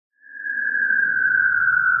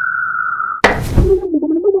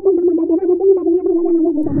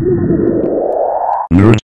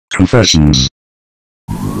Nerd Confessions.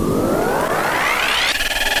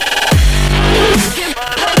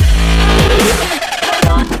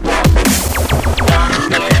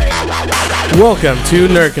 Welcome to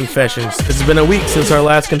Nerd Confessions. It's been a week since our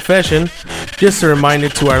last confession. Just a reminder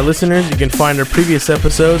to our listeners, you can find our previous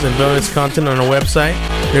episodes and bonus content on our website,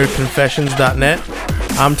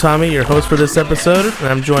 nerdconfessions.net. I'm Tommy, your host for this episode, and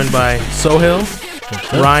I'm joined by Sohail,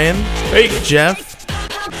 Ryan, Jeff,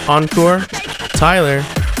 Encore, Tyler,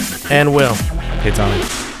 and Will. Hey, Tommy.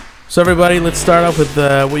 So everybody, let's start off with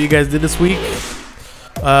what you guys did this week.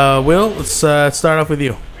 Will, let's start off with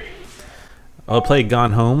you. I'll play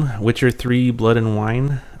Gone Home, Witcher 3, Blood and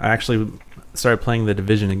Wine. I actually started playing The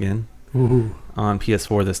Division again. Ooh. On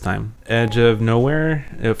PS4 this time. Edge of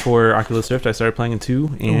Nowhere for Oculus Rift, I started playing it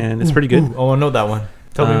too, and it's pretty good. Oh, I know that one.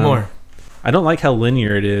 Tell me more. I don't like how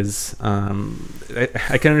linear it is.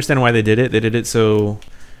 I can understand why they did it. They did it so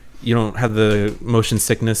you don't have the motion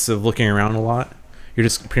sickness of looking around a lot. You're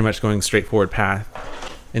just pretty much going straight forward path.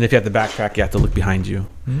 And if you have to backtrack, you have to look behind you.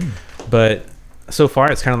 But so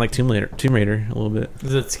far, it's kind of like Tomb Raider a little bit.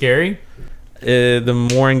 Is it scary? The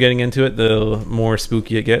more I'm getting into it, the more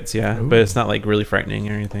spooky it gets, yeah. Ooh. But it's not like really frightening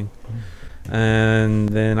or anything. And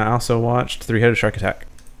then I also watched Three-Headed Shark Attack.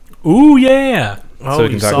 Ooh, yeah. Oh, So we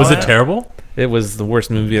can you talk saw Was about it that? terrible? It was the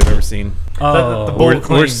worst movie I've ever seen. The bold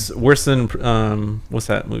claim. Worse than what's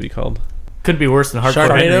that movie called? Could be worse than Hardcore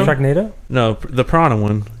Sharknado? Henry. Sharknado? No, the Piranha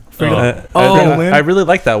one. Oh. I really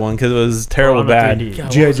liked that one because it was terrible bad. G.I.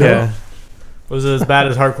 Joe. Yeah. Was it as bad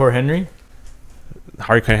as Hardcore Henry?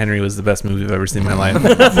 Hardcore Henry was the best movie I've ever seen in my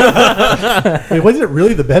life. Wait, was it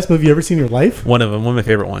really the best movie you ever seen in your life? One of my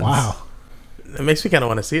favorite ones. Wow. It makes me kind of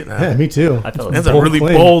want to see it now. Yeah, me too. I thought That's a bold really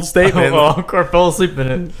claim. bold statement. Well, Encore fell asleep in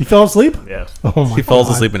it. You fell asleep? Yeah. Oh my He falls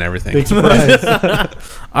God. asleep in everything. Big surprise.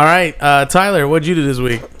 All right, Tyler, what'd you do this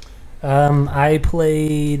week? I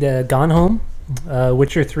played Gone Home,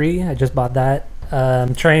 Witcher 3. I just bought that.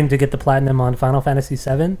 Trying to get the platinum on Final Fantasy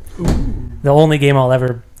 7. The only game I'll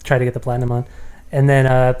ever try to get the platinum on. And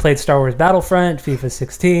then played Star Wars Battlefront, FIFA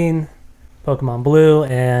 16, Pokemon Blue,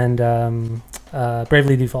 and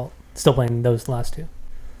Bravely Default. Still playing those last two.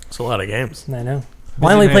 It's a lot of games. I know.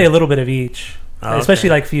 I only play a little bit of each, Oh, especially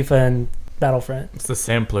okay. like FIFA and Battlefront. It's the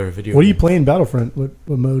sampler video. What are you playing Battlefront? What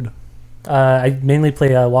mode? I mainly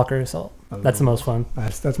play Walker Assault. That's the most fun.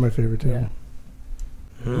 That's my favorite too. Yeah.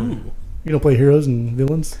 Ooh. You don't play heroes and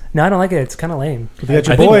villains? No, I don't like it. It's kind of lame. But you got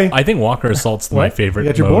your I boy. think, I think Walker Assault's my What? favorite. You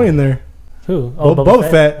got your mode. boy in there. Who? Oh, Boba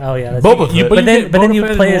Fett. Oh yeah, that's Boba You- Fett. but But then, get but then Boba you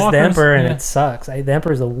Fett play and as the Walkers, Emperor, and yeah. it sucks. The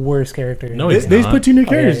Emperor's the worst character. No, They, he's they just not. put two new Oh, yeah,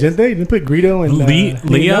 characters, he is. didn't they? They put Greedo and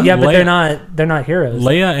Leia? Yeah, but Leia- they're not heroes.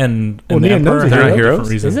 Leia and Well, the Leia Emperor knows have they're not different heroes?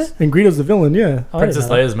 reasons. Is it? And Greedo's the villain. Yeah. Oh, I didn't Princess know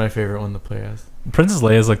that. Leia is my favorite one to play as. Princess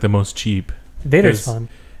Leia is like the most cheap. Vader's Is- fun.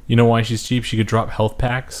 You know why she's cheap? She could drop health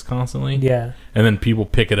packs constantly. Yeah. And then people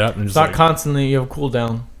pick it up and It's just not like, constantly. You have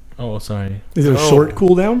cooldown. oh, sorry. Is it a Oh. short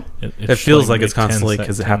cooldown? It feels like it's 10 constantly sec-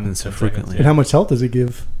 because it 10 happens so seconds. frequently. And how much health does it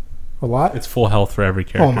give? A lot? It's full health for every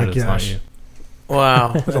character. Oh my that's not gosh. you.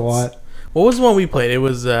 Wow. That's a lot. What was the one we played? It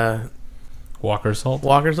was Walker Assault.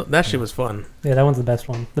 Walker's. That shit was fun. Yeah, that one's the best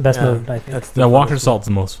one. The best Yeah, mode, I think. That's No, the Walker funnest Assault's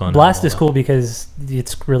the most fun. Blast of is all cool because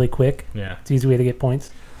it's really quick. Yeah. It's an easy way to get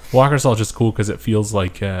points. Walker Assault's just cool because it feels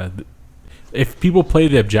like if people play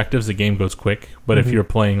the objectives, the game goes quick. But if Mhm. you're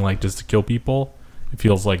playing like just to kill people, it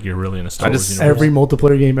feels like you're really in a Star I Wars just- universe. Every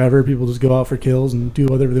multiplayer game ever, people just go out for kills and do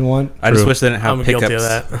whatever they want. I just True. wish they didn't have I'm guilty of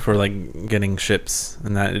pickups that. for like getting ships,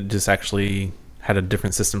 and that it just actually had a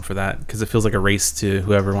different system for that because it feels like a race to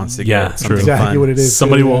whoever wants to Yeah, get true. something Exactly fun. what it is.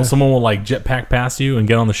 Someone too, yeah. will like jetpack past you and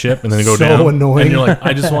get on the ship and then go So down. annoying. And you're like,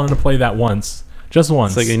 I just wanted to play that once, just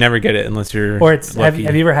once. It's like you never get it unless you're Or it's have lucky.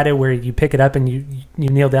 you ever had it where you pick it up and you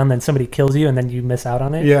kneel down, then somebody kills you, and then you miss out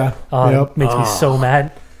on it? Yeah. Oh, Yep. it makes me so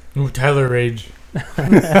mad. Ooh, Tyler Rage. Do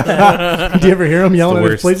you ever hear him yelling the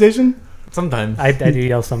at his PlayStation? Sometimes. I do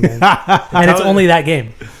yell sometimes. And it's only that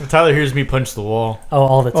game. Tyler hears me punch the wall. Oh,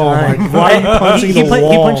 all the Oh my time. God. Why are you punching the He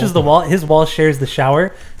wall? punches the wall. His wall shares the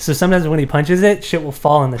shower. So sometimes when he punches it, shit will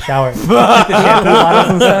fall in the shower. Like the shampoo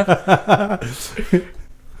bottles and stuff.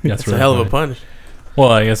 That's It's a hell of a punch. Well,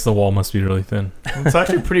 I guess the wall must be really thin. It's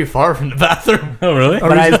actually pretty far from the bathroom. Oh, really?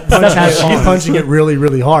 But I He's punching it really,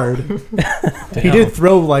 really hard. He did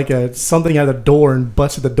throw like something at a door and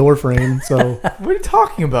busted the door frame. So What are you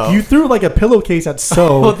talking about? you threw like a pillowcase at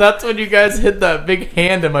Well, So. that's when you guys hit that big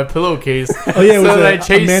hand in my pillowcase. Oh yeah, it was So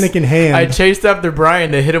then a mannequin hand. I chased after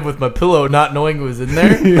Brian to hit him with my pillow, not knowing it was in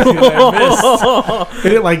there. And I missed.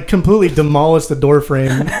 it like completely demolished the door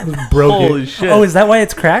frame, broke Holy it. shit. Oh, is that why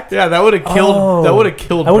it's cracked? Yeah, that would have killed. Oh. That would have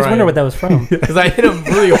killed. I always wonder what that was from. Because I hit him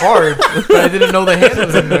really hard, but I didn't know the hand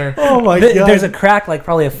was in there. Oh my god! There's a crack like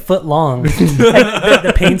probably a foot long. Like,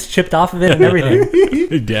 the paint's chipped off of it and everything.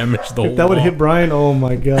 It damaged the whole If that would have wall. hit Brian, oh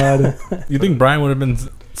my god! You think Brian would have been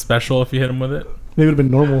special if you hit him with it? Maybe it would have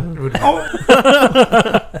been normal.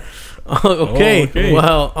 Okay. Okay.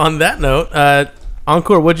 Well, on that note,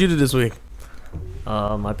 Encore, what'd you do this week?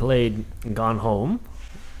 I played Gone Home,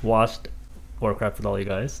 watched Warcraft with all you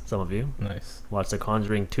guys, some of you, Nice. watched The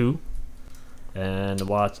Conjuring 2, and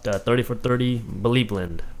watched 30 for 30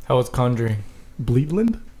 Believeland. How was Conjuring?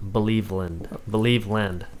 Bleedland? Believeland.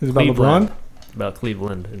 Believeland. Is it about Cleveland. LeBron? About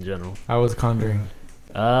Cleveland in general. How was Conjuring?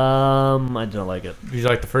 I didn't like it. Did you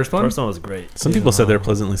like the first one? First one was great. Some people said they're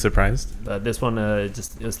pleasantly surprised. This one,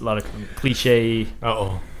 just it's a lot of cliche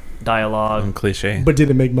Uh-oh. dialogue. Cliche. But did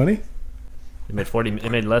it make money? It made 40. It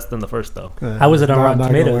made less than the first though. How was it on Nah, Rotten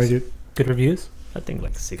not gonna Tomatoes? like it. Good reviews. I think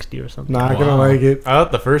like 60 or something. Not gonna Wow. like it. I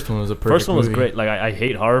thought the first one was a perfect First one was movie. great. Like I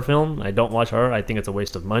hate horror film. I don't watch horror. I think it's a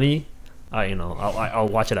waste of money. I'll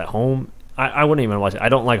watch it at home. I wouldn't even watch it. I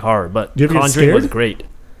don't like horror, but Do you ever get Conjuring was scared? great.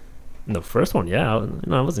 In the first one, yeah,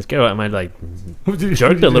 I wasn't scared. I might like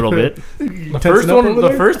jerked a little bit.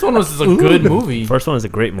 The first one was just a good movie. First one was a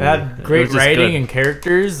great It movie. had It great was just writing good. and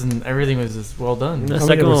characters, and everything was just well done. The I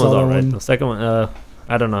second never one was saw that alright. one. The second one,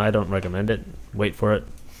 I don't know. I don't recommend it. Wait for it.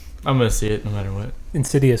 I'm gonna see it no matter what.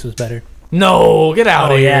 Insidious was better. No, get out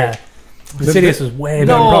Oh of here. yeah, Insidious was way I'm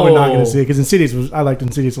better. No. probably not gonna see it because Insidious was. I liked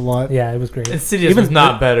Insidious a lot. Yeah, it was great. Insidious Even was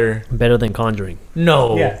not better. Better than Conjuring.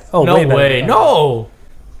 No. Yeah. Oh, no way better way. than No.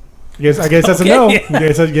 I guess that's a no. I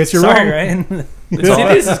guess you're Sorry, wrong. Ryan.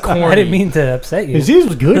 Insidious is corny. I didn't mean to upset you. Insidious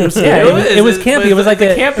was good. It was Yeah, scary. it was But campy. It was it's like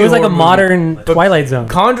a a campy it was like a horror movie. modern But Twilight Zone.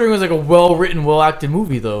 Conjuring was like a well-written, well-acted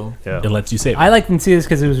movie, though. Yeah. It lets you save it. I liked Insidious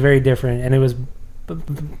because it was very different and it was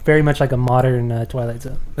very much like a modern Twilight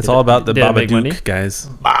Zone. It's all about the did it make money? Babadook, guys.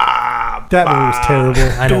 That movie was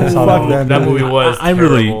terrible. I know. I saw Fuck that. that That movie was I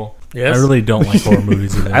really- terrible. Yes. I really don't like horror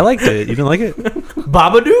movies either. I liked it. You didn't like it?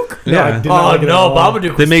 Babadook? Yeah. I did not Oh, like it at no, all.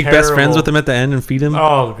 Babadook was They make best friends terrible. with him at the end and feed him.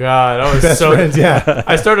 Oh, God. I was Best so... friends, yeah.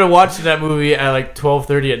 I started watching that movie at like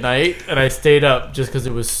 12:30 at night, and I stayed up just because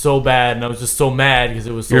it was so bad, and I was just so mad because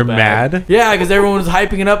it was so You're bad. mad? Yeah, because everyone was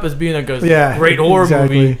hyping it up as being like a Yeah, great horror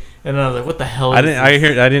exactly. movie, and I was like, "What the hell?" I is didn't.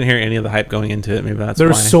 this? I didn't hear any of the hype going into it. Maybe that's There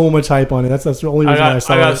why. was so much hype on it. That's the only I reason I got,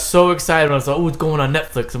 saw I got it. so excited when I was like, "Oh, it's going on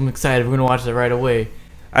Netflix! I'm excited. We're gonna watch it right away."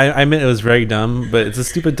 I admit it was very dumb, but it's a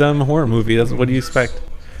stupid, dumb horror movie. That's what do you expect?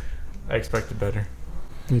 I expected better.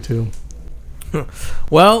 Me too.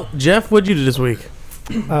 Well, Jeff, what'd you do this week?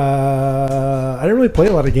 I didn't really play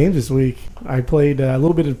a lot of games this week. I played a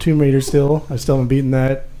little bit of Tomb Raider still. I still haven't beaten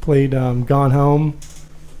that. Played Gone Home.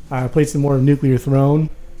 I played some more of Nuclear Throne.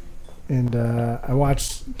 And I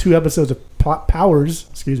watched 2 episodes of Powers.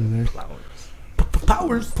 Excuse me there.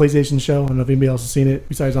 Powers. PlayStation show. I don't know if anybody else has seen it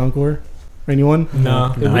besides Encore. Anyone?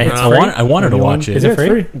 No, No. I, It's I, free? want, I wanted to Anyone? watch it. Is it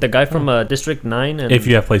free? The guy from District 9 and If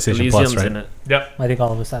you have PlayStation Plus, Elysium's right? in it. Yep. I think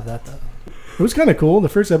all of us have that though. It was kind of cool. The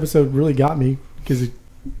first episode really got me because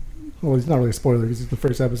well, it's not really a spoiler because it's the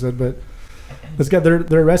first episode, but this guy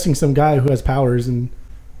they're arresting some guy who has powers, and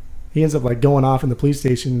he ends up like going off in the police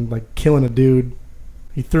station, like killing a dude.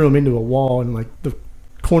 He threw him into a wall, and like the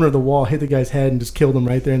corner of the wall hit the guy's head and just killed him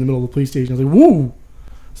right there in the middle of the police station. I was like, woo!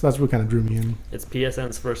 So that's what kind of drew me in. It's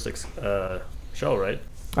PSN's first show, right?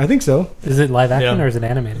 I think so. Is it live action Yeah. or is it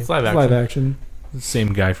animated? It's live It's action. live action. The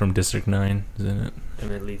same guy from District 9 is in it.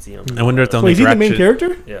 And Elysium. I wonder if they'll Wait, is make he the main Ratchet.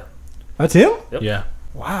 character? Yeah. That's him? Yep. Yeah.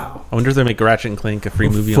 Wow. I wonder if they make Ratchet and Clank a free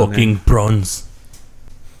movie on Fucking bronze.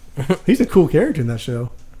 He's a cool character in that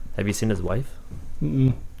show. Have you seen his wife?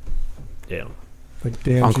 Mm-mm. Yeah. Like,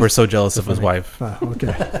 there. damn. Encore's she's so jealous so of his funny. wife. Ah,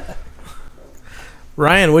 okay.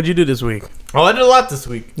 Ryan, what'd you do this week? Oh, I did a lot this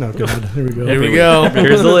week. No, God. Here we go. Here we go.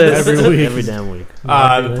 Here's the list. Every week. Every damn week.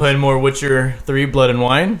 I've been playing more Witcher 3 Blood and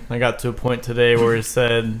Wine. I got to a point today where it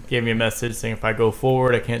said, gave me a message saying if I go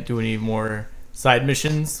forward, I can't do any more side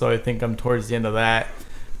missions. So I think I'm towards the end of that.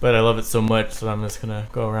 But I love it so much that I'm just going to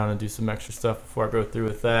go around and do some extra stuff before I go through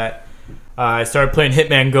with that. I started playing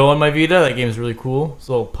Hitman Go on my Vita. That game is really cool. It's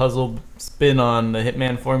a little puzzle spin on the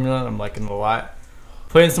Hitman formula. I'm liking it a lot.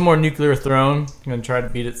 Playing some more Nuclear Throne. I'm going to try to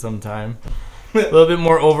beat it sometime. A little bit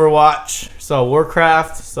more Overwatch. Saw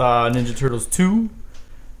Warcraft. Saw Ninja Turtles 2.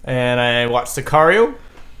 And I watched Sicario.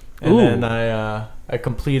 And then I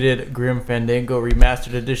completed Grim Fandango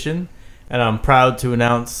Remastered Edition. And I'm proud to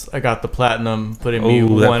announce I got the Platinum, putting me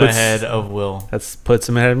Ooh, that one puts- ahead of Will. That's puts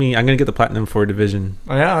him ahead of me. I'm gonna get the platinum for Division.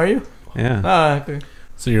 Oh, yeah? Are you? Yeah. Okay.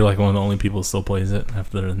 So you're like one of the only people who still plays it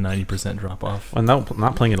after the 90% drop off. Well,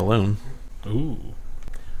 not playing it alone. Ooh.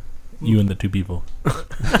 You and the 2 people.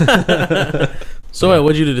 So,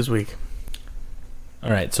 what'd you do this week? All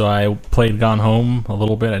right, so I played Gone Home a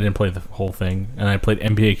little bit. I didn't play the whole thing, and I played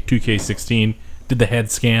NBA 2K16. Did the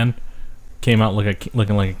head scan, came out looking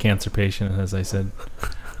like a cancer patient, as I said.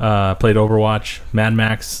 Played Overwatch, Mad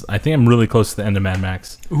Max. I think I'm really close to the end of Mad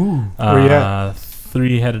Max. Ooh, where you at?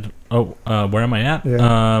 Three-headed. Where am I at?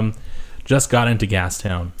 Yeah. Just got into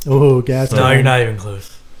Gastown. Oh, gas. No, you're not even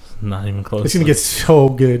close. Not even close. It's gonna get so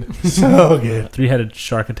good, so good. Three-headed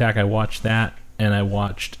shark attack. I watched that, and I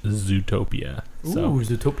watched Zootopia. So, Ooh,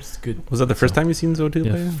 Zootopia's good. Was that the first time you seen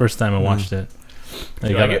Zootopia? yeah, first time I watched it.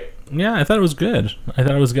 Did you like it? Yeah, I thought it was good. I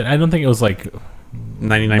don't think it was like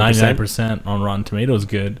 99%. 99% on Rotten Tomatoes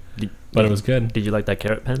good, but it was good. Did you like that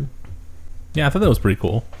carrot pen? Yeah, I thought that was pretty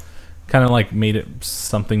cool. Kind of like made it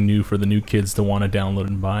something new for the new kids to want to download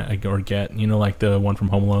and buy or get. You know, like the one from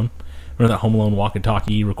Home Alone. Remember that Home Alone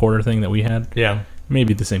walkie-talkie recorder thing that we had? Yeah.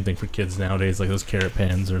 Maybe the same thing for kids nowadays, like those carrot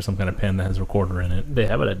pens or some kind of pen that has a recorder in it. They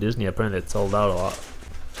have it at Disney. Apparently, it sold out a lot.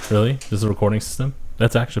 Really? This is a recording system?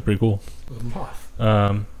 That's actually pretty cool.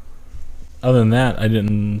 Other than that, I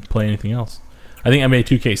didn't play anything else. I think NBA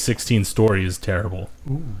 2K16 story is terrible.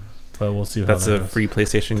 Ooh. But we'll see how That's that a goes. free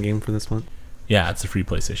PlayStation game for this month. Yeah, it's a free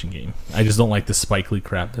PlayStation game. I just don't like the Spike Lee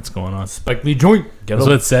crap that's going on. Spike Lee joint. That's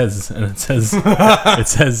what it says, and it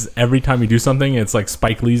says every time you do something, it's like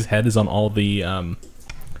Spike Lee's head is on all the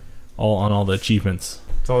all the achievements,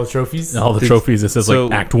 It's all the trophies. all the trophies. It says So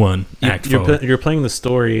like Act 1, Act 4. You're playing the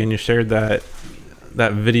story, and you shared that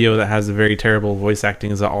video that has a very terrible voice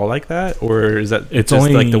acting. Is that all like that, or is that It's just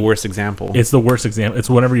only like the worst example? It's the worst example. It's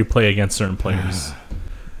whenever you play against certain players.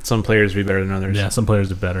 Some players be better than others. Yeah, some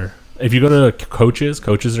players are better. If you go to coaches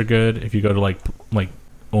are good. If you go to like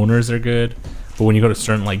owners, they're good. But when you go to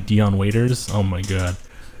certain like Dion Waiters, oh my god,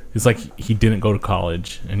 it's like he didn't go to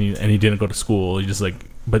college and he didn't go to school. He just like,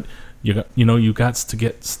 but you got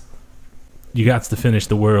to finish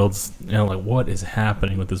the world's. Like what is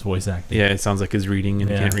happening with this voice acting? Yeah, it sounds like his reading and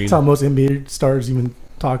he can't read. That's how most NBA stars even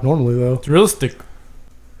talk normally, though. It's realistic.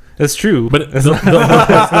 That's true, But that's not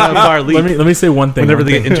a far leap. let me say one thing. Whenever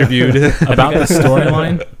they get interviewed, about the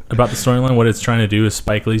storyline. About the storyline, what it's trying to do is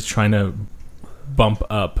Spike Lee's trying to bump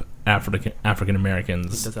up African Americans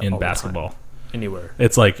He does that in all the basketball. Anywhere.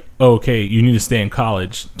 It's like, okay, you need to stay in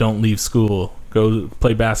college. Don't leave school. Go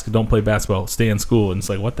play basketball. Don't play basketball. Stay in school. And it's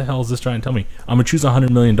like, what the hell is this trying to tell me? I'm gonna choose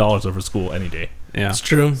 $100 million over school any day. yeah. It's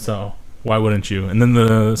true. So why wouldn't you? And then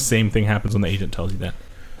the same thing happens when the agent tells you that.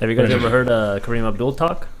 Have you guys ever heard Kareem Abdul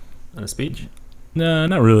talk in a speech? No,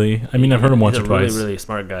 not really. I mean, I've heard him once or He's a twice. really, really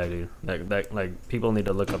smart guy, dude. Like people need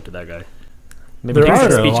to look up to that guy. There take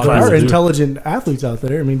are, some speech lot of there classes. are do. intelligent athletes out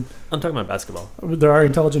there. I mean, I'm talking about basketball. there are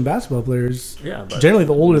intelligent basketball players. Yeah, but Generally,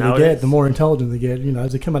 the older they nowadays- get, the more intelligent they get. You know,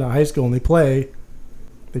 as they come out of high school and they play,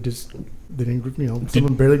 they didn't. You know, some of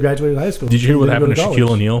them barely graduated high school. Did you hear what They didn't happened to go Shaquille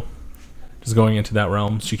college. O'Neal? Just going into that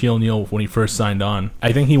realm. Shaquille O'Neal, when he first signed on,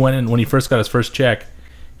 I think he went in, when he first got his first check,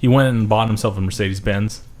 he went and bought himself a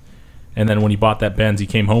Mercedes-Benz. And then when he bought that Benz, he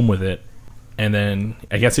came home with it. And then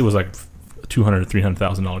I guess it was like $200,000 to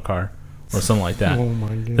 $300,000 car or something like that. Oh my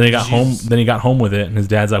god! Then he got home. Then he got home with it, and his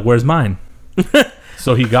dad's like, "Where's mine?"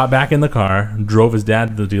 So he got back in the car, drove his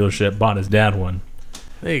dad to the dealership, bought his dad one,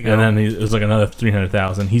 There you go. and then it was like another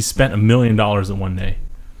 $300,000. He spent $1 million in one day.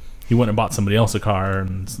 He went and bought somebody else a car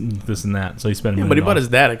and this and that. So he spent. $1 yeah, million. but he bought his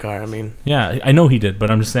dad a car. I mean, Yeah, I know he did, but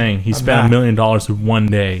I'm just saying he spent $1 million in one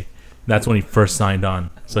day. That's when he first signed on.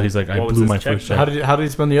 So he's like, I What was blew his my check? first check. How did he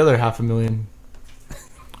spend the other $500,000?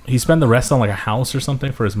 He spent the rest on like a house or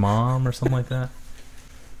something for his mom or something like that.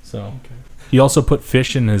 So he also put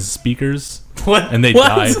fish in his speakers What? and they What?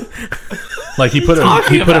 died. Like he put a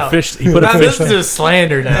about? fish. He put a Now, fish. this is just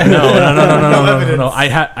slander now. No.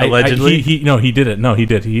 evidence. Allegedly? He did it. No, he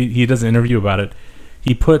did. He does an interview about it.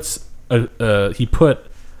 He put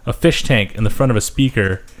a fish tank in the front of a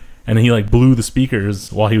speaker, and he like blew the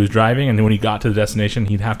speakers while he was driving. And then when he got to the destination,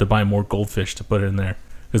 he'd have to buy more goldfish to put it in there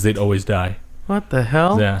because they'd always die. what the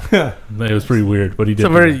hell? Yeah, it was pretty weird, but he did. It's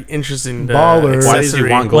a very interesting Baller. Why does he accessory.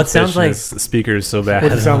 want What goldfish? sounds and like- his speakers so bad. What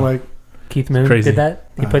does it sound like? Keith Moon Crazy. did that.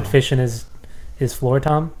 He put Oh. fish in his floor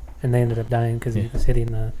tom, and they ended up dying because he Yeah. was hitting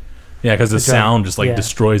the. Yeah, because the The drum. sound just like Yeah.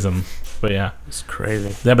 destroys them. But yeah, It's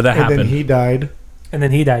crazy. but that And happened. then he died. And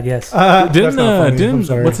then he died. Yes. That's not funny. I'm Didn't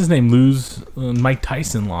sorry. what's his name lose? Mike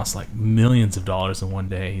Tyson lost like millions of dollars in one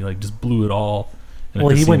day. He like just blew it all. In a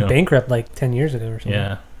Well, he went casino. bankrupt like 10 years ago or something.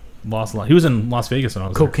 Yeah, lost a lot. He was in Las Vegas when I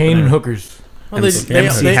was there. Cocaine and hookers. Well,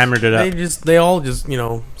 MC hammered it up. They all just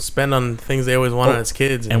spend on things they always wanted as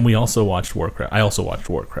kids. And we also watched Warcraft. I also watched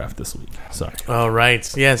Warcraft this week. Sorry. All right.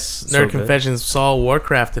 Yes. So Nerd good. Confessions saw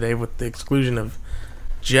Warcraft today with the exclusion of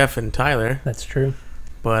Jeff and Tyler. That's true.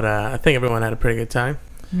 But I think everyone had a pretty good time.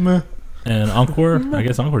 And Encore, I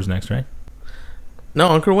guess Encore's next, right? No,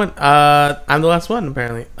 Encore went. I'm the last one,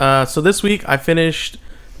 apparently. So this week, I finished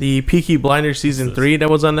the Peaky Blinders Season 3 that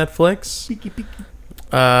was on Netflix.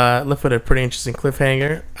 Left with a pretty interesting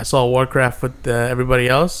cliffhanger. I saw Warcraft with everybody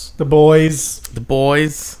else. The boys.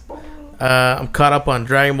 I'm caught up on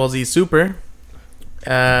Dragon Ball Z Super.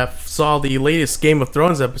 Saw the latest Game of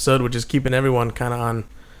Thrones episode, which is keeping everyone kind of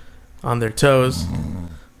on their toes.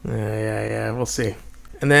 Yeah, we'll see.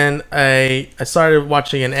 And then I started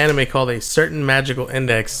watching an anime called A Certain Magical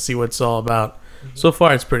Index to see what it's all about. So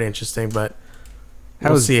far, it's pretty interesting, but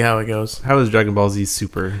we'll see how it goes. How is Dragon Ball Z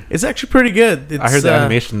Super? It's actually pretty good. I heard the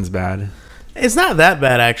animation's bad. It's not that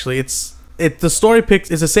bad, actually. The story it's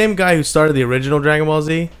the same guy who started the original Dragon Ball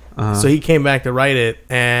Z. So he came back to write it,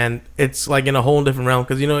 and it's like in a whole different realm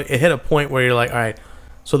because it hit a point where you're like, all right,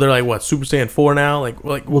 so they're like what, Super Saiyan 4 now? Like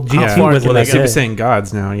well, how GT far was can like they Super get? Saiyan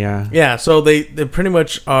gods now, yeah. Yeah, so they pretty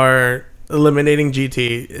much are eliminating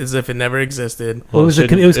GT as if it never existed. Well, it was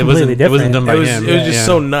completely different. It wasn't done by It was him. just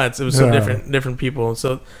so nuts. It was so Yeah. different people.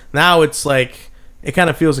 So now it's like it kind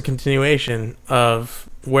of feels a continuation of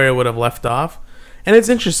where it would have left off. And it's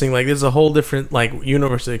interesting. Like there's a whole different like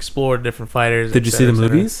universe to explore, different fighters. Did you see the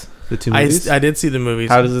movies? The two movies? I did see the movies.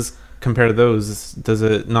 How does this compare to those? Does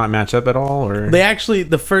it not match up at all, or They actually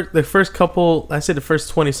the first couple, I say the first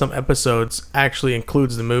 20 some episodes actually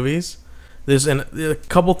includes the movies. There's a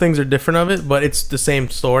couple things are different of it, but it's the same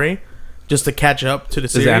story, just to catch up to the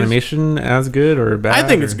is series. the animation as good or bad? I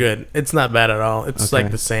think or? it's good. It's not bad at all. It's Okay.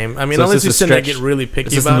 like the same. I mean, So it's unless just you a sit there and stretch- get really Is picky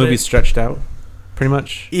this the about movie it. stretched out, pretty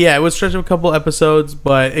much? Yeah, it was stretched a couple episodes,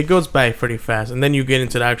 but it goes by pretty fast, and then you get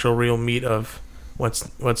into the actual real meat of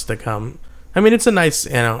what's to come. I mean, it's a nice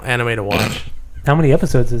anime to watch. How many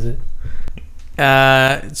episodes is it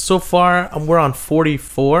So far, we're on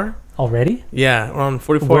 44. already? Yeah, we're on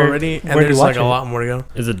 44 Where- already, and where do you there's watch like a it? lot more to go.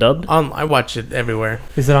 Is it dubbed? I watch it everywhere.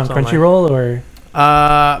 Is it on It's online. Crunchyroll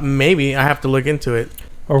or Maybe I have to look into it.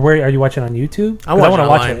 where are you watching on YouTube? 'Cause I watch wanna it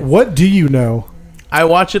watch online. it What do you know? I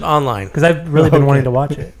watch it online. because I've really been Okay. wanting to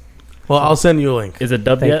watch it. Well, I'll send you a link. Is it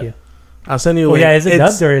dubbed Thank yet? you. I'll send you a Oh, link. yeah, is it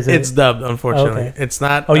It's- dubbed or is it- It's dubbed, unfortunately. Okay. It's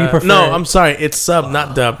not. Oh, you prefer No, it? I'm sorry. It's sub,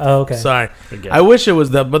 not dubbed. Oh, okay. Sorry. Forget. I wish it was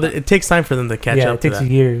dubbed, but it takes time for them to catch Yeah, up it takes to that.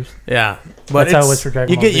 years. Yeah. But That's how it it's- was for Dragon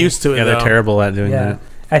you Ball get Z. used to it, Yeah, they're though. terrible at doing Yeah. that.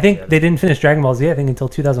 I think they didn't finish Dragon Ball Z. I think until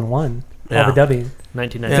 2001. All Yeah. the dubbing.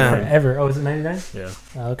 1999. Forever. Oh, is it 99? Yeah.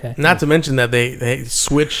 Oh, okay. Not to mention that they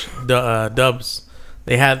switched the dubs.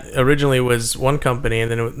 They had originally was one company,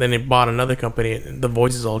 and then they bought another company, and the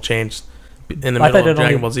voices all changed in the I middle thought of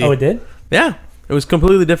Dragon Ball Z. Oh, it did? Yeah, it was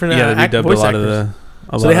completely different. Yeah, they redubbed a voice lot of actors.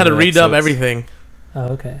 the. So they had to redub episodes. everything. Oh,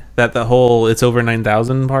 okay. That the whole "it's over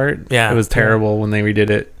 9,000" part. Yeah. it was terrible when they redid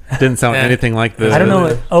it. Didn't sound Yeah. anything like the. I don't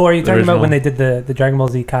know. Oh, are you the talking about when original. they did the Dragon Ball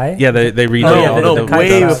Z Kai? Yeah, they redid Oh, yeah, all the- no, the the Kai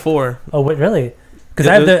way dubs. before. Oh, wait, really? Because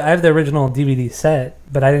It I have the original DVD set,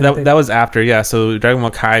 but I didn't. That, think, that was after, yeah. So Dragon Ball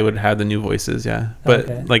Kai would have the new voices, yeah. But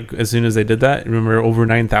Okay. like as soon as they did that, remember over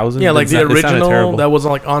 9,000. Yeah, like the It sounded original terrible. that was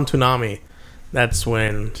like on Toonami. That's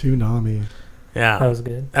when. Tsunami. Yeah, that was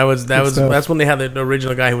good. Good stuff. that's when they had the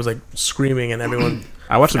original guy who was like screaming and everyone.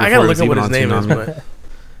 I watched it before. I gotta it look was up what even his on name is, Toonami. but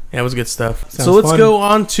yeah, it was good stuff. Sounds So let's fun. go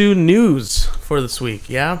on to news for this week.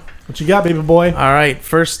 Yeah. What you got, baby boy? All right.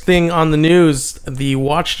 First thing on the news: the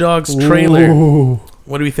Watch Dogs trailer. Ooh,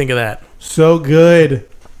 What do we think of that? so good. I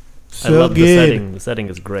So love the good. setting. The setting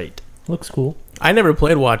is great. Looks cool. I never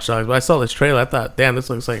played Watch Dogs, but I saw this trailer. I thought, damn, this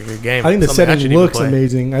looks like a good game. I think the Something setting should even looks play.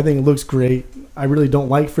 amazing. I think it looks great. I really don't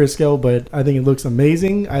like Frisco, but I think it looks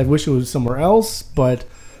amazing. I wish it was somewhere else, but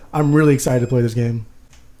I'm really excited to play this game.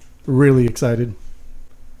 Really excited.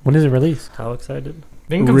 When is it released? How excited? I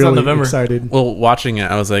think it comes really out November. excited. Well, watching it,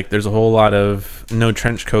 I was like, "There's a whole lot of no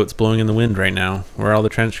trench coats blowing in the wind right now. Where are all the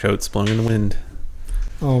trench coats blowing in the wind?"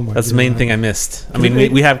 Oh my! That's the main God. thing I missed. I Can mean,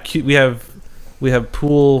 it- we have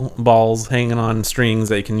pool balls hanging on strings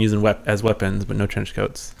that you can use as weapons, but no trench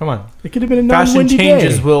coats. Come on. It could have been a Fashion non-windy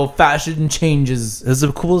changes, day. Will. Fashion changes. This is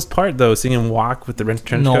the coolest part, though, seeing him walk with the trench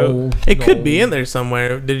coat. No. It could no. be in there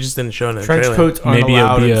somewhere. They just didn't show it in the Trench trailer. coats aren't Maybe it'll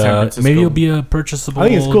allowed be in San a Francisco. maybe it'll be a purchasable. I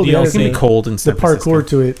think it's cool. It's DLC. gonna be cold in The San Francisco. parkour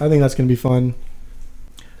to it. I think that's going to be fun.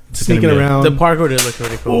 It's gonna Sneaking be a- around. The parkour did look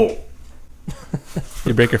really cool.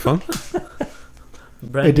 You break your phone?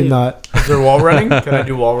 Brand It did new. not. Is there wall running? Can I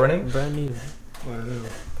do wall running? Brand new.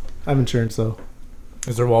 I have insurance though.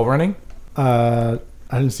 Is there wall running? I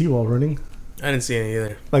didn't see wall running. I didn't see any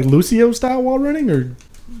either. Like Lucio style wall running, or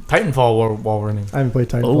Titanfall wall running. I haven't played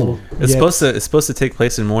Titanfall. It's yet. supposed to take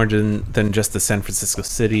place in more than just the San Francisco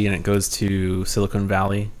city, and it goes to Silicon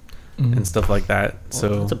Valley and stuff like that.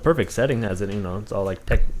 So It's a perfect setting, as it it's all like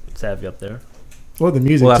tech savvy up there. Well, the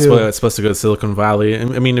music Well, that's too. why it's supposed to go to Silicon Valley.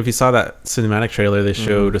 I mean, if you saw that cinematic trailer, they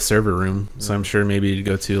showed a server room. So I'm sure maybe you'd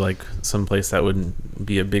go to like some place that would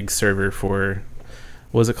be a big server for,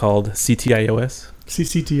 what was it called? CTIOS?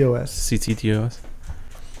 CCTOS. CTTOS?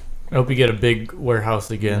 I hope you get a big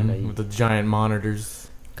warehouse again Yeah. with the giant monitors.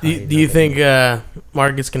 Do you think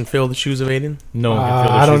Marcus can fill the shoes of Aiden? No one can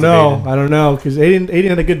feel the I don't shoes of know. Aiden. I don't know because Aiden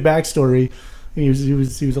had a good backstory. He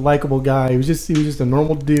was a likable guy. He was just a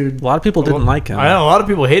normal dude. A lot of people didn't like him. I know a lot of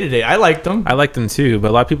people hated it. I liked him. I liked him too, but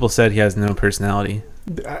a lot of people said he has no personality.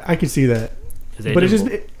 I could see that, Is but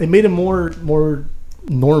Aiden- it made him more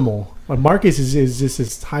normal. Like Marcus is just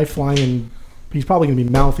this high flying, and he's probably gonna be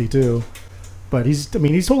mouthy too. But he's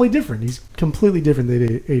totally different. He's completely different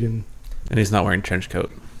than Aiden. And he's not wearing a trench coat.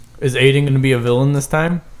 Is Aiden going to be a villain this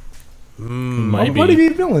time? Might Why did be. he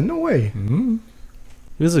be a villain? No way. He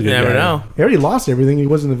was a You good never guy. know. He already lost everything. He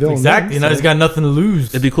wasn't a villain. Exactly. then, Now so- he's got nothing to lose.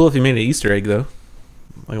 It'd be cool if he made an Easter egg though.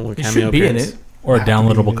 Like a little He cameo should be in appearance. it. Or Have to be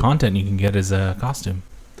downloadable in it. content you can get as a costume.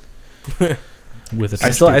 With a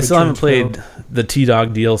I still stupid haven't trench played the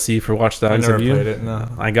T-Dog DLC for Watch I Dogs. never Have you? played it. No.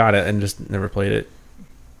 I got it and just never played it.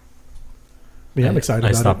 Yeah, I'm excited I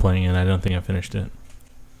about stopped it. playing it. I don't think I finished it.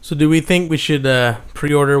 So do we think we should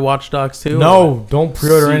pre-order Watch Dogs 2? No, don't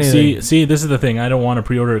pre-order see, anything. See, this is the thing. I don't want to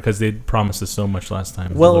pre-order it because they promised us so much last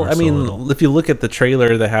time. Well, Delivered I so mean, little. if you look at the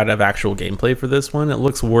trailer they had of actual gameplay for this one, it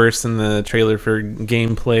looks worse than the trailer for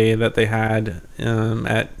gameplay that they had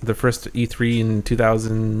at the first E3 in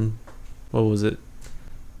 2000. What was it?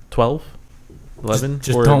 12, 11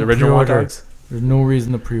 Just for don't the original Watch pre-order. Dogs. There's no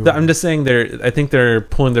reason to pre-order. I'm just saying I think they're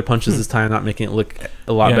pulling their punches this time, not making it look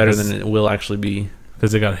a lot Yeah, better 'cause- than it will actually be.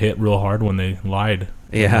 because they got hit real hard when they lied.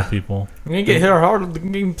 to Yeah. people. You're gonna get hit hard. The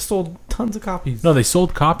game sold tons of copies. No, they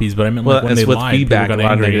sold copies, but I meant Well, like when it's they with lied, feedback, a people got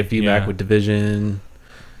lot of angry. negative feedback Yeah. with Division,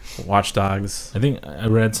 Watch Dogs. I think I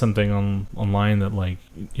read something online that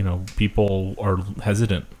people are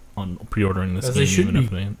hesitant on pre-ordering this As game they should even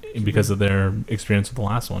be. if they, because of their experience with the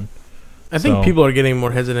last one. I think So- people are getting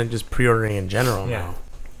more hesitant just pre-ordering in general Yeah. now.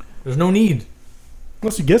 There's no need.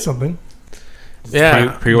 Unless you get something.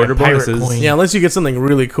 Yeah. Pre-order My pirate bonuses. coin. Yeah, unless you get something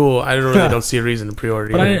really cool, I don't see a reason to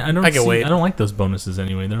pre-order. But either. I don't. I can wait. I don't like those bonuses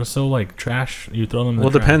anyway. They're so like trash. You throw them. In Well,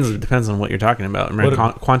 it the trash. depends on what you're talking about. Remember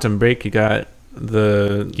What Quantum Break, you got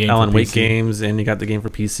the Game Alan for Wake PC. games, and you got the game for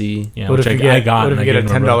PC. Yeah, What which if I, you get, I got. what if and you I get a gave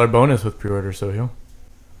them $10 bonus with pre-order? So he'll.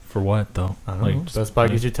 for what though? I don't know. Best Buy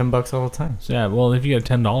gives you $10 all the time. So yeah, well, if you get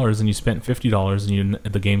 $10 and you spent $50 and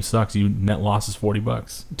the game sucks, you net loss is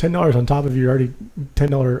 $40. $10 on top of your already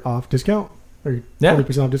 $10 off discount or Yeah.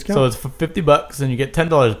 40% off discount. So it's for $50 and you get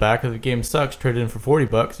 $10 back. If the game sucks, trade it in for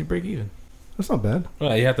 $40, you break even. That's not bad.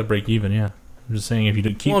 Well, you have to break even. Yeah, I'm just saying if you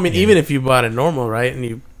did keep. Well, I mean, even if you bought it normal, right, and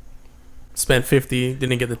you spent 50,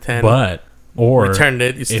 didn't get the 10, but or returned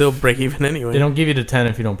it, you still break even anyway. They don't give you the 10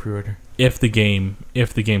 if you don't pre-order. if the game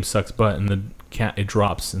sucks butt and it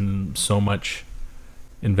drops in so much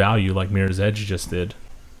in value like Mirror's Edge just did,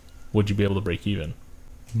 would you be able to break even?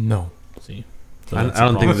 No. See, so I that's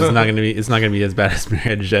don't the think problem. it's not gonna be as bad as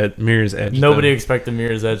Mirror's Edge. Nobody though. expected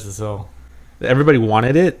Mirror's Edge to sell. Everybody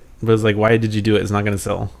wanted it, but it was like, why did you do it? It's not gonna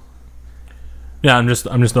sell. Yeah, I'm just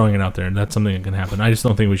throwing it out there. That's something that can happen. I just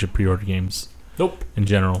don't think we should pre-order games. Nope. In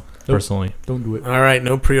general, personally. Don't do it. All right,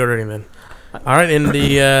 no pre-ordering then. All right, in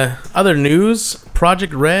the other news,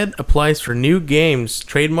 Project Red applies for new games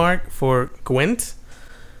trademark for Gwent.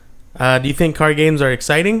 Do you think card games are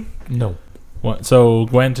exciting? No. What? So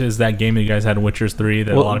Gwent is that game that you guys had in Witcher 3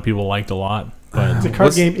 that Well- a lot of people liked a lot. But It's a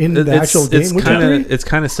card game in the actual game. It's Witcher kind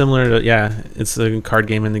 3? of similar to it's a card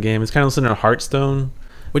game in the game. It's kind of similar to Hearthstone.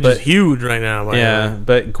 Which But- is huge right now. by the Yeah, way.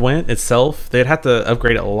 but Gwent itself, they'd have to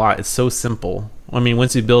upgrade it a lot. It's so simple. I mean,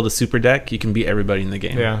 once you build a super deck, you can beat everybody in the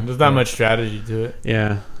game. Yeah, there's not much strategy to it.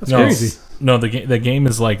 Yeah. That's no, crazy. No, the game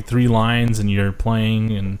is like 3 lines and you're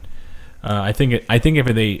playing and I think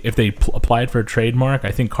if they applied for a trademark,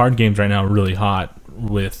 I think card games right now are really hot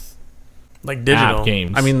with Like digital app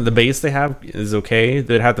games. I mean, the base they have is okay.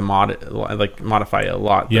 They'd have to modify it a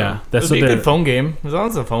lot. Though. yeah, that's It'd be what a they're. good phone game. As long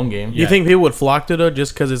as it's a phone game. You Yeah. think people would flock to it though,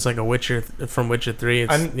 just because it's like a Witcher from Witcher 3?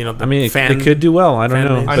 It's I'm- the I mean, fan. it could do well. I don't fan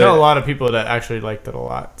know. base. I but- know a lot of people that actually liked it a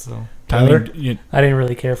lot. So Tyler? I didn't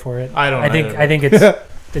really care for it. I don't. I think either. I think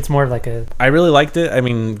it's more like a I really liked it. I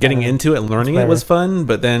mean, getting into it and learning it was clever. fun,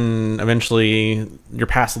 but then eventually you're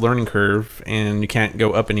past the learning curve and you can't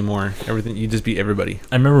go up anymore. Everything you just beat everybody.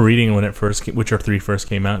 I remember reading when Witcher 3 first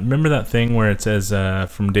came out. Remember that thing where it says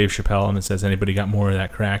from Dave Chappelle and it says anybody got more of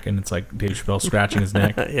that crack and it's like Dave Chappelle scratching his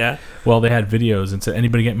neck. Yeah. Well, they had videos and said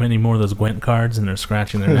anybody get many more of those Gwent cards and they're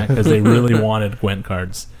scratching their neck because they really wanted Gwent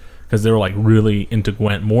cards because they were like really into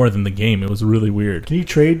Gwent more than the game. It was really weird. Can you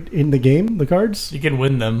trade in the game the cards? You can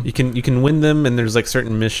win them. You can win them, and there's like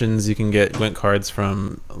certain missions you can get Gwent cards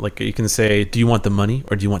from. Like you can say, do you want the money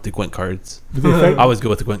or do you want the Gwent cards? Does it affect, I always go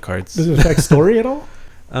with the Gwent cards. does it affect story at all?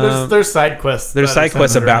 There's side quests. There's that side are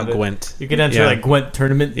quests centered about around it. Gwent. You can enter Yeah. like Gwent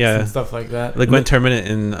tournaments Yeah. and stuff like that. The Gwent tournament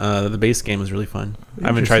in the base game was really fun. I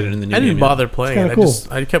haven't tried it in the new I didn't game bother playing kinda it. cool.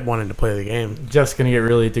 I kept wanting to play the game. Jeff's gonna get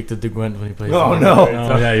really addicted to Gwent when he plays. Oh, it. no.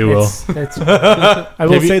 Oh yeah, you will. It's I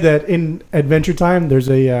will Maybe- say that in Adventure Time, there's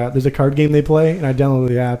a card game they play, and I downloaded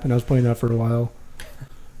the app, and I was playing that for a while.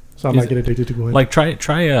 So I Is might it- get addicted to Gwent. Like try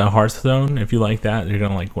Hearthstone. If you like that, you're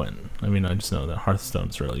gonna like Gwent. I mean, I just know that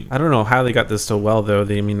Hearthstone's really. I don't know how they got this so well though.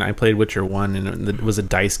 I played Witcher 1 and it was a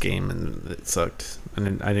dice game and it sucked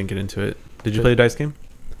and I didn't get into it. Did you play the dice game?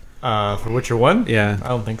 For Witcher 1? Yeah. I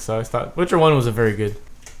don't think so. I thought Witcher 1 wasn't very good.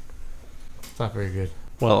 It's not very good.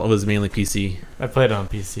 Well, it was mainly PC. I played it on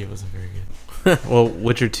PC. It wasn't very good. Well,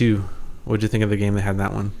 Witcher 2. What'd you think of the game that had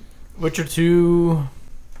that one? Witcher 2.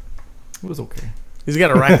 It was okay. He's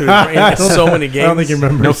got a rack through his brain. He has so many games. I don't think you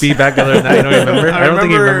remember. No feedback other than that. You don't remember? I don't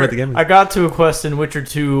think you remember what the game is. I got to a quest in Witcher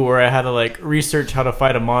 2 where I had to like research how to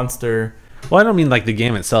fight a monster. Well, I don't mean like the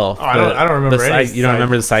game itself. Oh, I don't remember the any side, you don't side-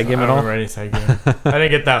 remember the side game I at don't all? remember any side game. I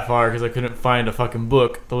didn't get that far because I couldn't find a fucking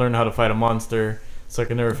book to learn how to fight a monster, so I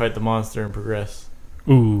could never fight the monster and progress.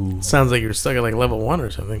 Ooh. Sounds like you're stuck at like level 1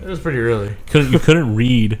 or something. It was pretty early. You couldn't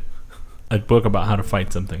read a book about how to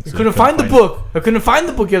fight something. So I couldn't find the book. I couldn't find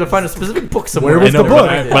the book. You had to find a specific book somewhere. Where was I know, the book?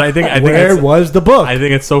 But I think Where was the book? I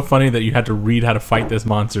think it's so funny that you had to read how to fight this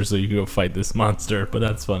monster so you could go fight this monster. But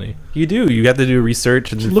that's funny. You do. You have to do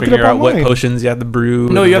research and look it figure up out what online. potions you have to brew.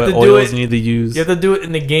 No, and you have what to do oils it- you need to use. You have to do it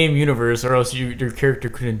in the game universe, or else your character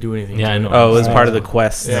couldn't do anything. Yeah, to I it. know. Oh, it was part of the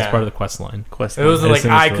quest. Yeah. That's part of the quest line. Quest. It wasn't I like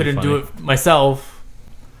think it's I really couldn't do funny. it myself.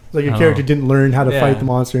 Like your Oh. character didn't learn how to Yeah. fight the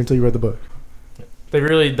monster until you read the book. They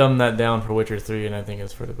really dumbed that down for Witcher 3, and I think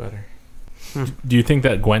it's for the better. Do you think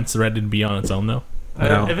that Gwent's ready to be on its own though?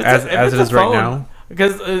 No, If it's as if it it's is a right phone- now.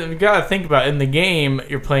 Because you gotta think about it, in the game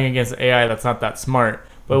you're playing against AI that's not that smart,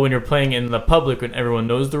 but when you're playing in the public when everyone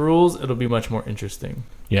knows the rules, it'll be much more interesting.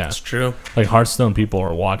 Yeah, That's true. like Hearthstone people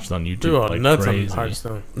are watched on YouTube Dude, like nuts crazy. on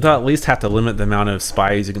Hearthstone. They'll at least have to limit the amount of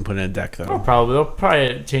spies you can put in a deck, They'll though.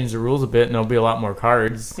 probably change the rules a bit, and there'll be a lot more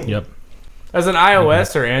cards. Yep, As an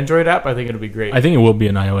iOS or Android app, I think it'll be great. I think it will be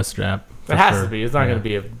an iOS app. for it has sure. to be. It's not Yeah. going to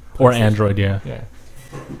be a Or PlayStation. Android, yeah. Yeah.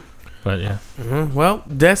 But yeah, Well,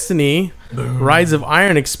 Destiny Rise of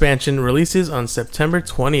Iron expansion releases on September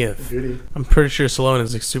 20th. I'm pretty sure Sloan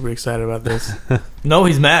is super excited about this. No,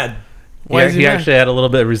 he's mad. Why is he he mad? actually had a little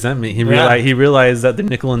bit of resentment. He Yeah. realized that they're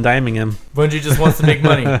nickel and diming him. Bungie just wants to make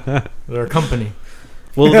money. They're a company.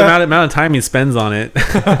 Well, the amount of time he spends on it.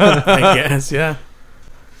 I guess, yeah.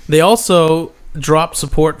 They also dropped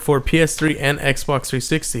support for PS3 and Xbox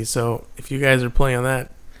 360, so if you guys are playing on that,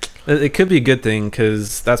 It could be a good thing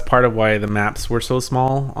because that's part of why the maps were so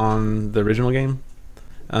small on the original game.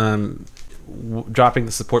 Dropping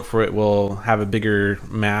the support for it will have a bigger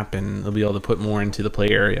map and they'll be able to put more into the play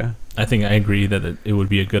area. I think I agree that it would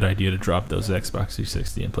be a good idea to drop those Xbox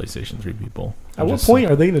 360 and PlayStation 3 people. At what point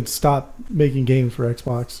are they going to stop making games for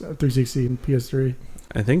Xbox 360 and PS3?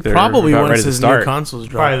 I think they're probably about once ready to his new start. consoles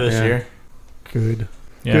drop. Probably this Yeah. year. Good.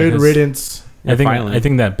 Yeah, Good 'cause riddance. Yeah, finally. I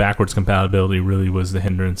think that backwards compatibility really was the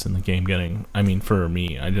hindrance in the game getting. I mean, for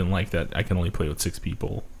me, I didn't like that. I can only play with 6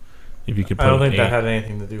 people. If you could play I don't with think that 8. had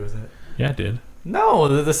anything to do with it. Yeah, it did. No,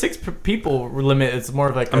 the people limit. It's more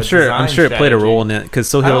of like I'm sure it played a role in it because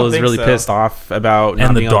I Sohail don't was think really so. pissed off about And not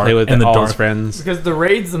the being able to play with and the all dark- his friends. because the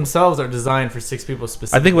raids themselves are designed for 6 people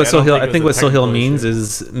specifically. I think what don't Sohail it was a Sohail technical means issue.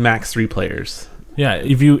 is max 3 players. Yeah,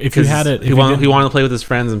 if you had it, if he you wanted didn't- to play with his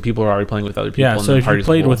friends and people are already playing with other people. Yeah, and so the if you party's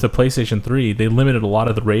played full. with the PlayStation 3, they limited a lot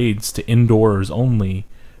of the raids to indoors only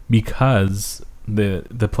because the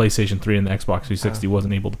PlayStation 3 and the Xbox 360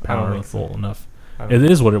 wasn't able to I don't power think it full so. enough. I don't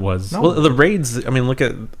It is what it was. No. Well, the raids. I mean, look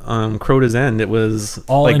at Crota's End. It was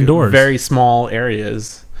All like indoors. very small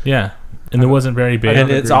areas, Yeah, and it wasn't very big. and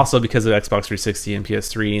don't it's agree. also because of Xbox 360 and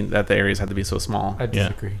PS3 that the areas had to be so small. I Yeah.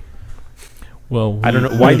 disagree. Well, I don't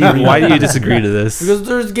know why do you disagree to this? Because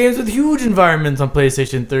there's games with huge environments on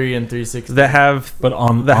PlayStation 3 and 360. that have But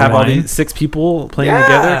on that have all online? these 6 people playing Yeah.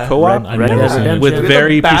 together co-op I've Red never Dead seen it. Redemption. with Look at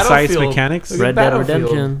very the precise Battlefield. mechanics. Look at Red Dead Battlefield.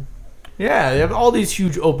 Redemption. Yeah, they have all these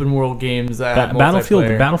huge open world games that have Battlefield.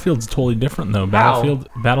 multiplayer. Battlefield's totally different though.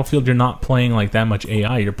 Battlefield, you're not playing like that much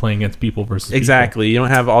AI. You're playing against people versus Exactly. You don't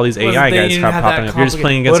have all these Wasn't AI they guys didn't crap have popping that up. You're just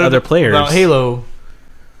playing complicated- against other players. About Halo,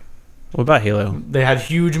 What about Halo? they had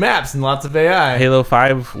huge maps and lots of AI. Halo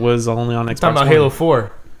 5 was only on Xbox I'm talking about One. Halo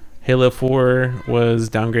 4. Halo 4 was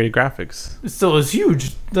downgraded graphics. It still is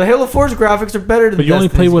huge. The Halo 4's graphics are better than But you only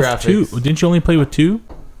play Destiny's with graphics. 2. Didn't you only play with 2?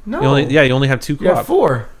 No. You only have 2 You got co-op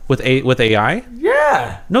 4. with AI.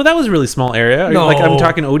 Yeah. No, that was a really small area. No. Like I'm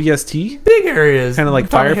talking ODST, Big areas. kind of like I'm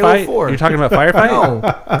talking Halo Firefight. 4. You're talking about Firefight. No. I'm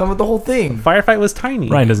talking about the whole thing. Firefight was tiny.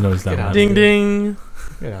 Ryan doesn't know his that Get out. much. Ding ding.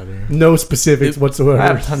 Get out of here. No specifics I whatsoever.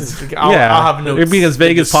 have tons of, I'll have notes. it'd be as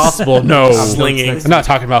vague as possible. No, I'll have notes Slinging. next I'm not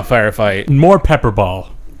talking about Firefight. More pepper ball.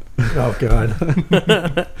 Oh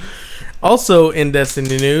god. Also, in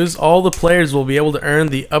Destiny news, all the players will be able to earn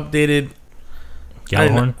the updated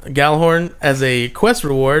Gallahorn. Gallahorn as a quest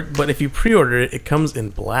reward, but if you pre-order it, it comes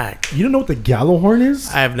in black. You don't know what the Gallahorn is?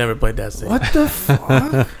 I have never played Destiny. What the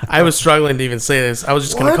fuck? I was struggling to even say this. I was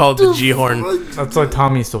just going to What call it the the G-Horn. That's why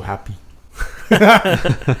Tommy's so happy.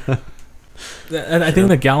 And I think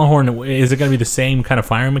the Gallahorn, is it going to be the same kind of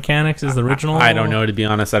firing mechanics as the original? I don't know, to be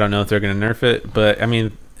honest. I don't know if they're going to nerf it, but I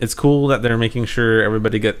mean, it's cool that they're making sure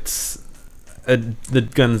everybody gets the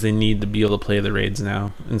guns they need to be able to play the raids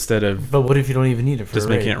now, instead of But what if you don't even need it for just a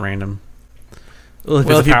raid? making it random. Well, it's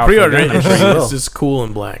if a you powerful pre-order it, gun, I'm sure you will. it's just cool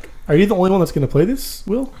in black. Are you the only one that's going to play this,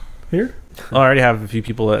 Will? Here? I already have a few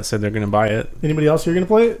people that said they're going to buy it. Anybody else here going to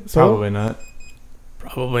play it? So? Probably not.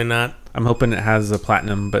 Probably not. I'm hoping it has a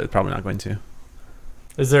platinum, but probably not going to.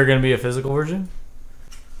 Is there going to be a physical version?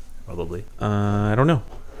 Probably. I don't know.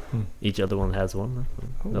 Each other one has one.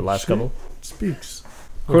 The Holy last shit. couple. Speaks.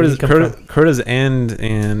 Where did he come from? Kurta's End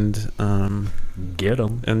and Get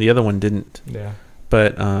them. the other one didn't, Yeah.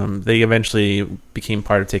 but they eventually became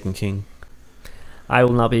part of Taken King. I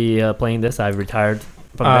will not be playing this. I've retired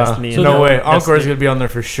from Destiny. No until way. Encore is Destiny- going to be on there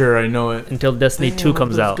for sure. I know it. until Destiny 2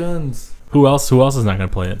 comes out. Guns. Who else is not going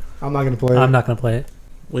to play it? I'm not going to play it. I'm not going to play it.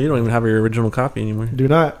 Well, you don't even have your original copy anymore. Do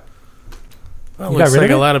not. Well, You looks got rid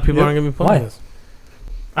like of a it? lot of people Yep. aren't going to be playing Why? this.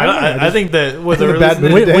 I think that with In the a bad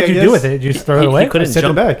release mood. What'd you I do with guess. it? Did you just throw it away? He couldn't sent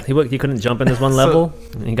jump. it back. He couldn't jump in this one So- level.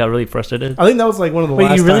 And he got really frustrated. I think that was like one of the Wait,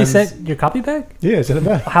 last you really times. sent your copy back? Yeah, I sent it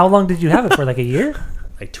back. How long did you have it for? Like a year?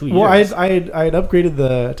 Like 2 years. Well, I had upgraded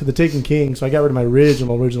to the Taken King, so I got rid of my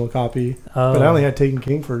original copy. Oh. But I only had Taken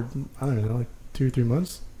King for, I don't know, like 2 or 3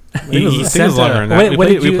 months. I think it was sent longer a- than that. Wait, we what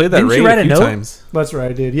played, did we you- played that didn't you raid write a a few note? times. That's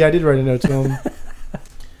right, I did. Yeah, I did write a note to him.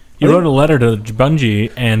 He wrote a letter to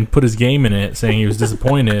Bungie and put his game in it, saying he was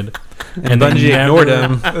disappointed, and Bungie they ignored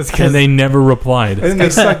never- him. and they never replied. And then they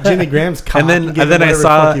sucked Jimmy Graham's cock. And then gave him I whatever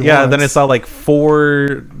saw the fuck he then I wants. saw like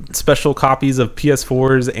 4 special copies of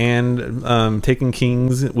PS4s and Taken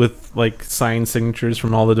Kings with like signed signatures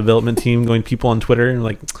from all the development team, going people on Twitter and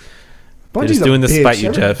like Bungie's just a doing this to bitch. spite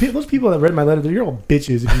you, Jeff. Those people that read my letter, you're all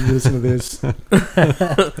bitches if you listen to this.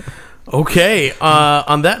 Okay,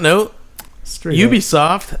 on that note, Straight up.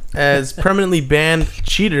 Ubisoft has permanently banned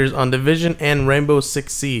cheaters on Division and Rainbow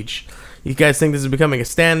Six Siege. You guys think this is becoming a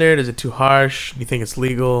standard? Is it too harsh? Do you think it's I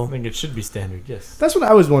legal? think it should be standard, yes. That's what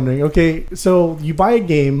I was wondering. Okay, so you buy a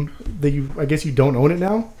game that I guess you don't own it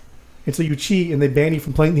now, and so you cheat and they ban you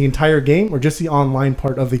from playing the entire game or just the online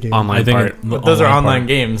part of the game. online I think part. the But those are online part-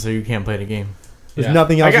 games, so you can't play the game. There's yeah.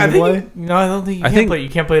 nothing else you can play. No, I don't think you I can think- play. You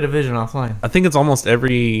can't play Division offline. I think it's almost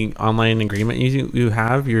every online agreement you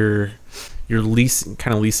have. You're leasing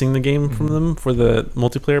the game from them for the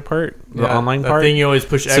multiplayer part, the online that part. thing you always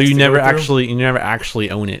push X So you to never go through.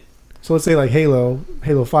 actually own it. So let's say like Halo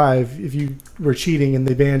 5, if you were cheating and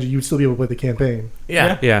they banned you, you'd still be able to play the campaign.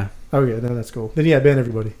 Yeah, Yeah. Okay, then that's cool. Then yeah, ban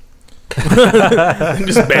everybody.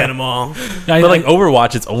 just ban them all. I, But like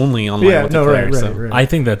Overwatch, it's only online Yeah, multiplayer. no, right, so. right. I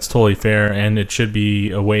think that's totally fair, and it should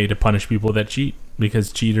be a way to punish people that cheat,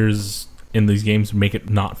 because cheaters in these games make it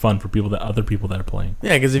not fun for other people that are playing.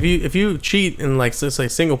 Yeah, because if you cheat in like let's say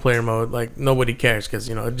single player mode, like nobody cares because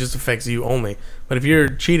it just affects you only. But if you're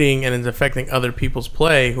cheating and it's affecting other people's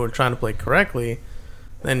play who are trying to play correctly,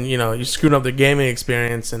 then you screwed up their gaming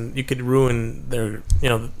experience and you could ruin their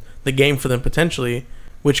the game for them potentially,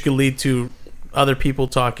 which could lead to other people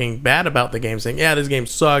talking bad about the game, saying, "Yeah, this game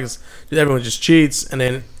sucks. Everyone just cheats," and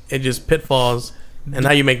then it just pitfalls. And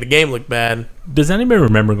now you make the game look bad. Does anybody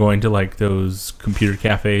remember going to like those computer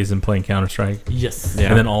cafes and playing Counter-Strike? Yes. Yeah.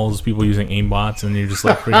 And then all those people using aimbots, and you're just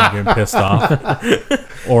like freaking getting pissed off.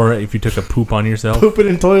 Or if you took a poop on yourself. Pooping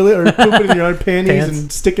in toilet or pooping in your own panties Pants.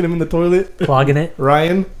 and sticking them in the toilet. Clogging it.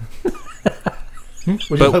 Ryan,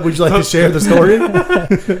 would But- you like to share the story?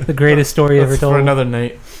 The greatest story ever That's told. for another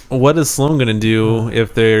night. What is Sloan gonna do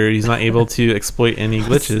if he's not able to exploit any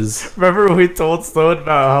glitches? Remember we told Sloan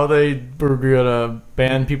about how they were gonna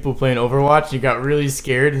ban people playing Overwatch? He got really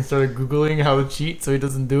scared and started Googling how to cheat so he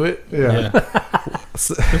doesn't do it. Yeah.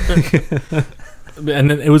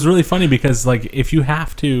 And then it was really funny because like if you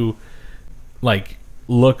have to like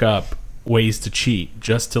look up ways to cheat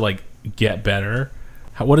just to like get better,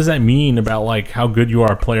 what does that mean about like how good you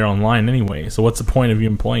are a player online anyway? So what's the point of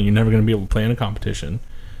you playing? You're never going to be able to play in a competition.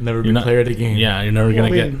 Never be player of the game. Yeah, you're never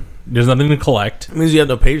going to get. There's nothing to collect. It means you have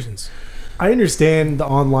no patience. I understand the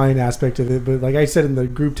online aspect of it, but like I said in the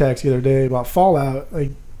group text the other day about Fallout,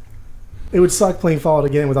 like it would suck playing Fallout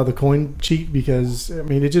again without the coin cheat, because I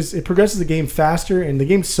mean it progresses the game faster, and the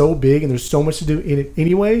game's so big and there's so much to do in it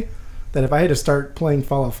anyway that if I had to start playing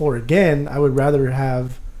Fallout 4 again, I would rather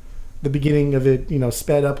have the beginning of it,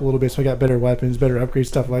 sped up a little bit so I got better weapons, better upgrades,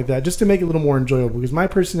 stuff like that, just to make it a little more enjoyable. Because my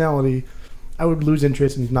personality, I would lose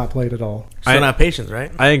interest and not play it at all. So not patience,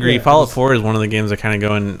 right? I agree. Yeah, Fallout 4 is one of the games I kind of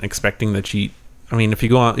go in expecting the cheat. I mean, if you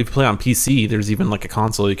play on PC, there's even like a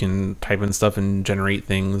console you can type in stuff and generate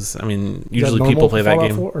things. I mean, usually people play that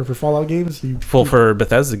game. Or for Fallout games? For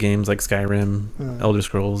Bethesda games like Skyrim, Elder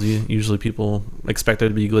Scrolls, usually people expect there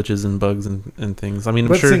to be glitches and bugs and things. I mean, I'm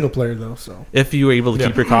but sure single player though. So if you were able to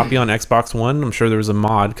keep your copy on Xbox One, I'm sure there was a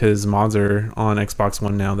mod, because mods are on Xbox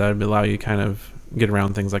One now that would allow you kind of get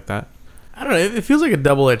around things like that. I don't know. It feels like a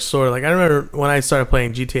double-edged sword. Like I remember when I started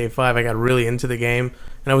playing GTA 5, I got really into the game,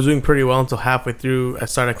 and I was doing pretty well until halfway through. I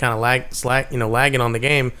started kind of lagging on the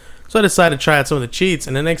game. So I decided to try out some of the cheats,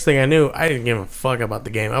 and the next thing I knew, I didn't give a fuck about the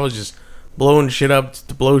game. I was just blowing shit up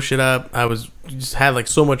to blow shit up. I just had like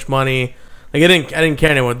so much money. Like I didn't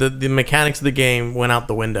care anymore. The mechanics of the game went out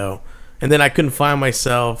the window, and then I couldn't find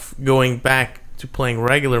myself going back to playing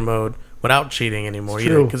regular mode without cheating anymore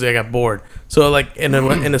either, because I got bored. So like in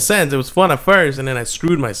a sense, it was fun at first, and then I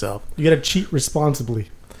screwed myself. you got to cheat responsibly.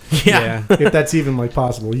 Yeah. If that's even like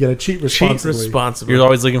possible, you got to cheat responsibly. You're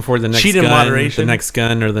always looking for the next Cheat in gun, moderation. the next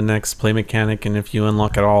gun, or the next play mechanic, and if you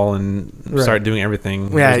unlock it all and start doing everything,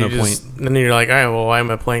 there's no point. And then you're like, all right, well, why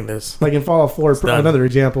am I playing this? Like in Fallout 4, done. another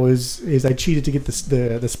example is I cheated to get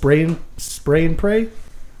the spray and pray,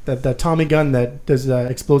 that Tommy gun that does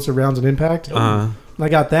explosive rounds and impact. I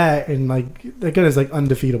got that, and like that gun is like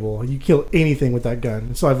undefeatable. You kill anything with that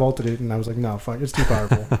gun. So I vaulted it, and I was like, no, fuck, it's too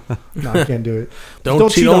powerful. No, I can't do it.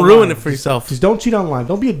 Don't cheat. Don't ruin it for yourself. Just don't cheat online.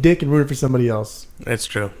 Don't be a dick and ruin it for somebody else. That's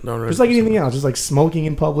true. Don't ruin Just it like for anything someone. else, just like smoking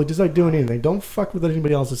in public, just like doing anything. Don't fuck with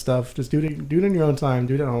anybody else's stuff. Just do it in your own time.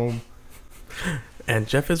 Do it at home. And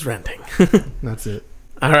Jeff is renting. That's it.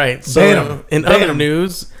 All right. So in other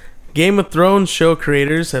news, Game of Thrones show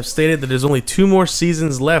creators have stated that there's only 2 more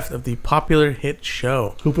seasons left of the popular hit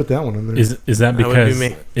show. Who put that one in there? Is that That would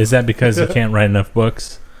be because me. he can't write enough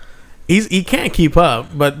books? He can't keep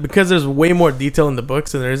up, but because there's way more detail in the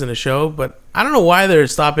books than there is in the show. But I don't know why they're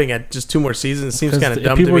stopping at just 2 more seasons. It seems kind of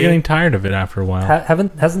dumb to People me. are getting tired of it after a while.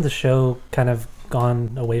 Hasn't the show kind of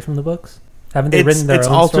gone away from the books? Haven't they written their It's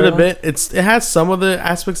own altered a storyline? bit. It has some of the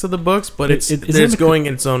aspects of the books, but it's Isn't it going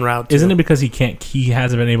its own route too. Isn't it because he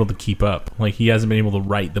hasn't been able to keep up? Like he hasn't been able to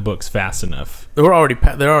write the books fast enough. They're already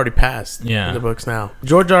past Yeah. the books now.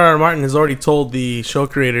 George R.R. Martin has already told the show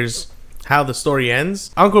creators how the story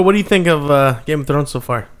ends. Uncle, what do you think of Game of Thrones so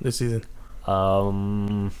far this season?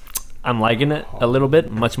 I'm liking it a little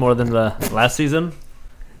bit, much more than the last season.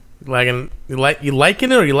 You liking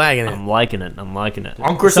it or you lagging it? I'm liking it.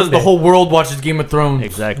 Ankur says the whole world watches Game of Thrones.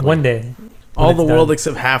 Exactly. One day. All the it's world done.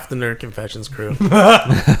 except half the Nerd Confessions crew.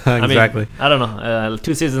 Exactly. I don't know.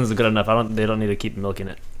 2 seasons is good enough. They don't need to keep milking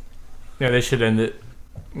it. Yeah, they should end it.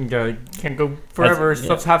 You can't go forever.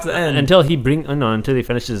 Stuff has to end. Until he until he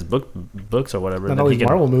finishes books or whatever. Not then all he these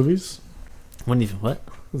can, Marvel movies. what?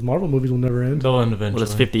 Those Marvel movies will never end. They'll end eventually. Well,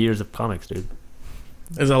 it's 50 years of comics, dude.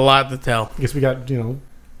 There's a lot to tell. I guess we got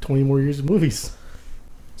 20 more years of movies.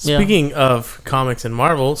 Speaking of comics and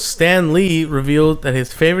Marvel, Stan Lee revealed that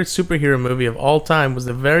his favorite superhero movie of all time was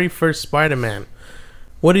the very first Spider-Man.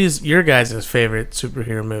 What is your guys' favorite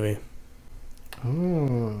superhero movie?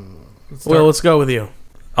 Well, let's go with you.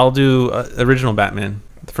 I'll do original Batman,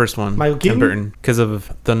 the first one, Michael Tim Keaton? Burton, because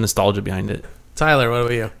of the nostalgia behind it. Tyler, what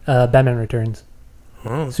about you? Batman Returns.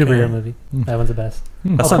 Oh, okay. Superhero movie. That one's the best.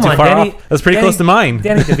 That's Oh, not come too on, far Danny- off. That's pretty Danny- close to mine.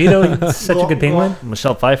 Danny DeVito, he's such a good penguin.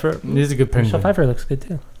 Michelle Pfeiffer, He's a good penguin. Michelle Pfeiffer looks good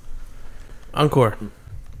too. Encore.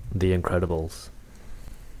 The Incredibles.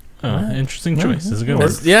 Interesting choice. This is a good one.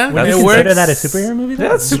 Yeah, Would you it consider works. that a superhero movie? Though?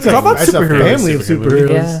 That's how about That's a superheroes? family of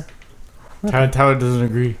superheroes. Yeah. Tyler doesn't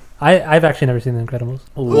agree. I've actually never seen The Incredibles.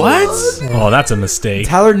 What? Oh, that's a mistake.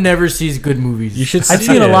 Tyler never sees good movies. You should. I've see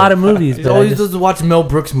seen a it. lot of movies, He but always does watch Mel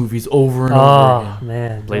Brooks movies over and over oh again.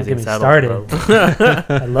 man, don't Blazing get me Saddles, started.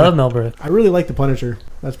 bro. I love Mel Brooks. I really like The Punisher.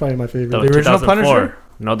 That's probably my favorite. The The original 2004. Punisher?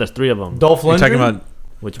 No, there's 3 of them. Dolph You're Lundgren? talking about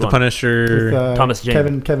Which the one? Punisher. With, Thomas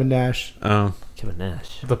Jane. Kevin Nash. Oh, Kevin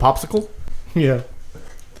Nash. The popsicle? Yeah.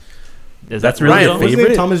 Is That's that really real? a What's his name?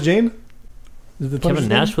 favorite? Thomas Jane? Is it Kevin Punisher?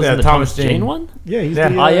 Nash was Yeah, in the Thomas Thomas Jane Jane. one. Yeah, he's Yeah.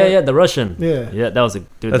 the, Yeah, the Russian. Yeah. Yeah, that was a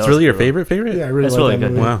dude. That's that really was your cool. favorite? Yeah, I really That's like really that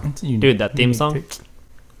good. movie. Wow. Dude, that theme song.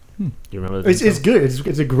 You remember the theme It's song? good.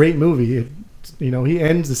 It's a great movie. He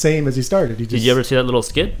ends the same as he started. He just, Did you ever see that little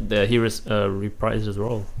skit that he reprised his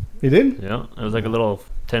role? He did? Yeah, it was like a little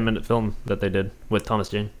 10-minute film that they did with Thomas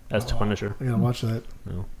Jane as Punisher. I gotta watch that.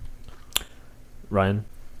 Ryan.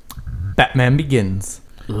 Batman Begins.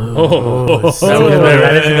 Oh,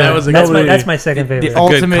 that was a That's good my, movie. that's my second favorite. The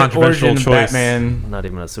ultimate controversial origin of choice. Batman. Not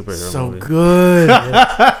even a superhero So movie. good.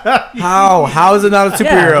 How is it not a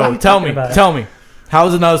Yeah, what are superhero? you Tell talking me. about? Tell me. How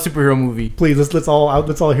is it not a superhero movie? Please, let's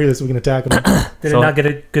all hear this so we can attack him. Did So- it not get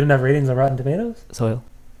a good enough ratings on Rotten Tomatoes? Soil.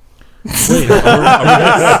 wait,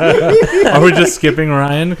 are we just skipping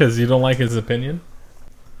Ryan because you don't like his opinion?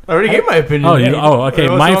 I already gave my opinion. Oh, okay.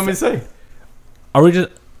 What do you want me to say? Are we just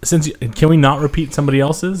can we not repeat somebody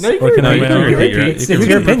else's? No, you Or can I- repeat. you can repeat your- It's you can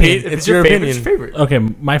your repeat. opinion. It's your favorite. opinion. Favorite. Okay,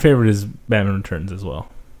 my favorite is Batman Returns as well.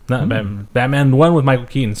 Not Batman. Batman, the one with Michael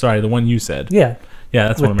Keaton. Sorry, the one you said. Yeah, Yeah,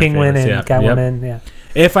 that's one with of my Penguin favorites. and Yep. Catwoman. Yeah.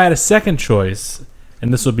 If I had a second choice,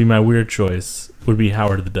 and this would be my weird choice, would be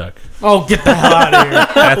Howard the Duck. Oh, get the hell out of here.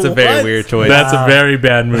 That's a very weird choice. That's a Wow. very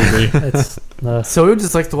bad movie. It's So he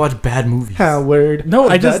just likes to watch bad movies. Howard. No,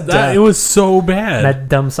 it was so bad. that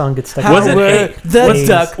dumb song gets stuck. Was in it? my Hey, head. the Please.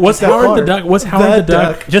 duck. Was that Howard the part? Duck? Was Howard the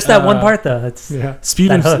Duck? Just that one part though. It's Yeah.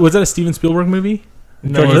 Steven, That hook. was that a Steven Spielberg movie?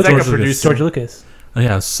 No, George he's like a Lucas. producer. George Lucas. Oh,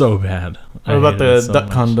 yeah, it was so bad. I What about hated it the so duck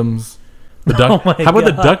much. condoms? The duck. Oh my How about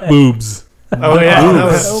the God. duck boobs? Oh, yeah. That that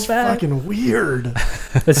was so bad. fucking weird.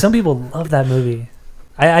 But some people love that movie.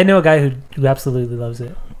 I know a guy who absolutely loves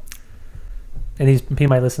it, and he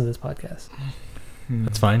might listen to this podcast.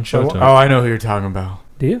 That's fine. Show it to him. Oh, I know who you're talking about.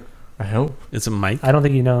 Do you? I hope. It's a Mike. I don't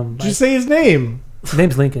think you know him. Did you say his name? His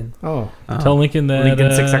name's Lincoln. Oh, Tell Lincoln that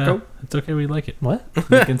Lincoln Six Echo? it's okay. We like it. What?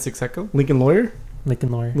 Lincoln Six Echo? Lincoln Lawyer?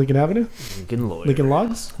 Lincoln Lawyer. Lincoln Avenue? Lincoln Lawyer. Lincoln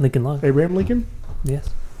Logs? Lincoln Log. Abraham Lincoln? Yes.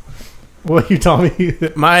 What you tell me?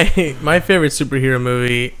 My favorite superhero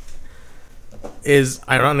movie is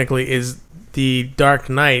The Dark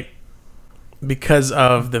Knight because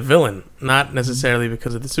of the villain, not necessarily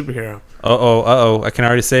because of the superhero. I can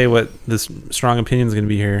already say what this strong opinion is going to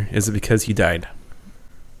be here. Is it because he died?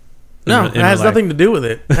 No, it has nothing to do with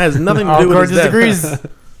it. It has nothing to do with his death.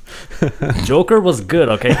 disagrees. Joker was good.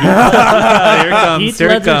 Okay. Here it comes. Heath Here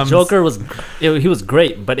it Ledger's comes. Joker he was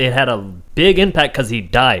great, but it had a big impact because he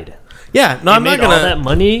died. Yeah, no, He I'm not made all that gonna.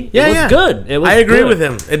 money. Yeah, it was yeah. good. It was. I agree good. with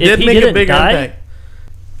him. It If did he make a didn't bigger die, impact.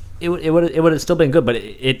 It would have still been good, but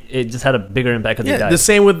it just had a bigger impact because he Yeah, died. the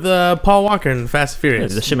same with Paul Walker in Fast and Yeah,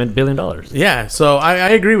 Furious. this shit made $1 billion. Yeah, so I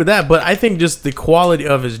agree with that, but I think just the quality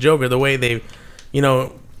of his Joker, the way they,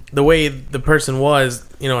 the way the person was,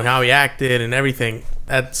 and how he acted and everything,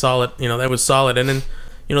 that's solid. That was solid. And then,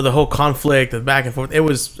 the whole conflict, the back and forth, it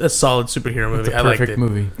was a solid superhero movie. It's a I liked perfect it.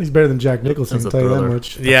 movie. He's better than Jack Nicholson, That's I'll a tell you that thriller.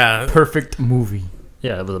 much. Yeah, Perfect movie.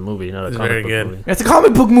 Yeah, it was a movie, not a It's comic very book good. movie. It's a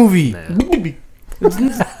comic book movie. Nah,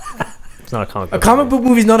 it's not a comic A book. comic book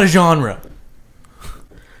movie is not a genre.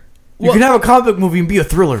 You can have a comic book movie and be a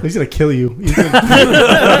thriller. He's gonna kill you. He's gonna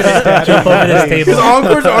Jump over this Because table.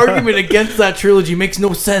 Encore's argument against that trilogy makes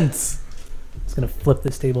no sense. It's gonna flip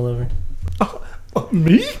this table over.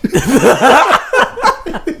 Me?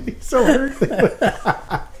 He's so hurt.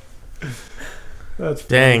 That's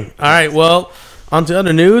Dang. All right, well, on to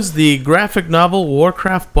other news. The graphic novel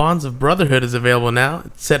Warcraft Bonds of Brotherhood is available now.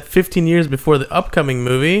 It's set 15 years before the upcoming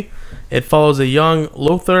movie. It follows a young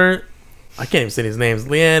Lothar, I can't even say his names,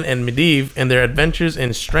 Leanne and Medivh, and their adventures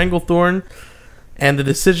in Stranglethorn and the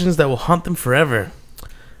decisions that will haunt them forever.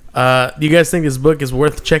 Do you guys think this book is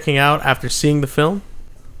worth checking out after seeing the film?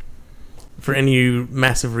 For any of you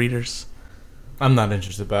massive readers. I'm not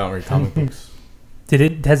interested, but I don't read comic books.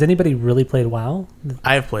 Has anybody really played WoW?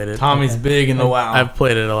 I've played it. Tommy's Okay. big in the WoW. I've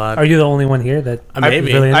played it a lot. Are you the only one here that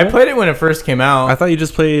Maybe. really into I it? played it when it first came out. I thought you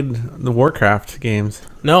just played the Warcraft games.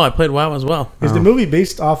 No, I played WoW as well. Is the movie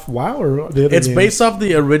based off WoW or the other It's games? based off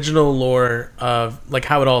the original lore of like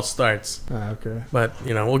how it all starts. Ah, okay. But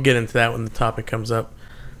we'll get into that when the topic comes up.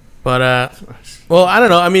 But well, I don't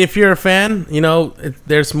know. I mean, if you're a fan,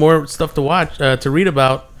 there's more stuff to watch, to read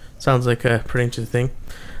about. Sounds like a pretty interesting thing.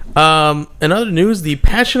 In other news, The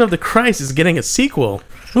Passion of the Christ is getting a sequel.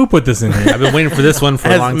 Who put this in here? I've been waiting for this one for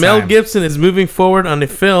a As long Mel time. Gibson is moving forward on a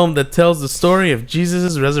film that tells the story of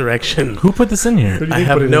Jesus' resurrection. Who put this in Who here? do you I think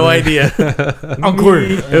have put it no in there? idea. Encore.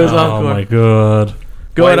 It was Oh Encore. my god!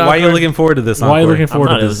 Go Why ahead, are you Encore. looking forward to this? Why are you Encore? looking I'm forward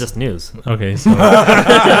not. to It was this? just news. Okay, so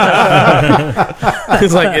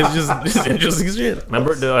It's like it's just interesting shit.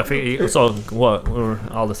 Remember? I figure, so what? We were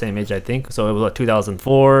all the same age, I think. So it was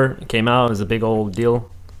 2004. It came out. It was a big old deal.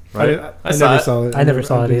 right? I saw never it. saw it. I never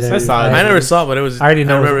saw it either. I saw it. I never saw it, but it was. I already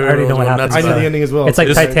know. remember I already know what everyone happens. nuts I knew about the it. ending as well. It's like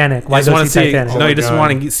Just- Titanic. Why You just go want see to see, Titanic? no, you my just God.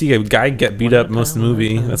 want to see a guy get beat up most of the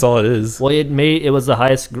movie. That's all it is. Well, it was the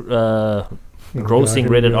highest grossing God,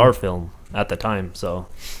 rated yeah. R film at the time. So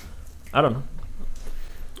I don't know.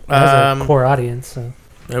 Has a core audience. So.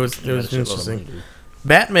 It was That shit was interesting. money, dude.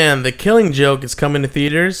 Batman: The Killing Joke is coming to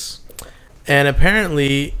theaters, and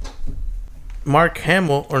apparently, Mark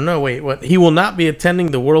Hamill, or no, wait, what? He will not be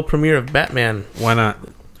attending the world premiere of Batman. Why not?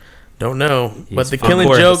 Don't know, but He's The on Killing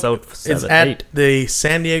board. Joke Episode is 7, at 8. the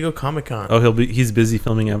San Diego Comic Con. Oh, he's busy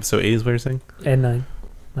filming episode 8. Is what you're saying? And 9.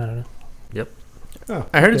 I don't know. Oh,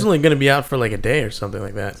 I heard it's okay. only going to be out for like a day or something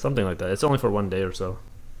like that. Something like that. It's only for one day or so.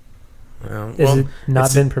 Is Well, it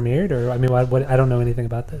not it's- been premiered, or I mean, what? I don't know anything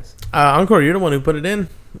about this. Encore, you're the one who put it in.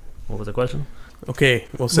 What was the question? Okay,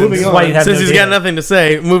 well, Moving since, on. Why you have since no he's got data. nothing to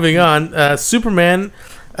say, moving on. Superman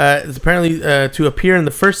is apparently to appear in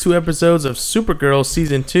the first 2 episodes of Supergirl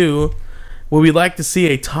season 2. Would we like to see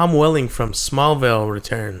a Tom Welling from Smallville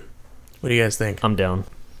return? What do you guys think? I'm down.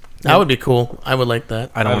 That would be cool. I would like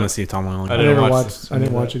that. I don't I want don't- to see Tom Welling. I I didn't never watch watched. this. I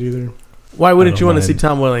didn't watch it either. Why wouldn't you don't want to see mind.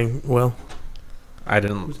 Tom Welling? Well, I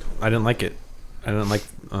didn't like it. I didn't like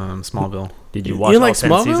Smallville. Did you You watch all like 10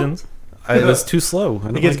 Smallville? seasons? It was too slow. I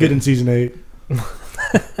It don't gets like good it. in season 8.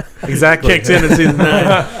 Exactly. kicks in season 9.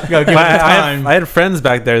 You gotta give it time. I had friends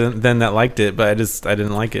back there then that liked it, but I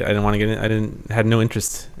didn't like it. I didn't want to get it. Had no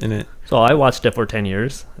interest in it. So I watched it for 10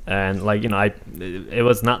 years, and it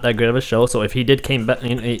was not that great of a show. So if he did came back,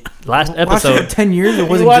 last Watched it episode, for 10 years. It You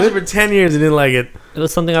wasn't watched it good. for 10 years and didn't like it. it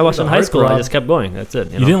was something I watched in high school. I just kept going. That's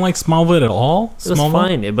it. You know? didn't like Smallville at all? It was Smallville?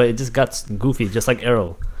 fine, but it just got goofy, just like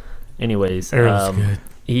Arrow. Anyways, Arrow's good.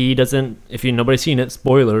 he doesn't. If nobody's seen it,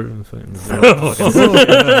 spoiler. Last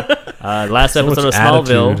So episode of much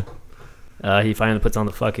Smallville, attitude. he finally puts on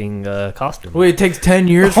the fucking costume. Wait, it takes 10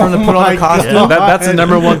 years for him to put on my a costume? God. That's the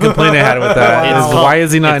number one complaint I had with that. It's Is called- why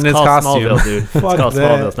is he not it's in his called costume? Smallville, dude. It's Fuck called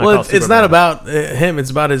that. Smallville. It's not Well, called it's not Superman. about him. It's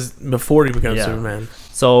about his before he becomes Yeah. Superman.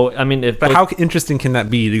 So I mean, if But how interesting can that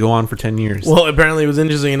be to go on for 10 years? Well, apparently it was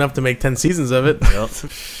interesting enough to make 10 seasons of it. Yep.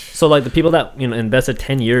 So like the people that invested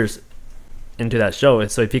 10 years into that show,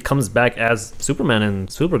 so if he comes back as Superman and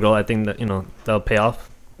Supergirl, I think that they'll pay off.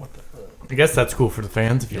 I guess that's cool for the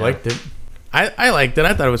fans if you Yeah. liked it. I liked it.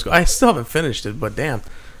 I thought it was cool. I still haven't finished it, but damn.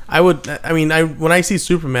 When I see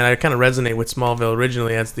Superman, I kind of resonate with Smallville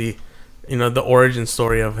originally as the origin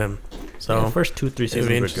story of him. So The first 2-3 it would be seasons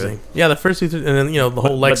were interesting. good. Yeah, the first 2, and then the whole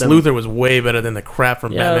But Lex then- Luthor was way better than the crap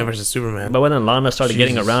from Yeah, Batman versus Superman. But when then Lana started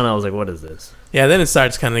getting Jesus. around, I was like, what is this? Yeah, then it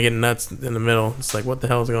starts kind of getting nuts in the middle. It's like, what the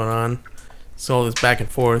hell is going on? It's all this back and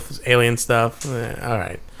forth, this alien stuff. All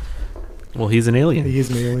right. Well, he's an alien. He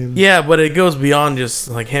is an alien. Yeah, but it goes beyond just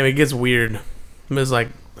like him. It gets weird. It's like,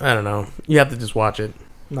 I don't know. You have to just watch it.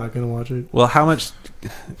 Not gonna watch it. Well, how much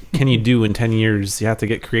can you do in 10 years? You have to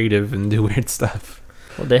get creative and do weird stuff.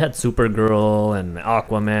 Well, they had Supergirl and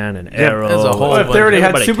Aquaman and Yeah, Arrow. as a whole Well, if they already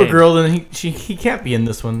had Everybody Supergirl, then he can't be in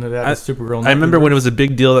this one. They had I- Supergirl. I remember when it was a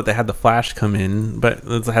big deal that they had the Flash come in, but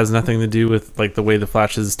it has nothing to do with like the way the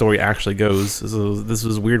Flash's story actually goes. So this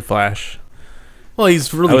was weird Flash. Well,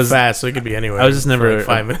 he's really I was- fast, so it could be anywhere. I was just for never like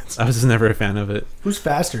 5 minutes. I was just never a fan of it. Who's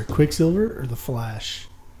faster, Quicksilver or the Flash?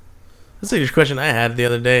 That's a question I had the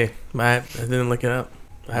other day. I didn't look it up.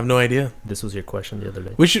 I have no idea. This was your question the other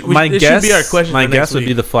day. This should be our question. My for guess next would be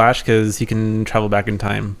week. the Flash because he can travel back in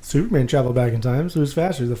time. Superman traveled back in time, so who's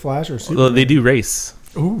faster, the Flash or Superman? Well, they do race.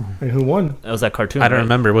 Ooh, And who won? That was that cartoon. I don't right?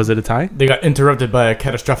 remember. Was it a tie? they got interrupted by a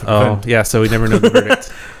catastrophic Oh, event. yeah. So we never know the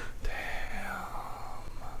verdict.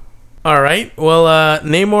 All right. Well,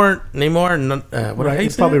 Namor. What Right, how you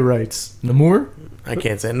it's say probably it? rights. Namor? I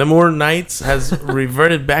can't say it. Namor Knights has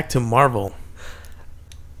reverted back to Marvel.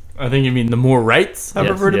 I think you mean Namor rights have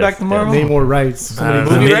Yes, reverted yes, back to yes. Marvel? Namor rights. Somebody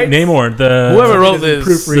Movie Na- rights? Namor, the Whoever wrote doesn't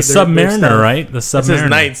this, proofread the their Submariner, stuff. right? The it says Submariner.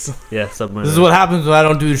 Knights. Yeah, Submariner. This is what happens when I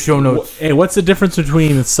don't do the show notes. Hey, what's the difference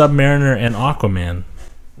between the Submariner and Aquaman?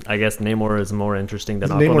 I guess Namor is more interesting than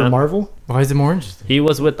Is Namor Aquaman. Marvel? Why is it more interesting? He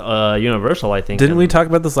was with Universal, I think. Didn't we and talk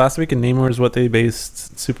about this last week? And Namor is what they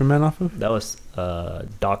based Superman off of. That was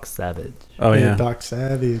Doc Savage. Oh yeah. Doc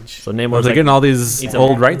Savage. So Well, Namor's they're like, getting all these he's a-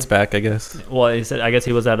 old rights back, I guess. well, he said I guess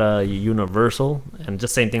he was at Universal, and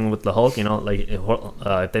just same thing with the Hulk. Like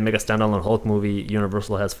if they make a standalone Hulk movie,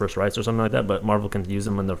 Universal has first rights or something like that, but Marvel can use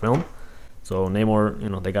him in their film. So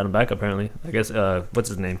Namor, they got him back apparently. I guess what's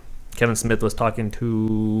his name? Kevin Smith was talking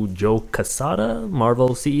to Joe Quesada,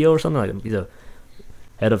 Marvel CEO or something like that. He's a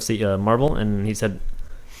head of Marvel, and he said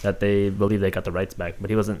that they believe they got the rights back, but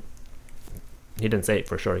he didn't say it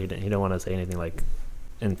for sure. He didn't want to say anything like,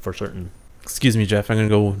 and for certain. Excuse me, Jeff. I'm gonna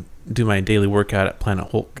go do my daily workout at Planet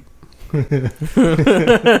Hulk.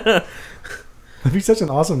 That'd be such an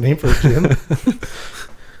awesome name for a gym.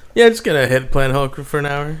 Yeah, just gonna hit Planet Hulk for an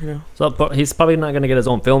hour. So he's probably not gonna get his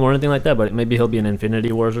own film or anything like that, but maybe he'll be in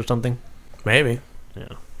Infinity Wars or something. Maybe. Yeah.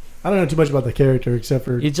 I don't know too much about the character except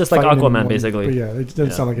for He's just like fighting Aquaman, him basically. But yeah, it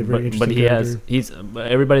doesn't sound like a very interesting But he character. he's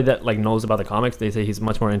everybody that like knows about the comics. They say he's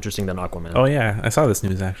much more interesting than Aquaman. Oh yeah, I saw this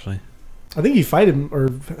news actually. I think you fight him or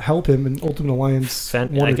help him in Ultimate Alliance. I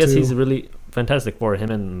guess he's really Fantastic Four.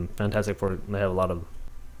 Him and Fantastic Four, they have a lot of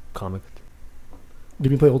comics.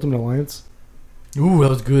 Did you play Ultimate Alliance? Ooh, that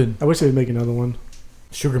was good. I wish they would make another one.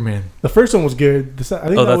 Sugar Man. The first one was good. I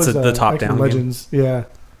think that that's was the top-down X-Men game. Legends. Yeah,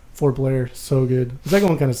 4-player, so good. The second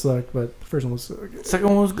one kind of sucked, but the first one was so good. Second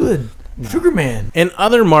one was good. Nah. Sugar Man. In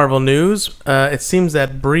other Marvel news, it seems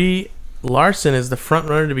that Brie Larson is the front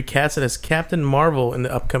runner to be casted as Captain Marvel in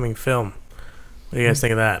the upcoming film. What do you guys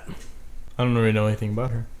think of that? I don't really know anything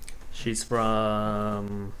about her. She's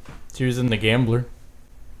from She was in The Gambler.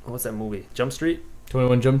 what's that movie? Jump Street,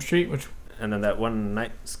 21 Jump Street, which and then that one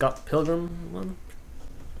night Scott Pilgrim one.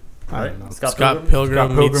 I don't know. Scott Scott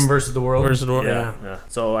Pilgrim Pilgrim versus the World. versus the World. Yeah, Yeah. yeah.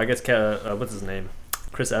 So I guess what's his name?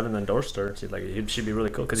 Chris Evans endorsed her. She's like, she'd be really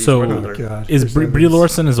cool because he's So- working Oh, with her. God. Is Chris Brie Evans.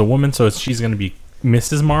 Larson is a woman, so she's going to be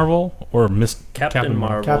Mrs. Marvel or Miss Captain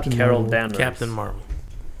Marvel, Captain Carol Marvel. Danvers. Captain Marvel.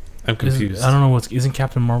 I'm confused. I don't know isn't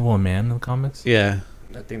Captain Marvel a man in the comics? Yeah,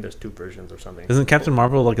 I think there's two versions or something. isn't Captain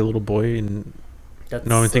Marvel like a little boy? And That's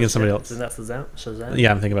No, I'm thinking of somebody else. Isn't that Shazam?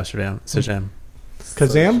 yeah, I'm thinking about Shazam.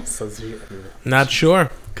 Kazam? Not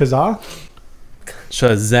sure. Kazaa?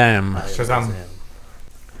 Shazam. Shazam.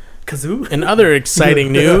 Kazoo. In other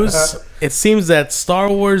exciting news, it seems that Star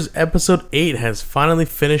Wars Episode 8 has finally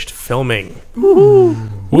finished filming.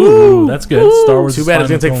 Woo! That's good. Star Wars. Too is bad it's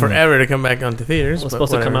going to finally take filming. forever to come back onto theaters. It was but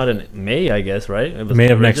supposed to come whatever. out in May, I guess, right? It was May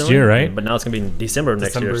of next originally, year, right? But now it's gonna be in December of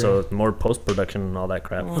next year, December. so it's more post production and all that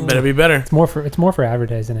crap. It better be better. It's more for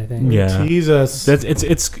advertising, I think. Yeah. Jesus. That's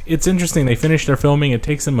it's interesting. They finished their filming. It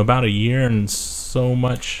takes them about a year and so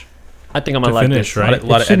much. I think I'm To gonna like finish, this. right? A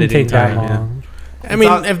lot It of shouldn't editing take that time. Yeah. long. I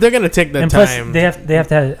mean, if they're going to take the And plus, time. they have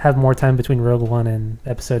to have more time between Rogue One and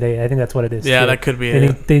Episode 8. I think that's what it is. Yeah, too. that could be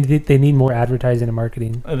They it. they need more advertising and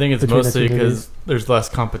marketing. I think it's Between the mostly two because movies. there's less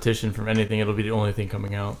competition from anything. It'll be the only thing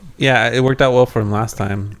coming out. Yeah, it worked out well for him last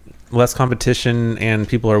time. Less competition, and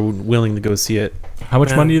people are willing to go see it. How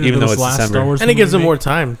much Yeah. money did Even though those it's last December. Star Wars And it gives them movie more make?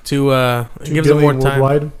 time to. It 2 gives them more billion time.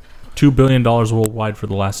 worldwide. $2 billion worldwide for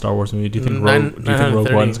the last Star Wars movie. Do you think Rogue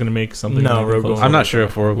 930. One's going to make something? No, even Rogue closer? One. I'm not sure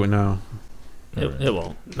if Rogue would know. It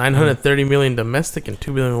won't. 930 million domestic and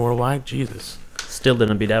 2 billion worldwide. Jesus. Still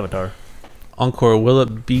didn't beat Avatar. Encore, will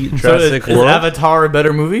it beat So Jurassic is World? Avatar a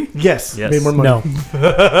better movie? Yes. Yes. Made more money. No,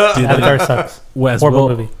 Avatar sucks. Well, as Horrible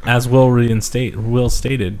Will, movie. as Will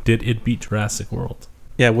stated, did it beat Jurassic World?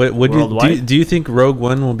 Yeah, what do Worldwide? you think Rogue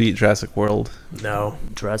One will beat Jurassic World? No.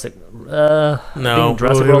 Jurassic. No.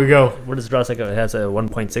 Jurassic here World. we go. What is Jurassic? It has a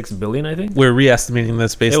 1.6 billion, I think. We're re-estimating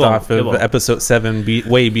this based It won't, off it of won't. Episode 7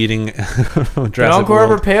 beating Did Jurassic Encore ever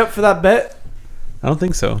World. pay up for that bet? I don't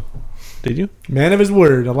think so. Did you? Man of his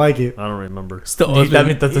word. I like it. I don't remember. Still owes That me,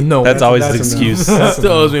 means that's a no. That's always his that's a no. excuse.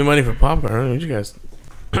 still owes me money for popcorn. I don't know what you guys.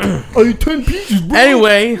 Oh, you 10 pieces, bro.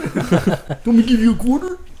 Anyway, Let me give you a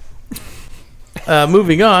quarter.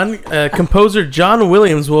 moving on. Composer John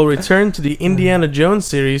Williams will return to the Indiana Jones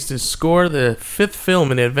series to score the 5th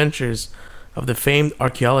film in the adventures of the famed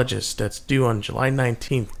archaeologist. That's due on July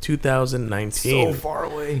 19th, 2019. So far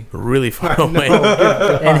away. Really far away.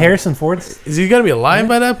 And Harrison Ford. Is he going to be alive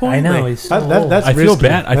by that point? I know Like, he's so old. That's I feel risky.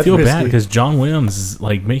 bad. I That's feel bad risky. because John Williams is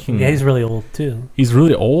like making. yeah, he's really old too. he's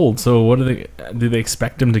really old. So what do they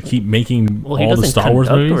expect him to keep making Well, he all the doesn't Star Wars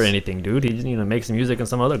conduct movies? or anything, dude. He makes music and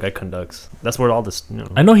some other guy conducts. That's where all this.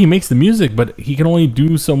 I know he makes the music, but he can only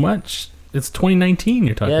do so much. It's 2019.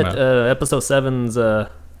 You're talking Yeah, about. episode 7's.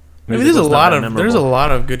 maybe music there's a was not lot that of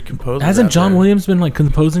memorable. good composers. Hasn't out John there. Williams been like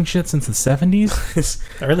composing shit since the 70s?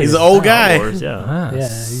 Early He's as an old hell. guy. Star Wars, yeah. Ah, Yeah,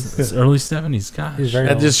 it's early 70s. Gosh, He's very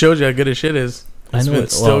That old. just shows you how good his shit is. I know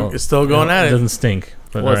It's still going at It it. doesn't stink.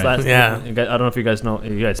 But Well, his alright. last, Yeah. I don't know if you guys know.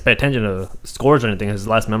 You guys pay attention to scores or anything. His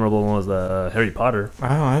last memorable one was the Harry Potter.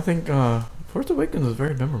 I think Force Awakens was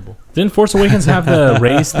very memorable. Didn't Force Awakens have the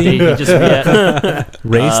Ray's He theme? just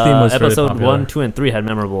Ray's theme was very episode popular. 1, 2, and 3 had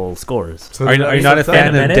memorable scores. So Are you not a fan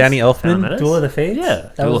of Menace? Danny Phantom Elfman? Menace? Duel of the Fates. Yeah,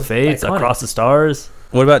 That Duel was of Fates, iconic. Across the Stars.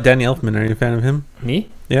 What about Danny Elfman? Are you a fan of him? Me?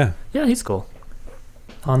 Yeah. Yeah, he's cool.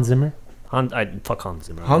 Hans Zimmer. Fuck Hans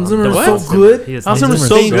Zimmer. Hans Zimmer is Hans so Zimmer. good. He is Hans the Zimmer's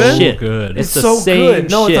same so good? shit. Good. It's the so same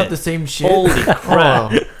good. No, shit. it's not the same shit. Holy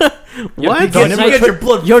crap. What? Your Don't Night get Tri- your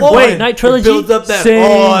blood your flowing. Dark Knight trilogy? It builds up that. Same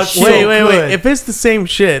Oh, it's shit. so Wait. good. If it's the same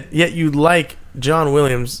shit, yet you like John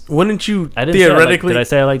Williams, wouldn't you I didn't say I like, theoretically? did I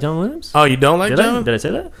say I like John Williams? Oh, you don't like Did John? I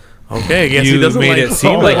say that? Okay, I guess You he doesn't made like it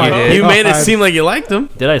seem like you did. You made it God. seem like you liked him.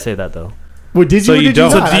 Did I say that though? Well, did you? So or you did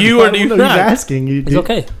don't. You not? So do I you just- or do you no, not? He's asking. You, It's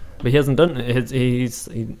okay, but he hasn't done it. He's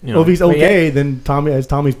Well, if he's okay, then Tommy, as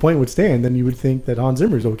Tommy's point would stand, then you would think that Hans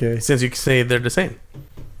Zimmer's okay. Since you can say they're the same.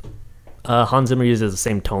 Hans Zimmer uses the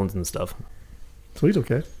same tones and stuff. So he's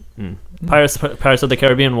okay. Pirates of the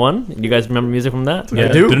Caribbean 1. You guys remember music from that? Yeah.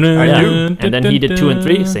 I do. And then he did 2 and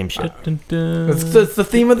 3, same shit. It's the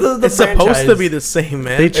theme of the It's supposed to be the same,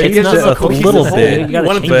 man. They It's changed not it a supposed little to. bit. You gotta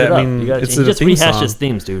One of change the- it up. I mean, You gotta it's change. a Just theme rehash song. his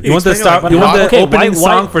themes, dude. You want the expect, like, you want the okay, opening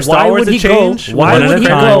song for Star Wars to change? Why One would at a he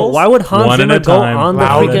time. go? Why would Hans One at a Zimmer go time. on the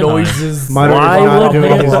loud freaking? noises. Monitor's Why not would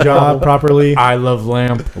doing he- his job properly. I love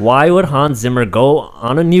lamp. Why would Hans Zimmer go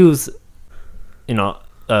on a news?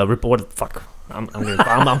 Report. Fuck. I'm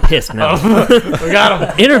pissed now. We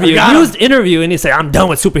got him. Interview, used interview, and he say, "I'm done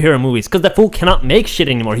with superhero movies," because that fool cannot make shit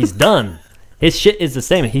anymore. He's done. His shit is the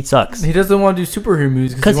same. He sucks. He doesn't want to do superhero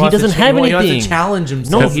movies 'Cause he wants to doesn't have He wants anything. to challenge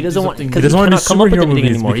himself. No, he doesn't want- He because doesn't want to do cannot come up with superhero anything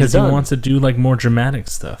movies anymore. because He's he done. wants to do like more dramatic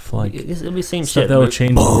stuff, like It'll be same stuff shit. that will but-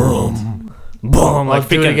 change the world. Boom, like I'll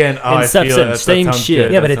do it freaking again. Oh, I feel Inception, that same sounds shit.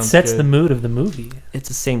 good. Yeah, That but it sounds sets good. the mood of the movie. It's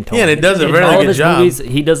the same tone. Yeah, and it does a In very all good his job. movies,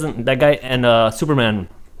 he doesn't. That guy and Superman,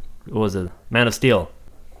 what was it? Man of Steel.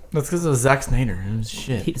 That's because of Zack Snyder. It was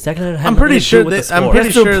shit. Zack Snyder had I'm nothing pretty to do sure with the that I'm score. pretty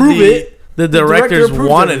He has to sure approve it. the director directors approves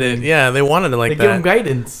wanted everything. it. Yeah, they wanted it like They give him that.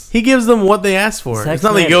 guidance. He gives them what they asked for. Zack It's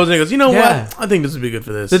not like he Snyder. goes and he goes, you know Yeah. what? I think this would be good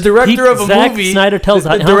for this. The director of a Zack movie. Snyder tells the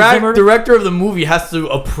Hans Zimmer- director of the movie has to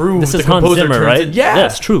approve. This the is Hans composer Zimmer, turns right? it- Yeah.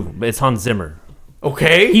 That's true. But it's Hans Zimmer.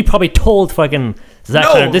 Okay. He probably told fucking Zack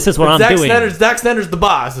no, Snyder, "This is what I'm Zack doing." Zack Snyder's the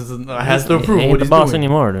boss. Has to He approve ain't what the he's boss doing.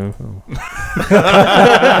 anymore, dude.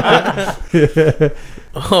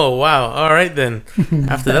 Oh wow! All right then.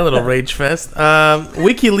 After that little rage fest,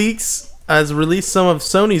 WikiLeaks has released some of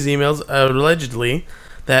Sony's emails allegedly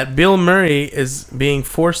that Bill Murray is being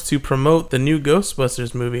forced to promote the new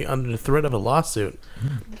Ghostbusters movie under the threat of a lawsuit.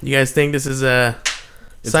 You guys think this is a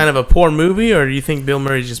sign of a poor movie, or do you think Bill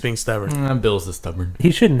Murray's just being stubborn? Bill's the stubborn.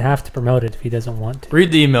 He shouldn't have to promote it if he doesn't want to.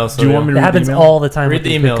 Read the email. Do you want me It to read happens the email? all the time. Read with the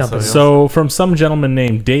these big email, companies. So, from some gentleman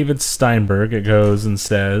named David Steinberg, it goes and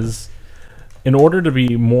says, in order to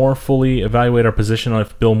be more fully evaluate our position on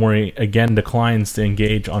if Bill Murray again declines to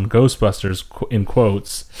engage on Ghostbusters, in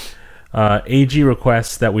quotes, AG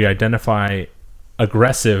requests that we identify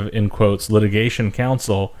aggressive, in quotes, litigation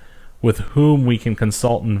counsel with whom we can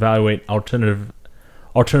consult and evaluate alternative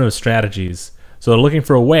strategies. So they're looking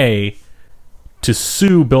for a way to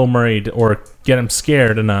sue Bill Murray or get him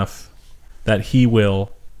scared enough that he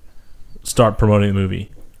will start promoting the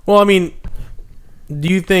movie. Well, I mean, do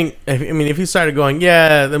you think? If he started going,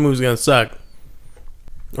 yeah, the movie's gonna suck,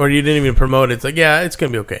 or you didn't even promote it, it's like, yeah, it's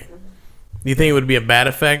gonna be okay. Do you think it would be a bad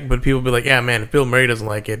effect? But people would be like, yeah, man, if Bill Murray doesn't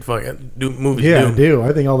like it, fuck it, do movies. Yeah, I do. do.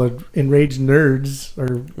 I think all the enraged nerds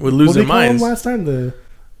Would lose what their did they call them minds. last time. The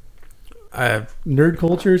nerd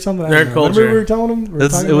culture or something. I Nerd don't know. culture. Remember we were telling them. We were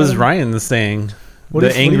talking It was about them? Ryan saying What the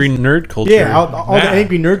is- angry what is- nerd culture. Yeah, all the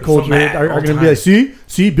angry nerd culture mad are all going to the be like,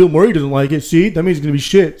 see, Bill Murray doesn't like it. See, that means it's going to be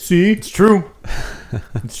shit. See, It's true.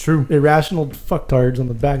 It's true. irrational fucktards on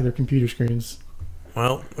the back of their computer screens.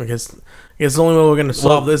 Well, I guess the only way we're gonna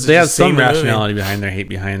solve this is they have just seeing some the movie. rationality behind their hate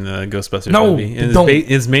behind the Ghostbusters No, movie. they And don't.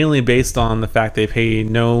 it's mainly based on the fact they pay they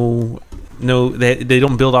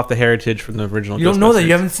don't build off the heritage from the original. You don't know that. Ghostbusters.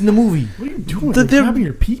 You haven't seen the movie. What are you doing? The- You're grabbing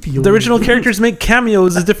your pee-pee over The original there. characters make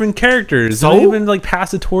cameos as different characters. So? They don't even like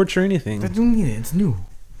pass the torch or anything. I It don't need it. It's new.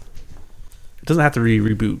 doesn't have to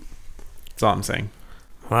reboot. That's all I'm saying.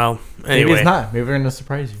 Well, Maybe anyway, it's not. Maybe we're gonna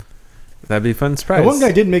surprise you. That'd be a fun surprise. The one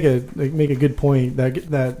guy did make a good point.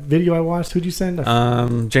 That video I watched. Who'd you send?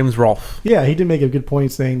 James Rolfe. Yeah, he did make a good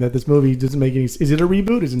point saying that this movie doesn't make any. Is it a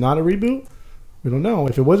reboot? Is it not a reboot? We don't know.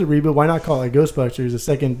 If it was a reboot, why not call it Ghostbusters: A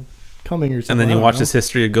Second Coming or something? And then I you don't watch know. this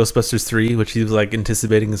history of Ghostbusters 3, which he was like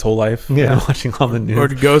anticipating his whole life. Yeah. Watching all the news. or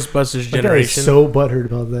Ghostbusters That guy is generation. so butthurt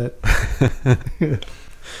about that.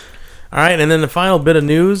 All right, and then the final bit of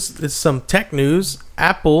news is some tech news.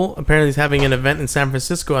 Apple apparently is having an event in San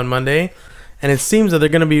Francisco on Monday, and it seems that they're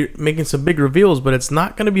going to be making some big reveals, but it's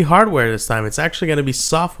not going to be hardware this time. It's actually going to be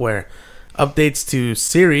software. Updates to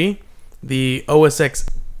Siri, the OS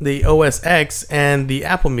X, and the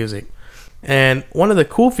Apple Music. And one of the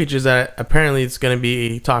cool features that apparently it's going to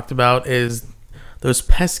be talked about is those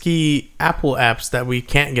pesky Apple apps that we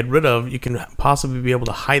can't get rid of. You can possibly be able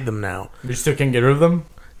to hide them now. You still can't get rid of them.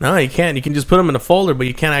 No, you can't. You can just put them in a folder, but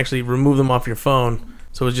you can't actually remove them off your phone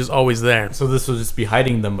so it's just always there. So this will just be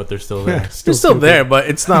hiding them, but they're still there. It's still there, but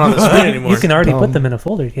it's not on the screen anymore. You can already put them in a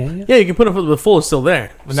folder, can't you? Yeah, you can put it, but the full is still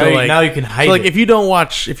there. But now you can hide So like it. if you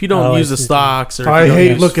don't use the stocks, or I if you don't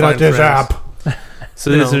hate use looking Find at this Friends. app. So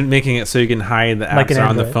You this know. is making it so you can hide the apps Like an that are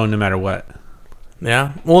on the Android. phone no matter what.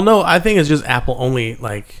 Yeah. Well, no, I think it's just Apple only.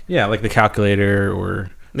 Like, Yeah, like the calculator or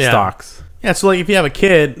Yeah. stocks. yeah. So like if you have a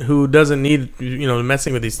kid who doesn't need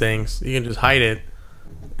messing with these things, you can just hide it,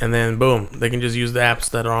 and then boom, they can just use the apps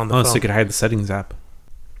that are on the Oh, phone. so you could hide the settings app.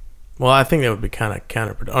 Well, I think that would be kind of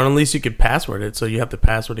counterproductive. Or at least you could password it, so you have the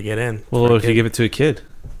password to get in. Well, for a if you kid. give it to a kid,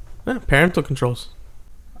 Parental controls.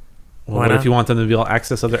 well, Why what not? if you want them to be able to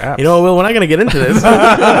access other apps? You know, Will, we're not gonna get into this.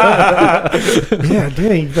 Yeah,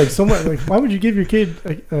 dang. Like, someone, like, why would you give your kid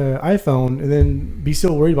an iPhone and then be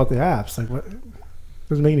so worried about the apps? Like, what?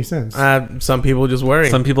 Doesn't make any sense. Some people just worry.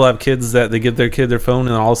 Some people have kids that they give their kid their phone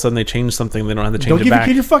and all of a sudden they change something. They don't have to change Don't it give your back.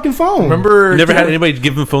 kid your fucking phone. Remember, You never had Jeff, anybody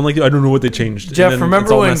give them a phone like I don't know what they changed. Jeff, And then remember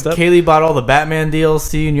it's all when messed up? Kaylee bought all the Batman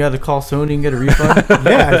DLC and you had to call Sony and get a refund?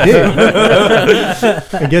 Yeah, I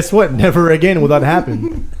did. And guess what? Never again will that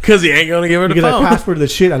happen. Because he ain't gonna give her You're the gonna phone. password the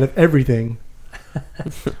shit out of everything.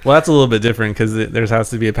 Well, that's a little bit different because there has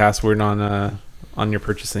to be a password on your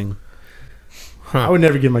purchasing. I would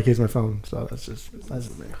never give my kids my phone. So that's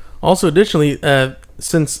me. Also, additionally,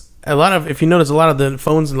 since if you notice, a lot of the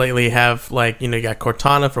phones lately have you got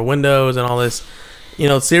Cortana for Windows and all this.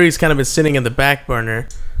 Siri's kind of been sitting in the back burner,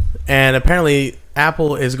 and apparently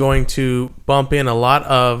Apple is going to bump in a lot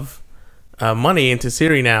of money into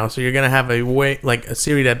Siri now. So you're gonna have a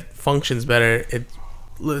Siri that functions better.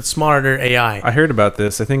 It's smarter AI. I heard about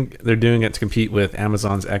this. I think they're doing it to compete with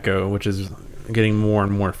Amazon's Echo, which is getting more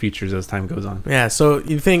and more features as time goes on. Yeah, so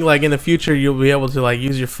you think in the future you'll be able to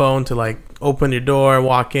use your phone to open your door,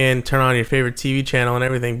 walk in, turn on your favorite TV channel and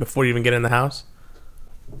everything before you even get in the house?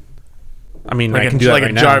 I mean, I can do that like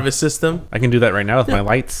right a now. Jarvis system. I can do that right now with my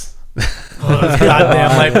lights. Those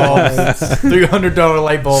goddamn light bulbs. $300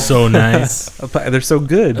 light bulb. So nice. They're so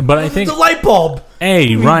good. But I think, the light bulb.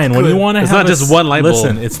 hey, Ryan, when you want to It's have not just one light bulb.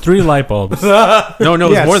 Listen, it's 3 light bulbs. No, it's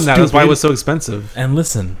Yeah, more than that. That's why it stupid. was so expensive. And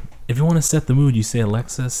listen, if you want to set the mood, you say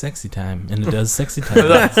Alexa, sexy time, and it does sexy time.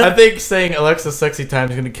 I think saying Alexa sexy time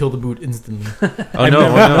is going to kill the mood instantly. Oh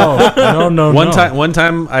no! no. One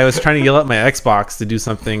time, I was trying to yell at my Xbox to do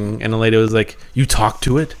something, and the lady was like, "You talk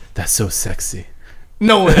to it? That's so sexy."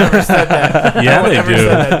 No one ever said that. Yeah, No one they ever do.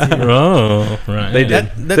 said that to you. Oh, right. They did.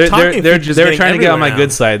 That talking feature's They're getting trying to get on my everywhere good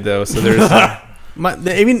now. side though. So there's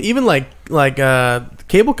Even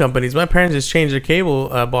cable companies. My parents just changed their cable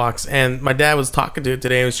box, and my dad was talking to it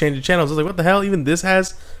today and was changing channels. I was like, "What the hell? Even this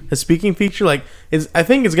has a speaking feature?" I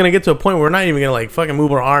think it's gonna get to a point where we're not even gonna fucking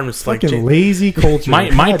move our arms. Fucking lazy culture. my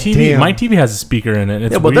God TV damn. my TV has a speaker in it.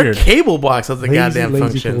 It's yeah, but weird. their cable box has the Lazy, goddamn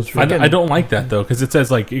lazy function. culture. I don't like that though, because it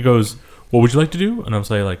says it goes, "What would you like to do?" And I'm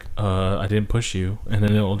saying I didn't push you, and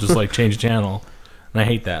then it'll just change channel, and I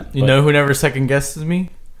hate that. You But know who never second guesses me?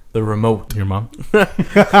 The remote. your mom.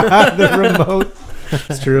 The remote.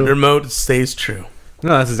 It's true. Remote stays true.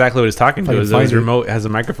 no. That's exactly what he's talking If I to. can Is find his it. remote has a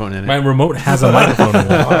microphone in it. My remote has a microphone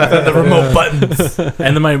in it. The remote buttons.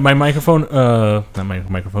 And then my microphone, not my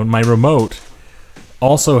microphone, my remote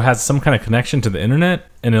also has some kind of connection to the internet,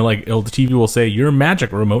 and the TV will say your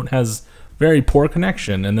Magic remote has very poor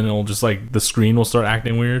connection, and then it'll just the screen will start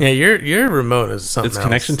acting weird. Yeah, your remote is something. It's else.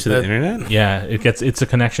 connection to the internet. Yeah, it's a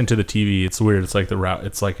connection to the TV. It's weird. It's like the route.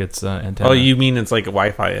 It's like it's antenna. Oh, you mean it's like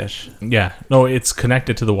Wi-Fi ish? Yeah, no, it's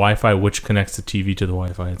connected to the Wi-Fi, which connects the TV to the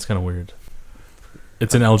Wi-Fi. It's kind of weird.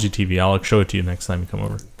 It's an LG TV. I'll show it to you next time you come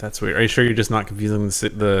over. That's weird. Are you sure you're just not confusing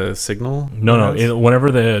the signal? No. Whenever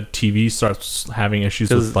the TV starts having issues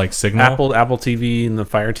with signal, Apple TV and the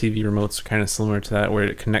Fire TV remotes are kind of similar to that, where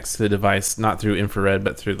it connects to the device not through infrared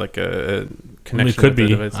but through a connection. it could with the be.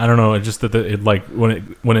 device. I don't know. It's just that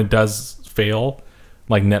when it does fail,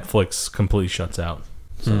 Netflix completely shuts out.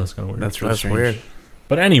 So that's kind of weird. That's really That's strange. weird.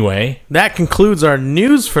 But anyway, That concludes our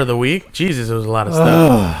news for the week. Jesus, it was a lot of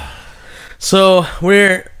stuff. So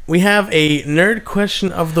we have a nerd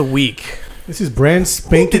question of the week. This is brand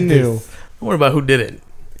spanking new. Don't worry about who did it.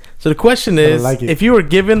 So the question is, like it. if you were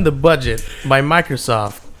given the budget by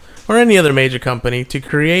Microsoft or any other major company to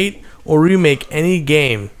create or remake any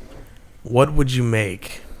game, what would you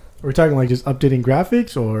make? We're talking just updating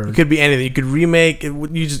graphics, or It could be anything. You could remake.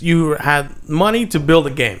 You had money to build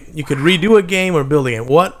a game. You could redo a game or build a game.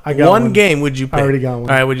 What I got one one. game would you pick? I already got one.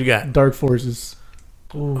 All right, what you got? Dark Forces.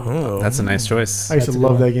 Oh, That's a nice choice. I used That's to a good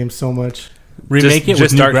love one. that game so much. remake it with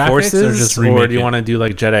just new Dark graphics Forces, or just remake do you it? want to do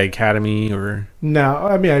like Jedi Academy or? No,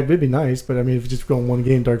 I mean it'd be nice, but I mean if you just go on one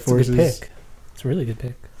game, Dark It's a good Forces. pick. It's a really good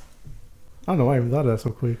pick. I don't know why I even thought of that so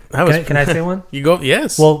quick. That was, Can I say one? you go?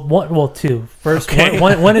 Yes. Well, two. First, Okay.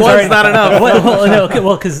 one is One's already not enough.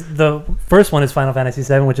 well, because the first one is Final Fantasy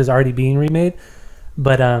VII, which is already being remade,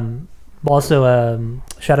 but also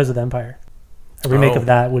Shadows of the Empire. A remake Oh. of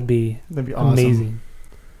that would be That'd be awesome. amazing.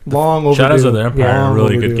 Long overdue. Shadows of the Empire, Yeah. a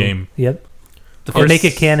really good Overdue. game. Yep. The And make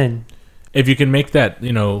it canon. If you can make that,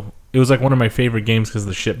 it was like one of my favorite games because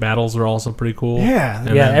the ship battles were also pretty cool. Yeah.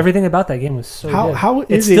 And Yeah, then- everything about that game was so good. How It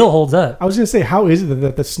is still holds up. I was gonna say, how is it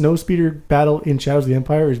that the snow speeder battle in Shadows of the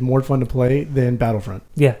Empire is more fun to play than Battlefront?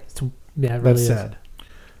 Yeah, it really That's is. sad.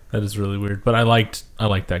 That is really weird, but I liked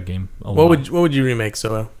that game a lot. what would you remake,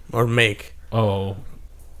 so or make? Oh,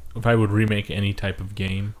 if I would remake any type of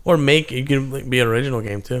game, Or make it could be an original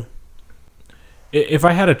game too. if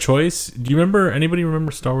I had a choice, do you remember? Anybody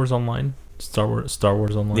remember Star Wars Online? Star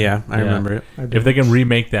Wars Online. Yeah, I remember it. If they can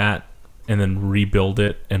remake that and then rebuild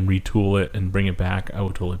it and retool it and bring it back, I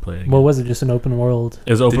would totally play it again. What was it? Just an open world?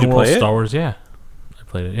 It was open you world play it? Star Wars. Yeah, I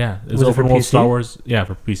played it. Yeah, it was Was it for open world PC? Star Wars. Yeah,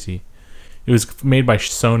 for PC. It was made by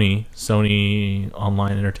Sony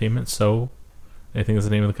Online Entertainment. So, I think is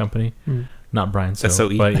the name of the company. Hmm. Not Brian So,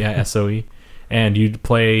 SOE. but yeah, SOE. And you'd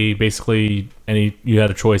play basically you had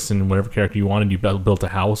a choice in whatever character you wanted. You built a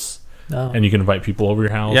house, Oh. and you can invite people over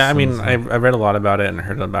your house. Yeah, I and mean, it's I like- read a lot about it and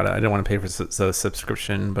heard about it. I didn't want to pay for the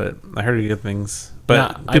subscription, but I heard good things. But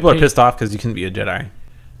Yeah, I people are paid- pissed off because you couldn't be a Jedi.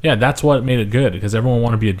 yeah, that's what made it good because everyone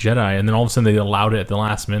wanted to be a Jedi, and then all of a sudden they allowed it at the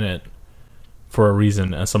last minute for a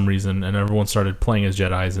reason, some reason, and everyone started playing as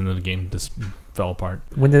Jedis, and then the game just fell apart.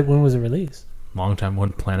 When was it released? Long time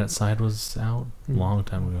when Planet Side was out, long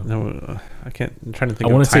time ago. No, I can't. I'm trying to think.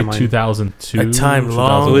 I want to say timeline. 2002. A time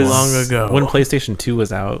long, 2001. long ago. When PlayStation 2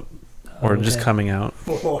 was out, or just Okay. coming out.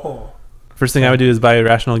 First thing I would do is buy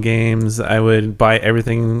Irrational Games. I would buy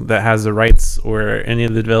everything that has the rights or any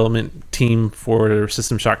of the development team for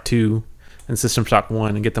System Shock 2 and System Shock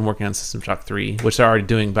 1 and get them working on System Shock 3, which they're already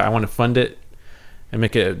doing, but I want to fund it and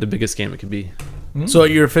make it the biggest game it could be. So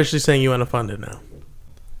you're officially saying you want to fund it now?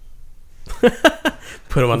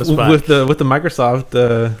 Put him on the spot. With the Microsoft.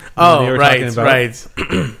 they oh, were right, talking about- right.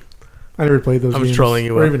 I never played those I games. was trolling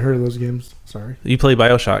you, Or Will. even heard of those games. Sorry. You play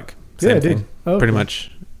Bioshock. Yeah, Same I did. thing, Oh, pretty okay.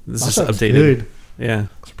 much. This is Bioshock's updated. good, Yeah.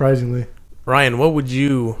 surprisingly. Ryan, what would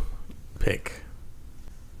you pick?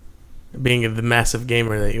 Being the massive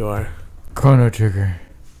gamer that you are. Chrono Trigger.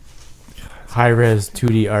 High res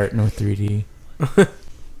 2D art, no 3D. Voice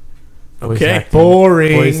Okay. acting.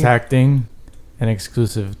 Boring. Voice acting and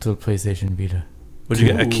exclusive to PlayStation Vita. Would you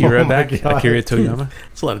get Akira Oh my back? God. Akira Toyama?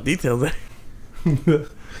 That's a lot of details there.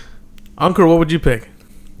 Uncle, what would you pick?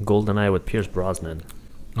 GoldenEye with Pierce Brosnan.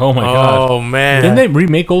 Oh my god! Oh, man. Didn't they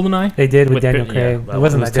remake GoldenEye? They did with With Daniel yeah, Craig. that It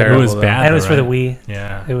wasn't was that good. It terrible. was bad. And it was for the though, right? Wii.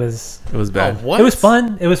 Yeah. It was. It was Oh, bad. what? It was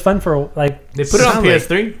fun. It was fun for like. They put it on Sound like-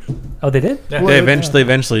 PS3. Oh, they did. Yeah. They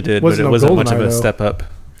eventually did, but Wasn't it no wasn't much of GoldenEye, a though. step up.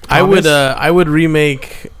 I would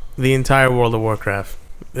remake the entire World of Warcraft.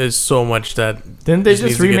 There's so much that Didn't they Just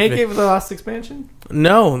needs just to get remake fi- it with the last expansion?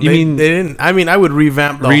 no, You they, mean- they didn't. I mean, I would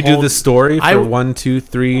revamp the Redo whole, the story I for w- 1, 2,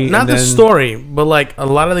 3. not and the then story, but like a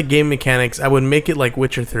lot of the game mechanics. I would make it like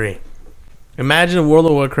Witcher 3. Imagine World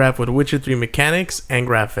of Warcraft with Witcher 3 mechanics and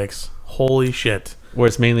graphics. Holy shit! where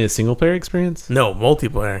it's mainly a single player experience. No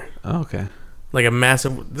multiplayer, Oh, okay. like a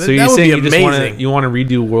massive. So that you're would saying be you just amazing. want to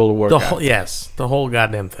redo World of the Warcraft? whole, yes, the whole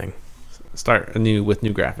goddamn thing. Start anew with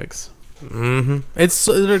new graphics. It's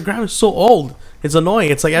the graphics so old. It's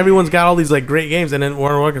annoying. It's like everyone's got all these like great games, and then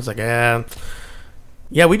World of Warcraft's like,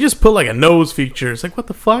 yeah, we just put like a nose feature. It's like, what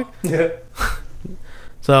the fuck? Yeah.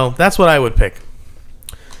 So that's what I would pick.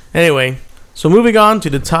 Anyway, so moving on to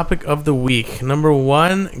the topic of the week. Number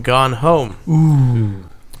 1, Gone Home. Ooh.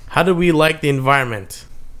 How do we like the environment?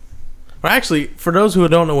 Or actually, for those who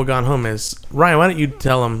don't know what Gone Home is, Ryan, why don't you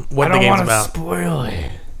tell them what the game's about? Spoil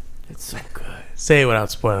it. It's so good. Say it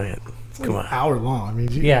without spoiling it. It's like Come an on. hour long. I mean,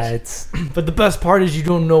 geez. Yeah, it's. But the best part is you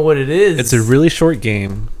don't know what it is. It's a really short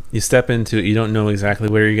game. You step into it, you don't know exactly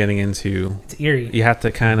where you're getting into. It's eerie. You have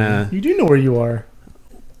to kind of. You do know where you are,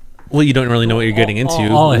 Well, you don't really know what you're getting into.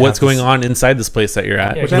 all I What's have to going on inside this place that you're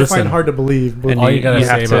at. Yeah, which I Listen, find hard to believe. But and All you gotta you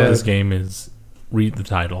have say about to- this game is read the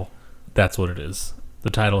title. That's what it is. The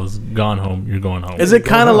title is Gone Home. You're going home. Is it Go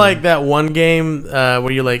kind of home. like that one game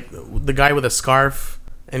where you're like the guy with a scarf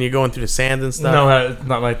and you're going through the sand and stuff? No, it's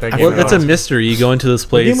not like that. I game Well, at it's a all. mystery. You go into this what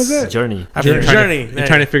place. game was that? Journey. After You're Journey. You're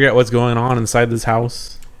trying to figure out what's going on inside this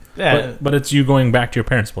house. Yeah. but it's you going back to your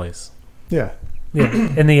parents' place. Yeah. Yeah.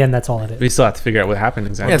 In the end, that's all it is. We still have to figure out what happened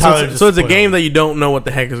exactly. Yeah, Tyler so just it's a spoiled game it. that you don't know what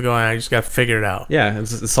the heck is going on. You just got to figure it out. Yeah,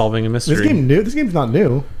 it's solving a mystery. This game new. This game's not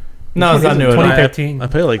new. No, it's not new at all. 2013. I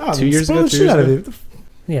played it like Oh, 2 years spoil ago. the 2 shit years out of ago. it.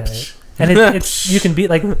 Yeah. And it's you can beat,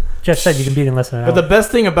 like Jeff said, you can beat in less than an hour. But the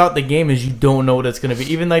best thing about the game is you don't know what it's going to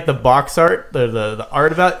be. Even like the box art, the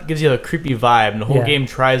art about it gives you a creepy vibe, and the whole game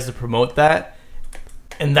tries to promote that.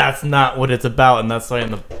 And that's not what it's about. And that's why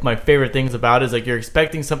my favorite things about it is like you're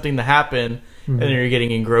expecting something to happen, and then you're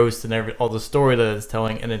getting engrossed in all the story that it's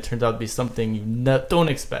telling, and it turns out to be something you don't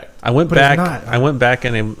expect. I went back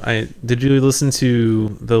and I did you listen to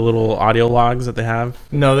the little audio logs that they have?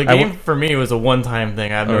 No, the game for me was a one-time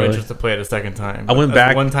thing. I have no interest to play it a second time. I went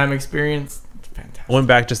back, a one-time experience. Fantastic. I went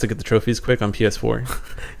back just to get the trophies quick on PS4.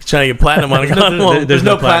 He's trying to get platinum on it. There's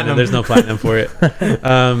no platinum. There's no platinum for it.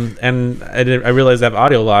 And I realized I have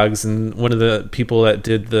audio logs, and one of the people that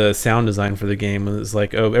did the sound design for the game was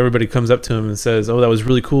like, oh, everybody comes up to him and says, oh, that was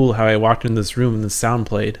really cool how I walked in this room and the sound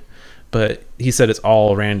played. But he said it's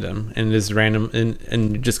all random, and it is random,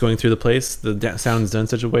 and just going through the place, the sound's done in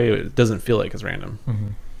such a way it doesn't feel like it's random. Mm-hmm.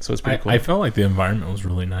 So it's pretty cool. I felt like the environment was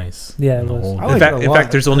really nice. Yeah, it was. In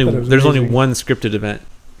fact, there's only one scripted event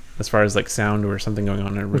as far as like sound or something going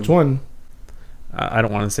on in a room. Which one? I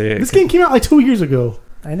don't want to say it. This game came out like 2 years ago.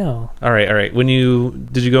 I know. All right.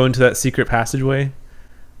 Did you go into that secret passageway?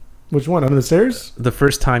 Which one? Under the stairs? The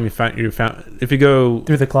first time you found if you go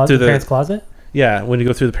through the closet, the parents' closet. Yeah, when you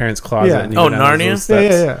go through the parents' closet. Yeah. And you go down Narnia.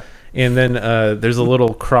 Yeah. And then there's a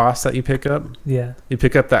little cross that you pick up. Yeah. You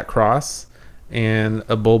pick up that cross, and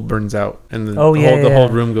a bulb burns out, and the whole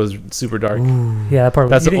room goes super dark. Ooh. Yeah, that part.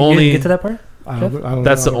 That's you didn't get to that part. I don't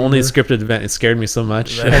That's know, the only scripted event. It scared me so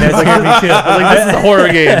much. And it scared me too. I was like, this is a horror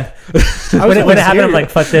game. When it happened, I'm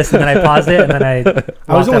like, fuck this, and then I paused it, and then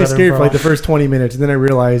I was only scared for like the first 20 minutes, and then I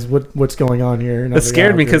realized what's going on here. And it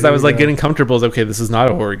scared me because I was like getting comfortable. I was like, okay, this is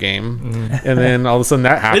not a horror game. Mm-hmm. And then all of a sudden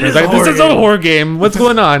that happened. This is not a horror game. What's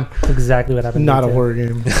going on? That's exactly what happened. Not a horror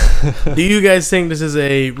game. Do you guys think this is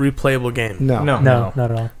a replayable game? No, not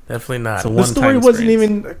at all. Definitely not. The story wasn't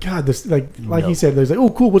even this like he said. There's like,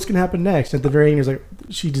 oh cool, what's gonna happen next? At the very end, he's like,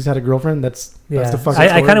 she just had a girlfriend. That's the fucking story.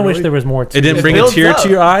 I kind of wish there was more. It didn't bring a tear to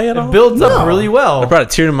your eye at all. It builds up really well. It brought a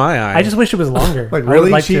tear to my eye. I just wish it was longer. Like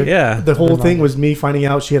really, the whole thing was me finding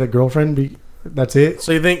out she had a girlfriend. That's it.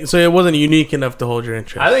 So you think it wasn't unique enough to hold your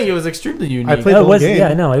interest? I think it was extremely unique. I played the whole game. Yeah,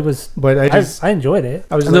 I know it was. But I enjoyed it.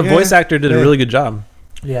 I was the voice actor did a really good job.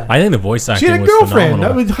 Yeah, I think the voice acting. She had a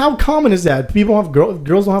girlfriend. How common is that? People have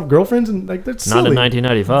girls don't have girlfriends, and like that's not silly. in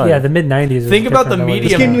 1995. Yeah, the mid 90s. Think about the medium.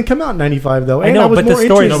 This game didn't come out in 95 though. I know, but the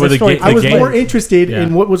story. I was more interested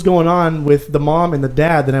in what was going on with the mom and the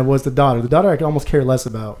dad than I was the daughter. The daughter I could almost care less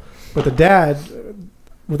about, but the dad,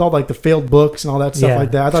 with all like the failed books and all that stuff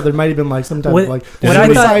like that, I thought there might have been like some type of like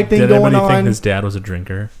suicide thing going on. Think his dad was a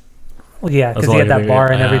drinker? Well, yeah, because he had that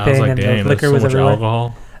bar and everything, and the liquor was everywhere.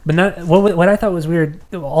 Alcohol. But not what I thought was weird.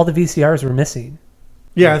 All the VCRs were missing.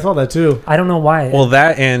 Yeah, I thought that too. I don't know why. Well,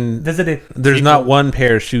 that and there's not one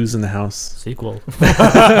pair of shoes in the house. Sequel. Where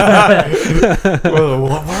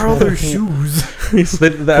are all their shoes?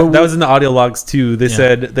 that was in the audio logs too. They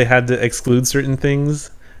said they had to exclude certain things,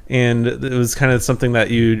 and it was kind of something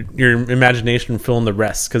that your imagination fill in the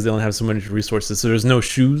rest because they only have so many resources. So there's no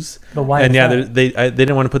shoes. But why? And they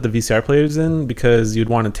didn't want to put the VCR players in because you'd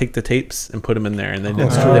want to take the tapes and put them in there, and they didn't.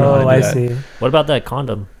 They didn't want to do that. See. What about that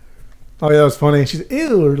condom? Oh yeah, that was funny. She's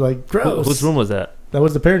ew, or like gross. Whose room was that? That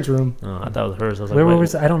was the parents' room. Oh, I thought it was hers. I was like, where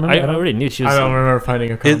was? I don't know. I already knew she was. I don't remember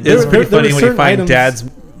finding a condom. It's pretty funny when you find dad's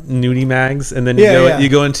nudie mags, and then you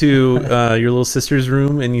go into your little sister's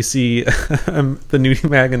room and you see the nudie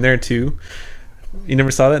mag in there too. You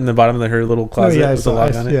never saw that in the bottom of her little closet with the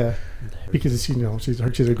log on it. Yeah, because she's a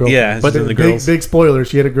girlfriend. Yeah, but the big spoiler,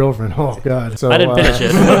 she had a girlfriend. Oh god, so I didn't finish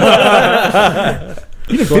it.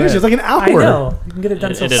 You didn't finish it. It's like an hour. I know. You can get it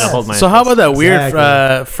done so fast. So how about that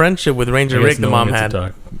weird friendship with Ranger Rick the mom had?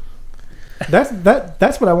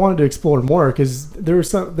 That's what I wanted to explore more because there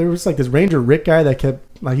was like this Ranger Rick guy that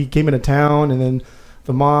kept like he came into town and then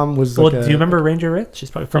the mom was. Well, do you remember Ranger Rick?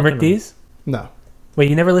 She's probably from Rick D's. No. Wait,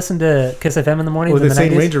 you never listened to Kiss FM in the morning? Was it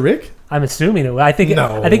saying Ranger Rick? I'm assuming it. I think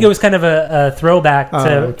it was kind of a throwback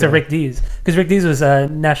to Rick D's because Rick D's was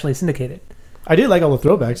nationally syndicated. I did like all the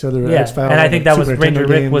throwbacks. And I think that was Ranger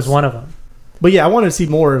Rick was one of them. But yeah, I wanted to see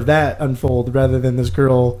more of that unfold rather than this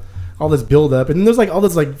girl, all this build up, and then there's like all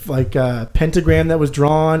this like pentagram that was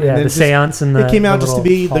drawn. Yeah, and then the seance and it came out just to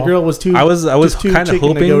be the girl was too. I was kind of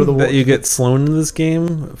hoping that you get Sloan in this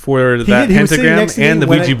game for that pentagram and the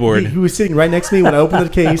Ouija board. He was sitting right next to me when I opened the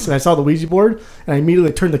case and I saw the Ouija board, and I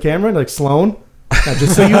immediately turned the camera and like Sloan. Now,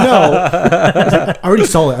 just so you know, I already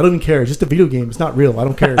saw it. I don't even care. It's just a video game. It's not real. I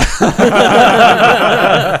don't care. I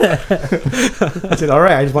said, all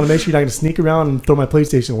right, I just want to make sure you're not going to sneak around and throw my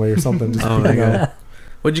PlayStation away or something. Just my God.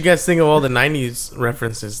 What'd you guys think of all the 90s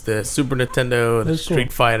references? The Super Nintendo, the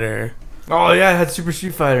Street Fighter. Oh yeah, it had Super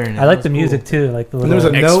Street Fighter in it. I like That the was music cool. too. Like the And there was a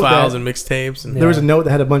little, note X-Files that- and mixtapes. And Yeah. There was a note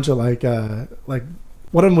that had a bunch of like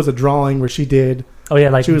one of them was a drawing where she did. oh yeah,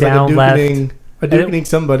 like She was down like left. a dukening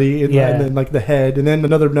somebody, and, Yeah. and then like the head, and then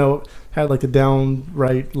another note had like the down,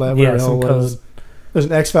 right, left, Yeah, whatever the hell some it was. code. There's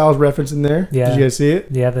an X-Files reference in there. Yeah. Did you guys see it?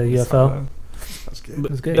 Yeah, the UFO. That's good.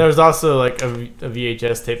 It was good. There was also like a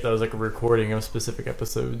VHS tape that was like a recording of specific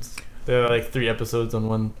episodes. There are like 3 episodes on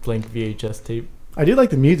one blank VHS tape. I did like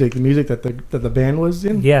the music that the band was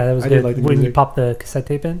in. Yeah, that was I good. did like the when you music. pop the cassette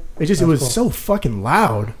tape in. It just That it was was cool. so fucking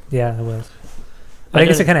loud. Yeah, it was. I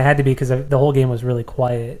guess it kind of had to be because the whole game was really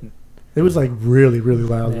quiet. It was like really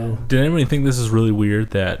loud. Yeah. Though. Did anybody think this is really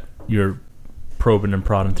weird that you're probing and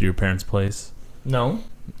prodding through your parents' place? No.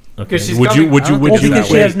 Okay. Because she's Would you coming- would I you don't would Well, think you because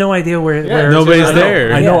she wait, has no idea where. Yeah, where Nobody's I know.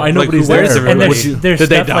 there. I know Yeah. I know Like, nobody's who wears there. it? And but there's, would you- there's Did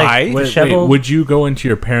they stuff like die? the wait, shovel. would you go into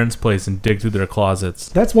your parents' place and dig through their closets?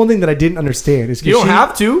 That's one thing that I didn't understand. Is 'cause You don't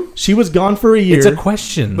have to. She was gone for a year. It's a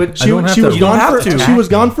question. But I She, don't have she to was You don't gone have for to. she was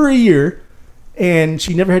gone for a year, and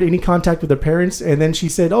she never had any contact with her parents. And then she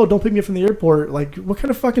said, "Oh, don't pick me up from the airport." Like, what kind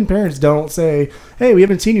of fucking parents don't say, "Hey, we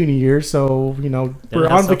haven't seen you in a year, so They we're didn't have on cell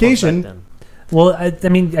phones back vacation." then. Well, I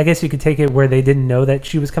mean, I guess you could take it where they didn't know that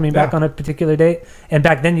she was coming back Yeah. on a particular date, and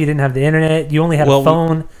back then you didn't have the internet. You only had Well, a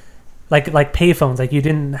phone, like pay phones. Like you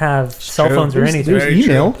didn't have cell true. phones or There's anything. Very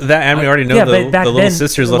email. That and we already know Yeah, but back the little then,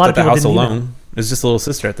 sister's a lot left of at the people house didn't either. alone. It's just a little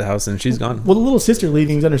sister at the house, and she's gone. Well, the little sister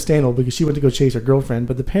leaving is understandable because she went to go chase her girlfriend.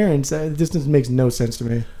 But the parents, it just makes no sense to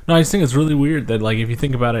me. No, I just think it's really weird that, like, if you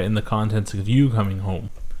think about it in the context of you coming home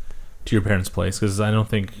to your parents' place, because I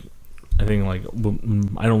think, like,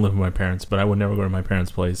 I don't live with my parents, but I would never go to my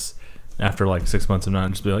parents' place after, like, 6 months of not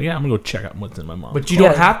and just be like, yeah, I'm going to go check out what's in my mom. But you Yeah.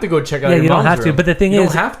 don't have to go check out Yeah, your you don't mom's have to. room. But the thing You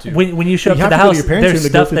is, don't have to. when you show You up to have the to go house, to your parents' room there's to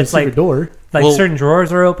go stuff through the that's like secret door. Well- certain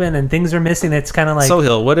drawers are open and things are missing. It's kind of like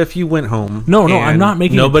Sohill, what if you went home? no, I'm and not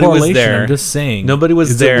making nobody a was correlation. there. I'm just saying. Nobody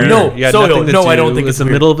was Is it there. weird? No, you had Sohill, nothing to no, I do. don't think It was it's the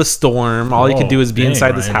weird. middle of a storm. All you could do was be dang,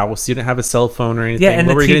 inside this Ryan. house. You didn't have a cell phone or anything. yeah, and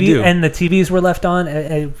what were the you gonna TV do? and the TVs were left on.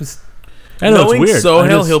 It was I know Knowing it's weird. I Sohill,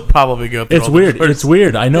 just- he'll probably go through It's all the weird. drawers. It's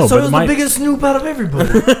weird. I know, So but was my, the biggest snoop out of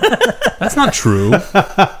everybody. that's not true.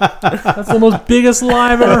 That's the most biggest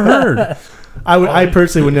lie I've ever heard. I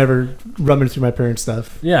personally would never rummage through my parents'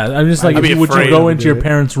 stuff. Yeah, I'm just like, I'd be would you afraid go to into do your it.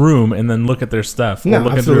 parents' room and then look at their stuff, or No, look at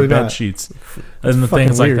their absolutely bed not. sheets, and the fucking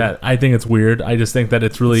things like weird. that? I think it's weird. I just think that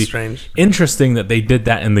it's really Strange. interesting that they did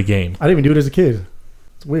that in the game. I didn't even do it as a kid.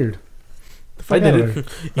 It's weird. The fuck I did out it. of there.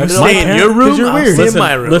 You My stay in parents- your 'cause room, you're I'll weird. stay in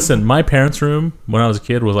my room. Listen, my parents' room when I was a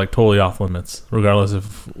kid was like totally off limits, regardless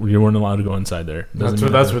if you weren't allowed to go inside there. That's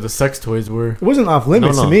where the sex toys were. It wasn't off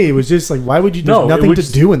limits No, no. to me. It was just like, why would you? There's No, it nothing was to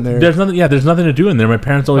just- do in there. There's nothing. Yeah, there's nothing to do in there. My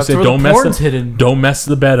parents always That's say, where "Don't the mess porn's the hidden. don't mess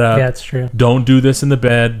the bed up. yeah, it's true. Don't do this in the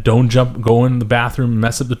bed. Don't go in the bathroom, and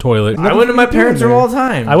mess up the toilet I went to my Nothing to do parents' in room there. all the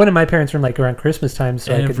time. I went in my parents' room like around Christmas time,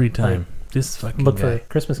 so every I could time. This fucking look guy. for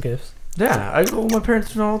Christmas gifts. Yeah, I go to my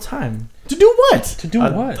parents' room all the time. To do what? To do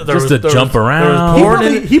Uh, what? there Just was- to there jump was- there was around. He porn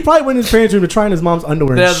probably, in- he probably went in his parents' room to try on his mom's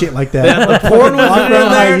underwear They and had- shit like They had that. the porn was Walk in around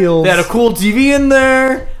high there. heels. They had a cool TV in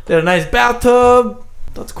there. They had a nice bathtub.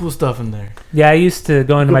 Lots of cool stuff in there. Yeah, I used to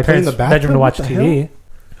go into Go my play in parents' the bedroom to bathtub? watch What the TV.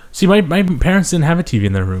 See, my parents didn't have a TV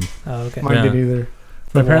in their room. Oh, okay. Mine Yeah. didn't either.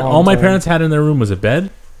 My For a long all my time. parents had in their room was a bed,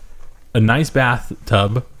 a nice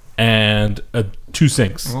bathtub, and two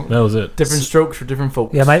sinks. Well, That was it. Different strokes for different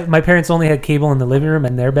folks. Yeah, my parents only had cable in the living room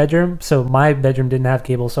and their bedroom, so my bedroom didn't have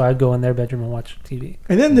cable, so I'd go in their bedroom and watch TV.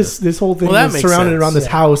 And then this whole thing Well, that was makes surrounded sense. around this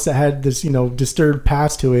Yeah. house that had this disturbed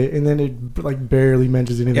past to it, and then it like barely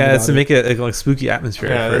mentions anything. Yeah, about it's to it. make it like spooky atmosphere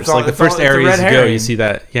Yeah, at it's first. all- Like the it's all- first it's a areas red you go, herring. you see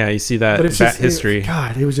that. Yeah, you see that But it's that just history.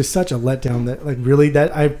 God, it was just such a letdown that like really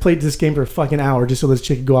that I played this game for a fucking hour just so this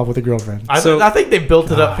chick could go out with a girlfriend. I think they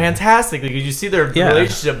built it up fantastically because you see their Yeah.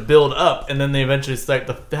 relationship build up, and then they eventually start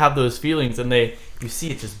to have those feelings, and you see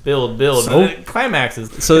it just build, So? and then it climaxes.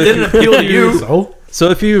 So It if didn't you- appeal to you. So So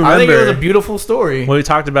if you I think it was a remember beautiful story. when we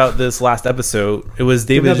talked about this last episode, it was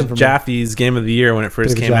Did David nothing for me. Jaffe's game of the year when it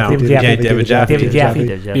first David came Jaffe, out. David Yeah, Jaffe, David Jaffe. David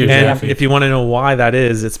Jaffe. Yeah. And if you want to know why that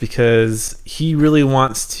is, it's because he really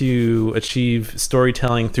wants to achieve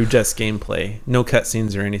storytelling through just gameplay, no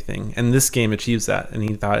cutscenes or anything. And this game achieves that, and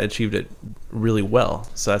he thought it achieved it really well.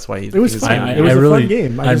 So that's why he. it was he fun. saying- It was a really, fun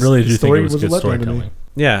game. I really do the think story it was a good letdown to me. storytelling.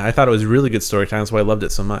 Yeah, I thought it was really good storytelling. That's why I loved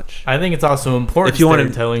it so much. I think it's also important If you wanna-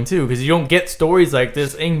 storytelling too, because you don't get stories like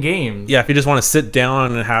this in games. Yeah, if you just want to sit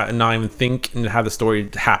down and not even think and have the story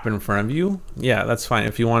happen in front of you, yeah, that's fine.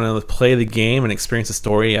 If you want to play the game and experience the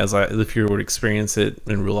story as if you would experience it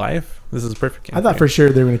in real life, this is a perfect game. I thought for sure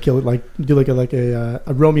they were gonna kill it, like do like a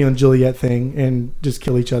Romeo and Juliet thing and just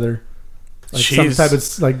kill each other. like some Jeez. type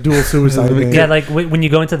of like dual suicide thing. Yeah, like when you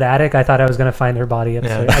go into the attic, I thought I was gonna find her body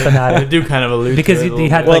upstairs Yeah, up in the they attic do kind of allude because to it a you little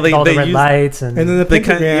had bit. Well, like all the they red use- lights and And then the They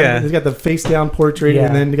kind- pentagram, yeah. it's got the face down portrait, Yeah.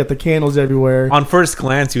 and then you got the candles everywhere. On first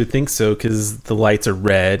glance, you would think so because the lights are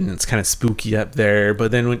red and it's kind of spooky up there.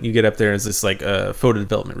 But then when you get up there, it's just like a photo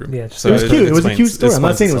development room. Yeah, It was cute. It was a cute story. I'm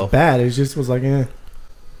not explains saying it was itself. bad. It just was like, eh.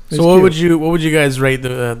 So what would you guys rate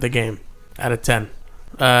the game out of 10?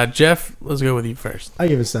 Jeff, let's go with you first. I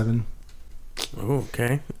give it 7. Ooh,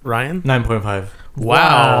 okay. Ryan? 9.5.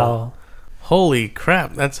 Wow. Holy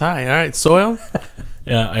crap, that's high. All right, Soil?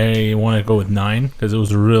 Yeah, I want to go with 9 because it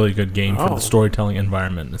was a really good game for Oh. the storytelling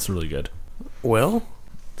environment. It's really good. Will?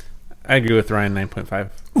 I agree with Ryan, 9.5.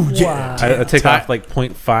 wow. I take Ty- off like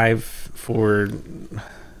 0.5 for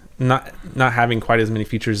not having quite as many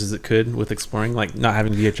features as it could with exploring, like not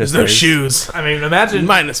having VHS. There's no players. shoes. I mean, imagine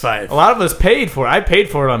 -5. a lot of us paid for it. I paid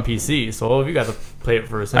for it on PC, so if you got to play it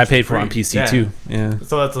for I essentially paid for it on free. PC Yeah. too. Yeah,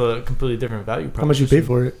 So that's a completely different value proposition. How much you pay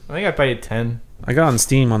for it? I think I paid 10. I got it on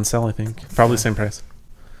Steam on sale. I think probably the same price.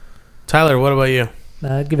 Tyler, what about you?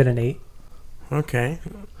 I'd give it an 8. Okay.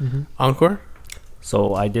 Mm-hmm. Encore?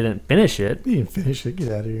 So I didn't finish it. You didn't finish it.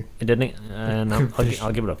 Get out of here. It didn't, and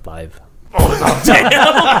I'll give it a 5.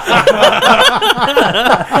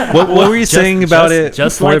 What were you saying about it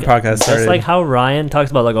before the podcast started? Just like how Ryan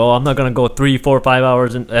talks about, like, oh, I'm not gonna go 3, 4, 5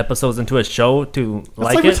 hours in episomes into a show to That's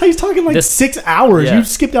like like it. he's talking like This- 6 hours. Yeah. You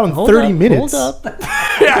skipped out in Hold 30 up, minutes. Hold up.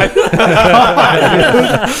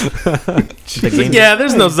 The game, Yeah,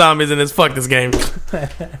 there's no zombies in this. Fuck this game.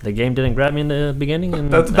 the game didn't grab me in the beginning,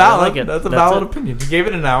 and That's I don't valid. like it. That's a valid it. opinion. You gave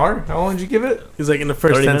it an hour. How long did you give it? He's like in the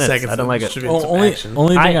first 30 10 minutes. seconds. I don't like it. should be some only action.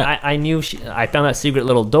 thing I knew I found that secret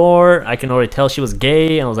little door. I can already tell she was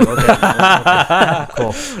gay, and I was like, okay,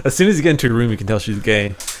 cool. As soon as you get into a room, you can tell she's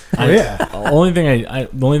gay. Oh, yeah. the only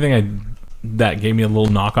thing that gave me a little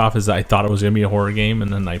knockoff is that I thought it was gonna be a horror game,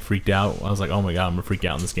 and then I freaked out. I was like, oh my god, I'm gonna freak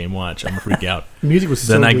out in this game. Watch, I'm gonna freak out. Music was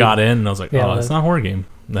so Then I good. got in, and I was like, Yeah, oh, it's not a horror game.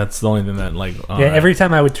 That's the only thing that like. Yeah, every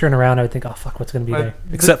time I would turn around, I would think, oh fuck, what's gonna be there?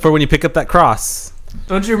 Except for when you pick up that cross.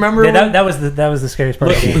 Don't you remember? Yeah, when- that was the scariest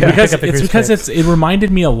part. of the game. because Pick up the it's because crucifix. it reminded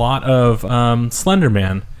me a lot of Slender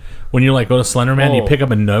Man. When you like go to Slender Man, you Oh. pick up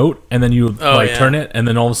a note and then you Oh, like yeah. turn it, and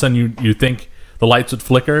then all of a sudden you think the lights would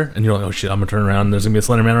flicker, and you're like, oh shit, I'm gonna turn around. And there's gonna be a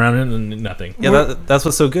Slender Man around it, and nothing. Yeah, that's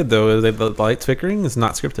what's so good though. The light flickering is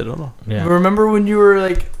not scripted at all. Yeah. Remember when you were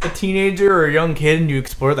like a teenager or a young kid and you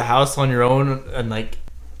explored the house on your own and like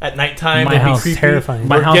at nighttime My it'd house be is creepy. terrifying.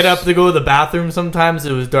 My Or house- get up to go to the bathroom sometimes.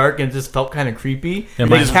 It was dark and it just felt kind of creepy. Yeah,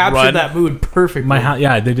 They my- captured Run. that mood perfectly. My house,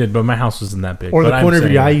 yeah, they did, but my house wasn't that big. Or in But the I'm corner of your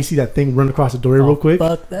saying- eye, you see that thing run across the door real quick.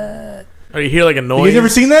 Fuck that. Or you hear like a You noise. guys ever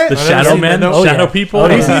seen that? the I've never shadow seen men, that. Oh, shadow yeah. people. Oh,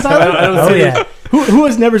 you seen it, Tyler? I don't Oh see yeah. Who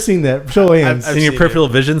has never seen that? Show of hands. I've In your seen peripheral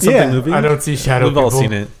vision, something Yeah. moving. I don't see shadow We've all people.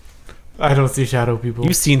 seen it. I don't see shadow people.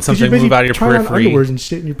 You've seen 'Cause you're something busy move out of your trying on periphery. underwears and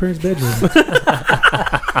shit in your parents' bedroom.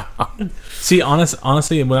 See,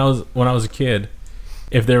 honestly, when I was a kid,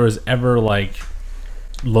 if there was ever like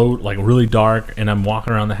really dark, and I'm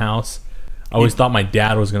walking around the house, I always thought my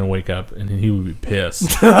dad was gonna wake up and he would be pissed.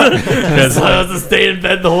 Because I was to stay in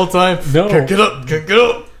bed the whole time. No. Can't get up. Can't get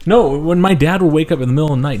up. no, when my dad would wake up in the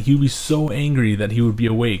middle of the night, he would be so angry that he would be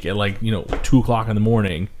awake at 2:00 in the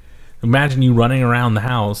morning. Imagine you running around the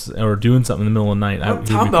house or doing something in the middle of the night. I'm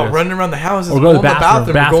talking about running around the house. Or Or go to going the to the bathroom. Or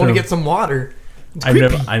going bathroom. to get some water. It's I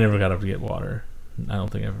creepy. never got up to get water. I don't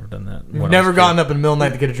think I've ever done that. You've never gotten up in the middle of the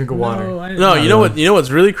night to get a drink of water. No, you know what? You know what's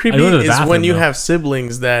really creepy go to the is when bathroom, you though. have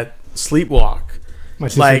siblings that sleepwalk. My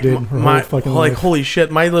sister Like did. Her my whole fucking like life. holy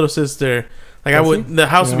shit, my little sister. Like Does the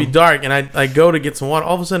house would be Yeah. dark, and I go to get some water.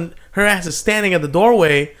 All of a sudden, her ass is standing at the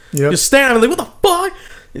doorway, Yep. just staring. I'm like, what the fuck,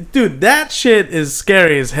 dude? That shit is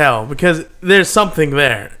scary as hell because there's something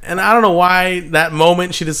there, and I don't know why that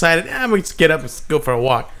moment she decided, I'm gonna just get up and go for a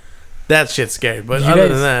walk. That shit's scary. But Did you other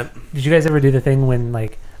guys- than that, Did you guys ever do the thing when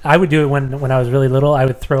like I would do it when I was really little? I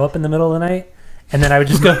would throw up in the middle of the night, and then I would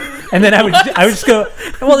just go, and then I would just go.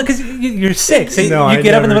 Well, because you're sick, so No, you I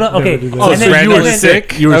get up in the never- middle. Okay, never do that. Oh, and so then- you and were then-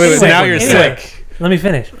 sick? You were Oh, wait, sick. now you're Anyway. sick. Let me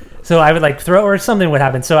finish. So I would like throw, or something would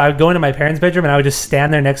happen. So I would go into my parents' bedroom and I would just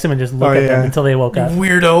stand there next to them and just look Oh, at yeah. them until they woke You up.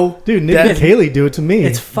 weirdo. Dude, Nick That- and Kaylee do it to me.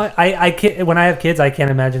 It's fun. I can't, when I have kids, I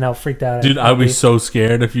can't imagine how freaked out. Dude, I would be so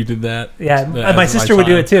scared if you did that. Yeah, As my my sister would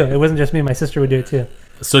do child. it too. It wasn't just me. My sister would do it too.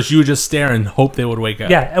 So she would just stare and hope they would wake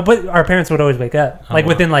up. Yeah, but our parents would always wake up. Oh, Like wow.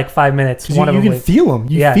 within like 5 minutes, 'Cause one you of them can would. feel them.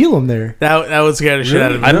 You Yeah. feel them there. that would scare the shit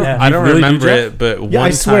out of me. I don't. Yeah. I don't You really do, remember Jeff? it, but Yeah, one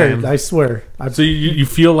I swear. time. I swear. So you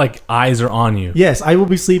feel like eyes are on you. Yes, I will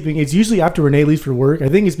be sleeping. It's usually after Renee leaves for work. I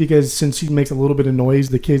think it's because since she makes a little bit of noise,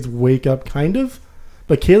 the kids wake up kind of.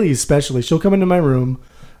 But Kaylee especially, she'll come into my room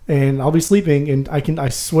and I'll be sleeping, and I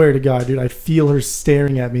swear to God, dude, I feel her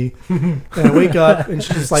staring at me, and I wake up, and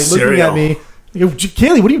she's just like looking at me. I go,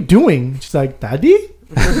 Kaylee, what are you doing? She's like, Daddy.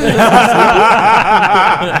 And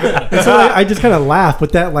so I just kind of laugh,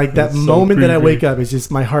 but that That's so moment that I creepy. wake up is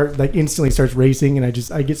just my heart like instantly starts racing, and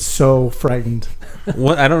I get so frightened.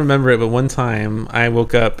 I don't remember it, but one time I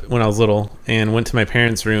woke up when I was little and went to my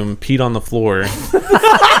parents' room, peed on the floor,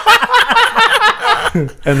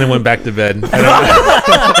 and then went back to bed.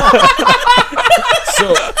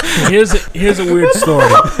 So here's a weird story.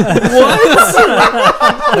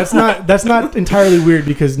 That's not entirely weird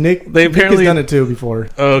because Nick Nick has done it too before.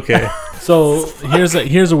 Oh, okay. So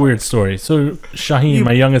here's a weird story. So Shaheen,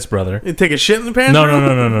 my youngest brother, You take a shit in the pants? no.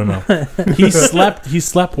 He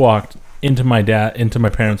sleptwalked into my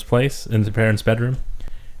parents' place, into the parents' bedroom,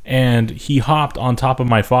 and he hopped on top of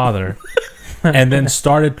my father and then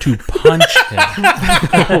started to punch him.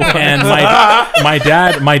 And my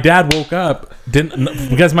dad woke up,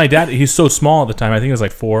 because my dad, he's so small at the time, I think he was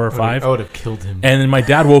like 4 or 5. I would have killed him. And then my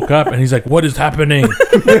dad woke up and he's like, "What is happening?"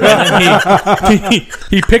 And then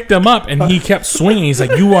he picked him up and he kept swinging. He's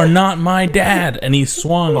like, "You are not my dad." And he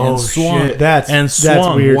swung and swung. Shit, that's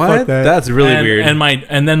weird. What? Fuck that. That's really weird.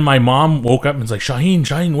 And then my mom woke up and was like,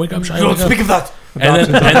 Shaheen, wake up, Shaheen. Don't wake up." speak of that. And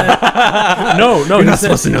then no, You're he not said,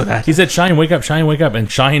 supposed to know that. He said, Shaheen, wake up, Shaheen, wake up. And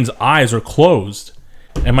Shaheen's eyes were closed.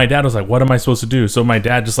 And my dad was like, "What am I supposed to do?" So my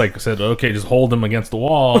dad just like said, "Okay, just hold him against the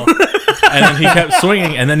wall." And then he kept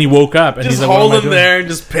swinging, and then he woke up and Just he's like, hold "What am I him doing?" there and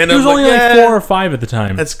just pin him. He was only like yeah. 4 or 5 at the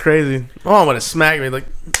time. That's crazy. Oh, I'm gonna smack me. Like,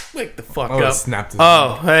 wake the fuck Oh, up. snapped his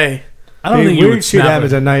Oh, hey. I don't Dude, think you weird would shit snap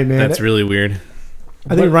happens it. at night, man. That's really weird.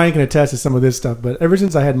 I think Ryan can attest to some of this stuff, but ever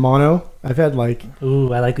since I had mono, I've had like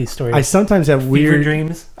Ooh, I like these stories. I sometimes have Fever weird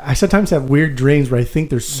dreams. I sometimes have weird dreams where I think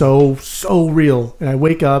they're so real, and I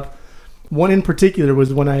wake up. One in particular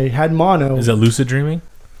was when I had mono. Is it lucid dreaming?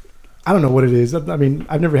 I don't know what it is. I mean,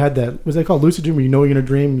 I've never had that. Was that called lucid dream? Where you know you're gonna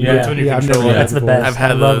dream? Yeah. It's when you I've control never it. had That's that the before. best. I've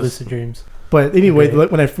had I love those. lucid dreams. But anyway,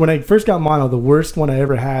 Okay. when I first got mono, the worst one I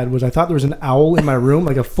ever had was I thought there was an owl in my room,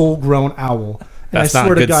 like a full grown owl. And That's I not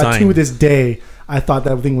swear a to good God, sign. to this day, I thought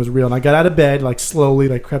that thing was real. And I got out of bed, like slowly,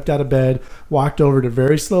 like crept out of bed, walked over to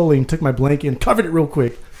very slowly and took my blanket and covered it real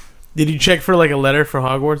quick. Did you check for like a letter for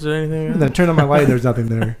Hogwarts or anything? And then I turned on my light and there was nothing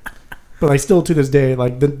there. But I still, to this day,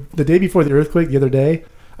 like the day before the earthquake, the other day,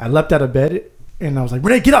 I leapt out of bed and I was like,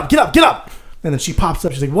 "Renee, get up, get up, get up!" And then she pops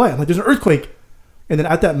up. She's like, "What?" I'm like, "There's an earthquake." And then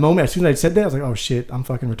at that moment, as soon as I said that, I was like, "Oh shit, I'm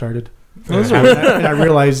fucking retarded." And I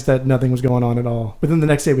realized that nothing was going on at all. But then the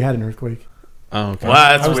next day, we had an earthquake. Oh, okay. Wow,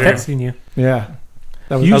 that's I was weird. texting you. Yeah,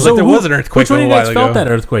 that was. I was like, there who- was an earthquake Which one a of you while guys felt ago. that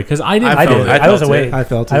earthquake? Because I didn't. I feel felt it. it. I was felt awake. I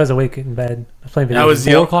felt it. I was awake in bed. I was playing video That was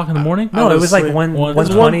games. 4 o'clock in the morning. I No, it was was like asleep.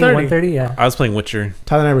 1:20, 1:30. 1:30. Yeah, I was playing Witcher.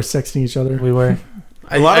 Tyler and I were sexting each other. we were.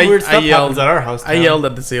 A lot of weird stuff happens at our house. I yelled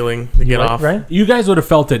at the ceiling to get off. Right? You guys would have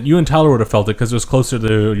felt it. You and Tyler would have felt it because it was closer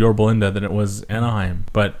to your Belinda than it was Anaheim.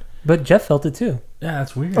 But But Jeff felt it too. yeah,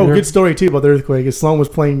 that's weird. Oh, good story too about the earthquake. Sloan was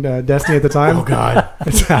playing Destiny at the time. Oh God!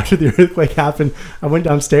 After the earthquake happened, I went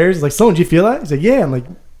downstairs. He's like, "Sloan, did you feel that?" He's like, "Yeah." I'm like,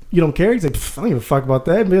 "You don't care?" He's like, "I don't give a fuck about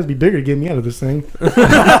that. It must be bigger to get me out of this thing."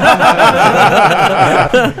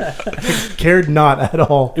 Cared not at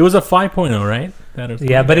all. It was a 5.0, right? That earthquake?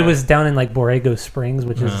 Yeah, but it was down in like Borrego Springs,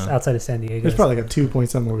 which is Uh. outside of San Diego. It's probably like a 2 point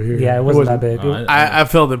something over here. Yeah, it wasn't that big. I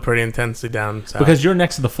felt it pretty intensely down south. because you're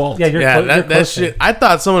next to the fault. Yeah, you're yeah, you're that closer. shit. I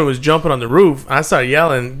thought someone was jumping on the roof. And I started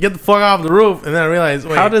yelling, "Get the fuck off the roof!" And then I realized,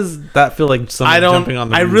 wait, How does that feel like someone I don't. jumping on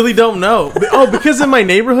the I roof? really don't know. Oh, because in my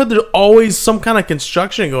neighborhood, there's always some kind of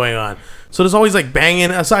construction going on. So there's always like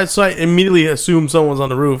banging aside. So I immediately assumed someone was on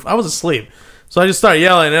the roof. I was asleep, so I just started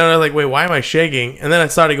yelling. And I was like, "Wait, why am I shaking?" And then I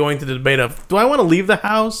started going to the debate of, do I want to leave the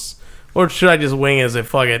house? Or should I just wing it as if,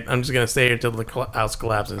 fuck it, I'm just going to stay here till the house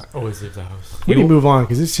collapses? Always leave the house. We need to move on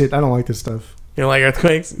because this shit. I don't like this stuff. You know, like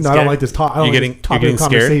earthquakes? No, I don't like this talk. I don't You're like getting- this topic you're of getting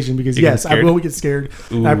scared? conversation because You're getting yes, I scared? will get scared.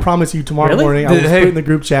 Ooh. And I promise you, tomorrow Really? morning I will Hey, put it in the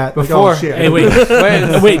group chat. Like, before- oh shit! Hey, wait,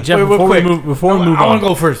 wait, Jeff. Wait, before quick. we move, before we move I on. want to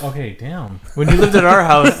go first. Okay, damn. When you lived at our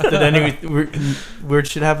house, did any weird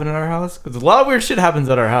shit happen at our house? Because a lot of weird shit happens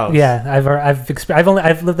at our house. Yeah,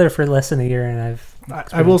 I've lived there for less than a year, and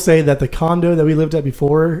I will say that the condo that we lived at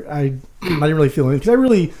before, I didn't really feel anything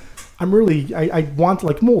because I want,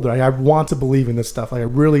 like Mulder, I want to believe in this stuff. Like I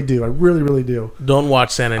really do. I really do. Don't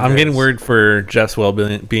watch San Andreas. I'm getting worried for Jeff's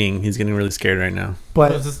well-being. He's getting really scared right now.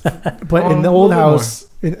 But in the old house,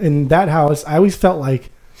 in that house, I always felt like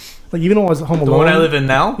even though I was home The alone. one I live in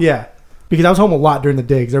now? Yeah, because I was home a lot during the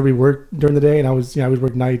day because everybody worked during the day, and I was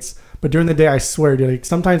work nights. But during the day, I swear, dude, like,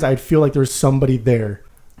 sometimes I'd feel like there was somebody there,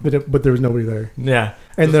 but there was nobody there. Yeah.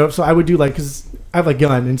 And so I would do because I have a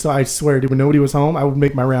gun, and so I swear, dude, when nobody was home, I would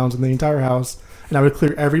make my rounds in the entire house, and I would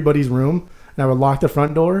clear everybody's room. And I would lock the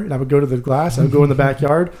front door, and I would go to the glass. I would go in the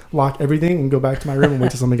backyard, lock everything, and go back to my room and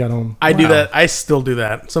wait till somebody got home. I do that. I still do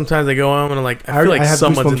that. Sometimes I go home and I'm like, I feel like I have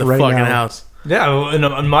someone's in the goosebumps right fucking now. house. Yeah,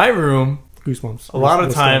 in my room, Goosebumps. a lot of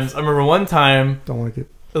This times, stuff. I remember one time, Don't like it.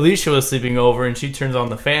 Alicia was sleeping over and she turns on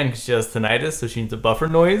the fan because she has tinnitus, so she needs a buffer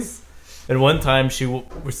noise. And one time she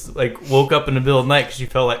woke up in the middle of the night because she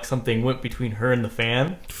felt like something went between her and the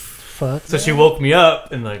fan. Fuck. So she woke me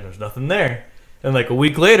up and like there's nothing there. And like a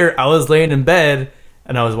week later, I was laying in bed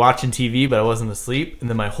and I was watching TV, but I wasn't asleep. And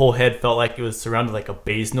then my whole head felt like it was surrounded like a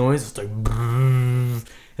bass noise. It's like, and it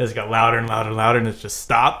just got louder and louder and louder, and it just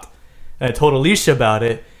stopped. And I told Alicia about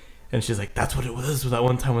it, and she's like, "That's what it was. That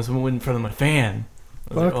one time when someone went in front of my fan."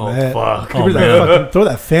 I was Fuck like, that. fuck. Oh, Give her man. that fucking- throw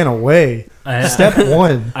that fan away. Step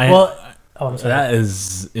one. Well, oh, I'm sorry. That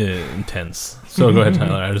is intense. So go ahead,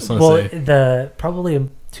 Tyler. I just want to Well, say. probably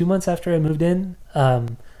 2 months after I moved in,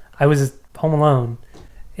 I was home alone,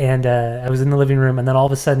 and I was in the living room, and then all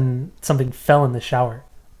of a sudden something fell in the shower,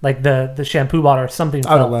 like the shampoo bottle or something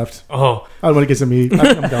I would have fell. left. Oh, I would want to get some meat.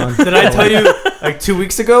 I'm gone. did I tell you like 2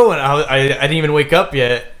 weeks ago when I didn't even wake up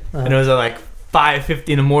yet, and it was at like 5:50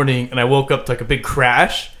 in the morning, and I woke up to like a big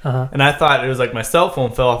crash, and I thought it was like my cell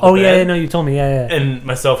phone fell off. Oh the yeah, bed. yeah, no, you told me, yeah. And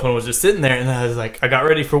my cell phone was just sitting there, and I was like, I got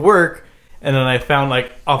ready for work, and then I found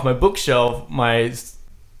like off my bookshelf, my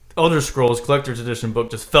Elder Scrolls Collector's Edition book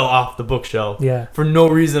just fell off the bookshelf. Yeah. For no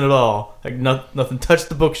reason at all. Like nothing touched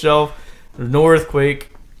the bookshelf. There was no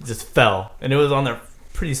earthquake. It just fell, and it was on there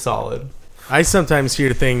pretty solid. I sometimes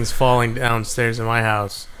hear things falling downstairs in my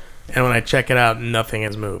house, and when I check it out, nothing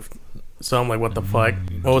has moved. So I'm like, what the fuck?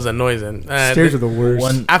 What was that noise in? Stairs are the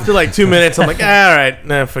worst. After like 2 minutes, I'm like, all right,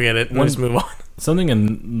 nah, forget it. Let's move on. Something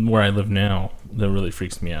in where I live now that really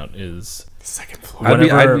freaks me out is Second floor.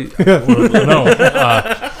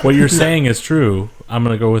 what you're saying is true. I'm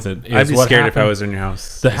gonna go with it. I'd be What scared if I happened- was in your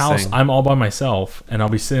house. The Just house. saying. I'm all by myself, and I'll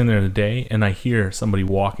be sitting there today, and I hear somebody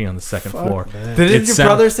walking on the second floor. Didn't It your sound-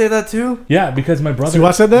 brother say that too? Yeah, because my brother.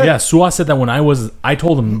 Suwa said that? Yeah, Suwa said that when I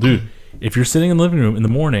told him, dude, if you're sitting in the living room in the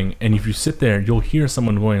morning and if you sit there, you'll hear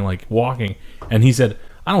someone going like walking. And he said,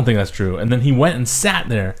 I don't think that's true. And then he went and sat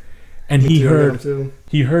there, and he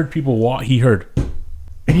heard people walk. He heard.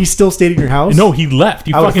 And he still stayed in your house? No, he left.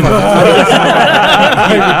 He I would fucking. God.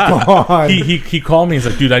 He called me. He's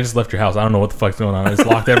like, dude, I just left your house. I don't know what the fuck's going on. I just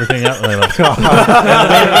locked everything up. And I left.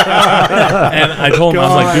 And I told him, I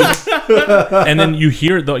was like, dude. And then you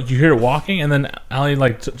hear it walking, and then Allie,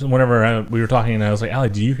 like, whenever we were talking, and I was like, Allie,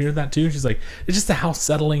 do you hear that too? She's like, it's just the house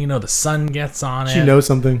settling. You know, the sun gets on it. She knows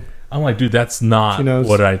something. I'm like, dude, that's not She knows.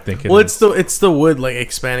 what I think it Well, is. it's the wood like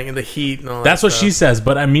expanding and the heat and all That's that what stuff. she says.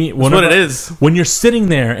 But I mean, That's what it is. When you're sitting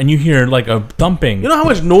there and you hear like a thumping, You know how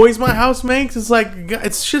much noise my house makes? It's like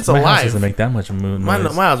shit's my house alive. doesn't make that much noise. My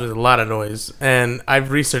house makes a lot of noise, and I've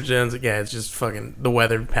researched it. And it's like, yeah, it's just fucking the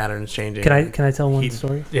weather patterns changing. Can I tell one Heat.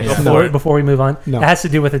 story? Yeah, Go go for it. Before we move on, No. it has to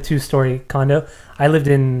do with a 2-story condo. I lived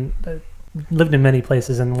in many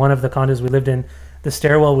places, and one of the condos we lived in, the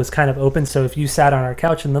stairwell was kind of open. So if you sat on our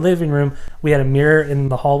couch in the living room, we had a mirror in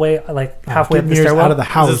the hallway, like halfway Get up the mirrors stairwell. out of the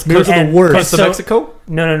house. Is this Mirrors are and- the worst. Coast of So- Mexico?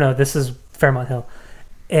 No. This is Fairmont Hill,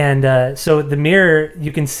 and so the mirror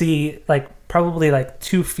you can see like probably like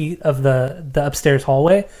 2 feet of the upstairs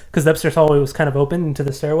hallway, because the upstairs hallway was kind of open into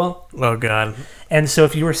the stairwell. Oh god. And so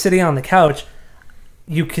if you were sitting on the couch,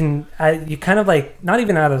 you can you kind of like, not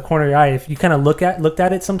even out of the corner of your eye, if you kind of looked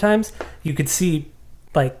at it sometimes, you could see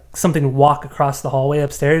like something walk across the hallway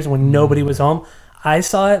upstairs when nobody was home. I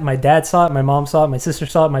saw it, my dad saw it, my mom saw it, my sister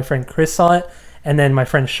saw it, my friend Chris saw it, and then my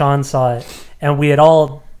friend Sean saw it. And we had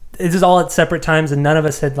all, it was all at separate times, and none of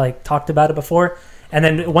us had like talked about it before. And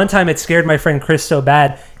then one time it scared my friend Chris so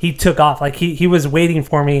bad, he took off. Like he was waiting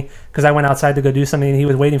for me because I went outside to go do something, and he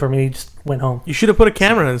was waiting for me, and he just went home. You should have put a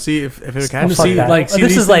camera and see if it would catch. Fuck See, that. like, see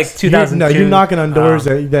This these is like things- 2002. No, you're knocking on doors.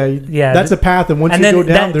 Yeah, That's a path, and once and you then go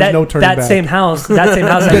down, there's no turning that back. same house, I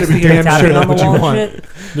better used to be hear damn tapping sure on the that's what you wall and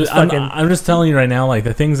want. shit. I'm just telling you right now, like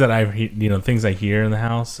the things that things I hear in the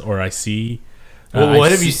house or I see. Well, I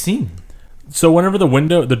what have see- you seen? So whenever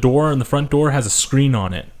the door and the front door has a screen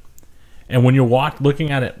on it, and when you're looking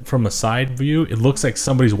at it from a side view, it looks like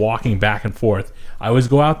somebody's walking back and forth. I always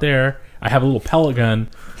go out there. I have a little pellet gun.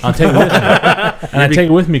 I'll take it with me, and I take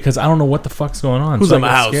it with me because I don't know what the fuck's going on. Who's so in I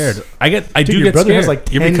my get house? scared. I Dude, do your get brother scared. has like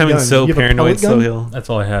 10 You're becoming guns. so You have a paranoid, pellet gun? Sohail. That's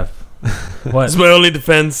all I have. What? It's my only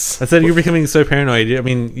defense. I said you're becoming so paranoid. I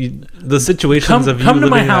mean, the situations Come of you to my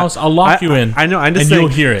living in that- house. I'll lock you in. I know. I'm just and saying, you'll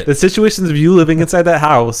hear it. The situations of you living inside that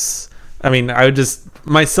house. I mean, I would just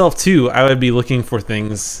myself too, I would be looking for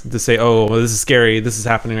things to say, "Oh, well, this is scary. This is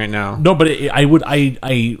happening right now." No, but I want to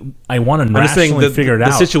I'm just saying rationally figure it the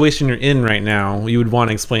out. situation you're in right now, you would want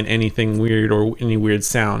to explain anything weird or any weird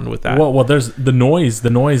sound with that. Well, there's the noise. The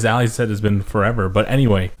noise Ali said has been forever. But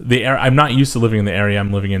anyway, I'm not used to living in the area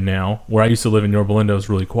I'm living in now. Where I used to live in Yorba Linda is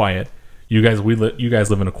really quiet. You guys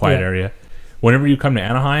live in a quiet area. Whenever you come to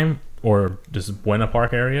Anaheim or just Buena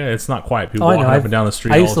Park area, it's not quiet. People walking up and down the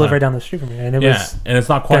street. I used to live time. right down the street from here, and it was and it's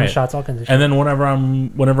not quiet. gunshots, all kinds of shit. And then whenever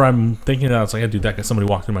I'm thinking that, it's like, dude, that guy, somebody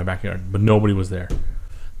walked in my backyard, but nobody was there.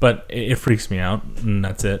 But it freaks me out, and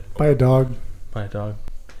that's it. Buy a dog. Buy a dog.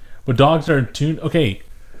 But dogs are tuned. Okay,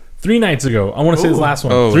 3 nights ago, I want to say this last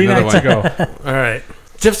one. Oh, 3 another nights one. ago, All right.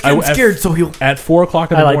 Jeff's getting scared, so he'll. at 4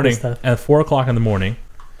 o'clock in I the like morning. this stuff. At 4 o'clock in the morning,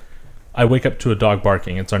 I wake up to a dog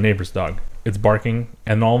barking. It's our neighbor's dog. It's barking,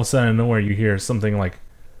 and all of a sudden, out of nowhere, you hear something like,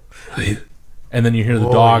 and then you hear the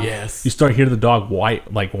dog. Yes. You start hearing the dog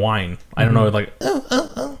whine. I don't know, like,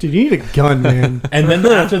 Dude, you need a gun, man. and then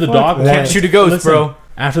after the dog that. whines, Can't shoot a ghost, bro.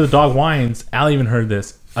 After the dog whines, Al even heard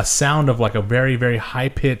this. A sound of like a very, very high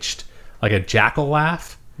pitched, like a jackal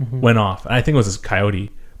laugh went off. And I think it was a coyote,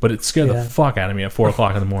 but it scared the fuck out of me at 4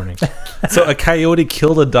 o'clock in the morning. So a coyote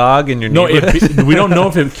killed a dog in your No, neighborhood? we don't know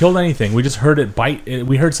if it killed anything. We just heard it bite.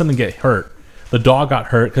 We heard something get hurt. The dog got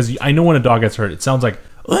hurt because I know when a dog gets hurt, it sounds like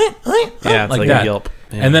Yeah, it's like that. a yelp.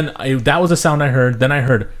 Yeah. And then that was the sound I heard. Then I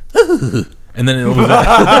heard, and then it was,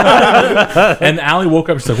 and Allie woke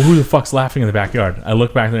up. She's like, well, "Who the fuck's laughing in the backyard?" I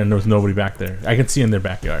looked back there, and there was nobody back there. I could see in their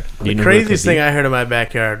backyard. The craziest thing I heard in my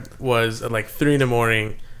backyard was at like 3 in the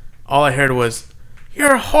morning. All I heard was,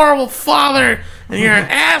 "You're a horrible father, and you're an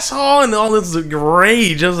asshole," and all this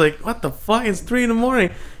rage. I was like, "What the fuck?" It's 3 in the morning.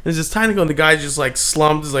 And it's just tiny ago, and the guy just like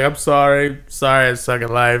slumped. He's like, "I'm sorry, I suck at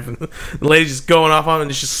life." And the lady's just going off on him,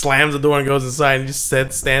 and she just slams the door and goes inside, and just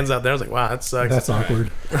stands out there. I was like, "Wow, that sucks." That's awkward.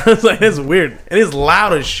 I was like, "That's weird," and he's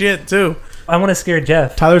loud as shit too. I want to scare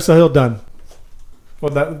Jeff. Tyler Sohill done.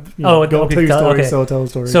 Well, that. Go okay, tell your story. okay. So tell the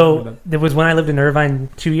story. So it was when I lived in Irvine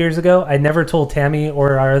 2 years ago. I never told Tammy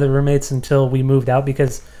or our other roommates until we moved out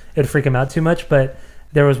because it would freak them out too much. But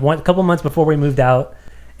there was a couple months before we moved out,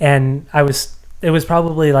 and it was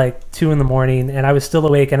probably like 2 in the morning, and I was still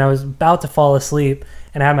awake, and I was about to fall asleep,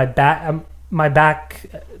 and I had my back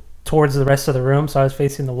towards the rest of the room, so I was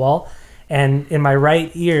facing the wall, and in my right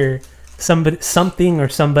ear,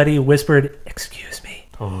 somebody whispered, "Excuse me,"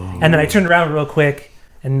 and then I turned around real quick,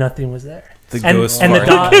 and nothing was there. The And ghost the fart.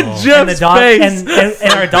 dog, Look at and the Jeff's dog, face.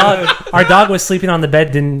 and our dog was sleeping on the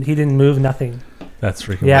bed. He didn't move, nothing. That's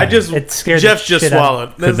freaking. Yeah, weird. it scared Jeff the just shit out of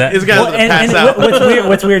me. swallowed. Could that- This guy's Well, gonna pass and out.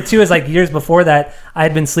 what's weird too is like years before that, I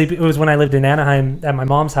had been sleeping. It was when I lived in Anaheim at my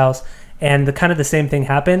mom's house, and the same thing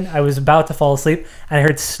happened. I was about to fall asleep, and I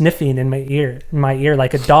heard sniffing in my ear,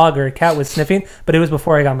 like a dog or a cat was sniffing. But it was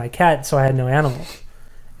before I got my cat, so I had no animals.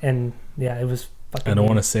 And yeah, it was fucking. I don't weird.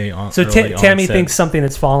 want to say on. So early Tammy onset. thinks something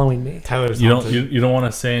is following me. Tyler's You don't. haunted. You don't want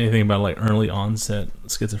to say anything about like early onset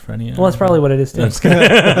schizophrenia. Well, that's probably what it is too. That's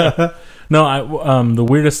good. No, the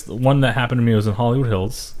weirdest one that happened to me was in Hollywood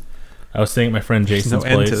Hills. I was staying at my friend Jason's no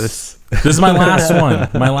place. end to this. This is my last one.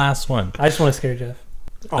 My last one. I just want to scare Jeff.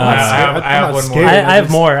 I have I'm not one more. scared. I have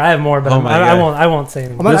more, but Oh my I God. won't say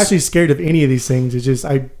anything. I'm not actually scared of any of these things. It's just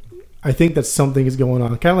I think that something is going on.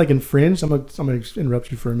 Kind of like in Fringe. I'm gonna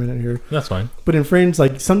interrupt you for a minute here. That's fine. But in Fringe,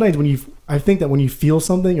 like sometimes I think that when you feel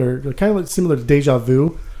something, or kind of like similar to deja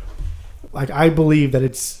vu, like I believe that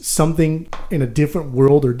it's something in a different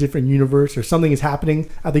world or different universe, or something is happening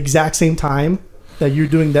at the exact same time that you're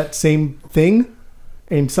doing that same thing,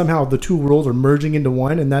 and somehow the two worlds are merging into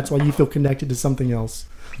one, and that's why you feel connected to something else.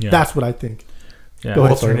 Yeah. That's what I think. yeah. Go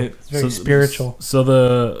ahead, Alternate. sorry. It's very spiritual.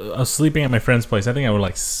 So I was sleeping at my friend's place. I think I was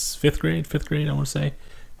like fifth grade, I want to say,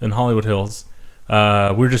 in Hollywood Hills. We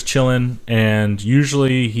were just chilling, and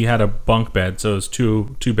usually he had a bunk bed, so it was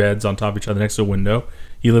two beds on top of each other next to a window.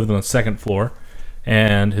 He lived on the second floor,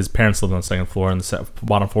 and his parents lived on the second floor, and the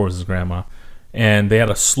bottom floor was his grandma. And they had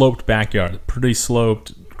a sloped backyard, pretty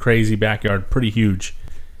sloped, crazy backyard, pretty huge.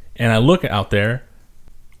 And I look out there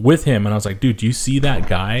with him, and I was like, dude, do you see that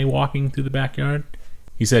guy walking through the backyard?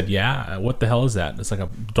 He said, yeah. What the hell is that? It's like a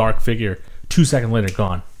dark figure. 2 seconds later,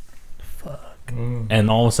 gone. And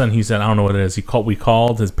all of a sudden he said, I don't know what it is. We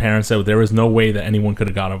called. His parents said there was no way that anyone could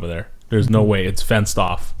have got over there. There's no way. It's fenced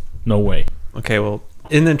off. No way. Okay, well,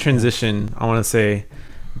 in the transition, I want to say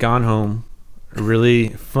Gone Home, a really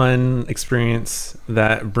fun experience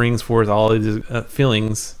that brings forth all of these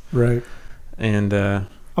feelings, Right. and I'm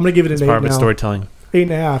gonna give it it's an 8 part of its now. storytelling.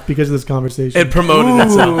 8.5 because of this conversation. It promoted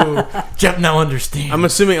itself. Jeff now understands. I'm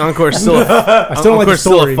assuming Encore's still I still don't like the Encore's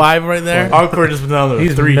still story. a 5 right there. Encore just went down to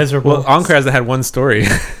He's 3. miserable. Well, Encore hasn't had one story.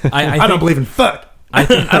 I don't believe in fuck. I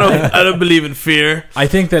think I don't believe in fear. I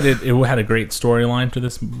think that it had a great storyline to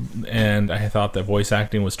this, and I thought that voice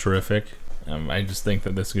acting was terrific. I just think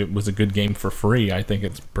that this was a good game for free. I think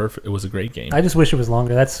it's perfect. It was a great game. I just wish it was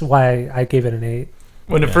longer. That's why I gave it an 8.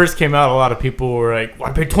 When it first came out, a lot of people were like, "Well,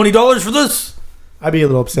 I paid $20 for this." I'd be a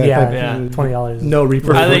little upset. Yeah, if I- $20. No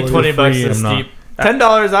repro. I think $20 free, is I'm not. steep.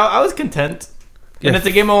 $10, I was content. And Yeah. it's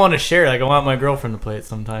a game I want to share. Like I want my girlfriend to play it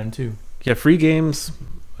sometime too. Yeah, free games.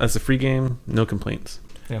 As a free game, no complaints.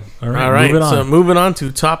 All right, All right, moving on. so moving on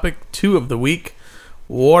to topic 2 of the week,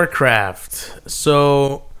 Warcraft.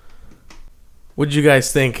 So, what did you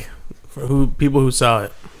guys think? For people who saw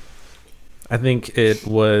it? I think it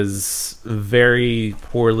was very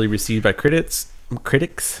poorly received by critics,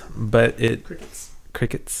 but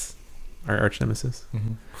crickets, our arch nemesis.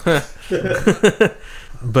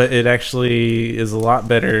 But it actually is a lot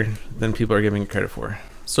better than people are giving it credit for.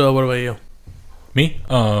 So, what about you? Me?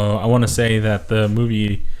 I want to say that the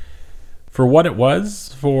movie, for what it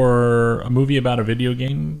was, for a movie about a video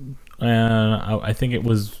game, I think it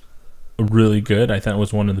was really good. I thought it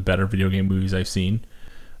was one of the better video game movies I've seen.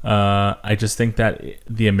 I just think that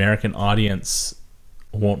the American audience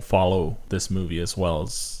won't follow this movie as well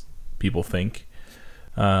as people think.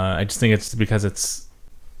 I just think it's because it's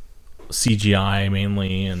CGI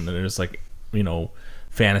mainly, and there's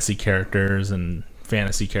fantasy characters, and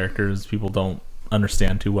fantasy characters people don't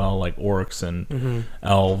understand too well, like orcs and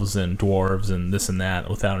elves and dwarves and this and that,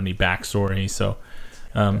 without any backstory. So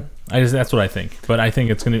that's what I think. But I think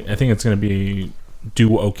it's gonna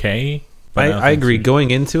do okay. But I agree.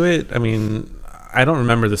 Going into it, I mean, I don't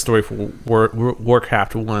remember the story for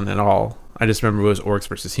Warcraft 1 at all. I just remember it was orcs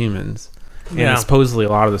versus humans. Yeah. And supposedly a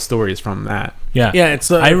lot of the story is from that. Yeah, Yeah,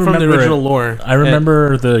 it's I from the remember original it. lore. I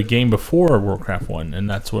remember the game before Warcraft 1, and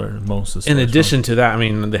that's where most of the In story's addition to that, I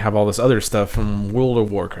mean, they have all this other stuff from World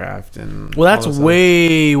of Warcraft and Well, that's all this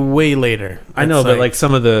way later. I know, It's but like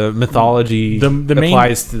some of the mythology The main-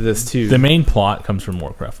 applies to this too. the main plot comes from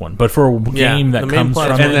Warcraft 1, but for a Yeah, game the that main comes plot-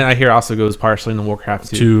 from and it then I hear also goes partially into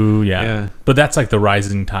Warcraft 2. yeah. Yeah. But that's like the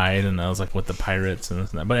Rising Tide, and I was like with the pirates and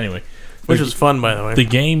this and that. But anyway, which was fun, by the way. the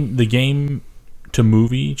game to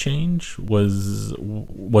movie change was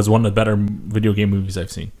one of the better video game movies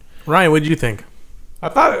I've seen. Ryan, what did you think? I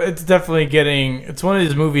thought it's definitely it's one of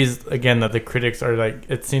these movies, again, that the critics are like,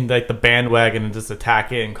 it seemed like the bandwagon and just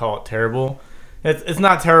attack it and call it terrible. It's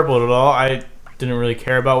not terrible at all. I didn't really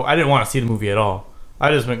care about I didn't want to see the movie at all.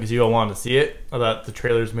 I just went because you all wanted to see it. I thought the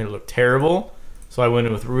trailers made it look terrible. So I went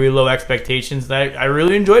in with really low expectations. And I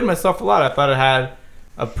really enjoyed myself a lot. I thought it had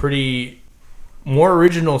a pretty more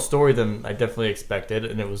original story than I definitely expected.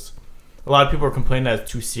 And it was, a lot of people were complaining that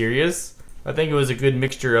it's too serious. I think it was a good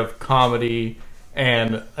mixture of comedy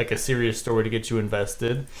and like a serious story to get you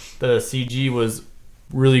invested. The CG was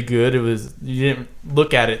really good. It was, you didn't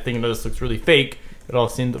look at it thinking, oh, this looks really fake. It all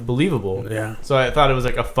seemed believable. Yeah. So I thought it was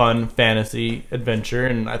like a fun fantasy adventure,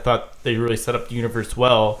 and I thought they really set up the universe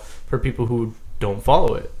well for people who don't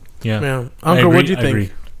follow it. Yeah, Yeah. I Uncle, what agree, do you I think?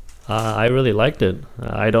 agree. I really liked it.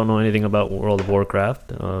 I don't know anything about World of Warcraft.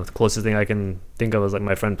 The closest thing I can think of is like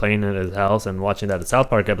my friend playing it at his house and watching that South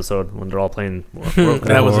Park episode when they're all playing Warcraft.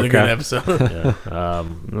 That was a good Warcraft. episode.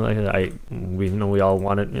 Yeah. We all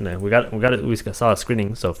wanted. We got it. We saw a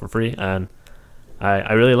screening, so for free, and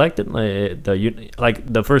I really liked it.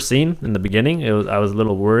 Like the first scene in the beginning, I was a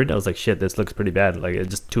little worried. I was like, shit, this looks pretty bad. Like it's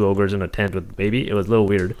just 2 ogres in a tent with a baby. It was a little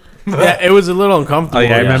weird. Yeah, it was a little uncomfortable. Oh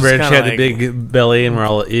yeah, I It was remember she kinda had like- the big belly, and we're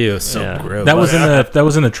all ew, so Yeah. gross. That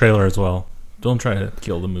was in the trailer as well. Don't try to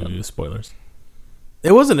kill the movie with spoilers.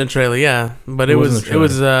 It wasn't a trailer, yeah, but It it wasn't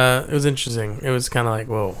was a it was interesting. It was kind of like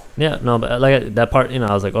whoa. Yeah, no, but like that part,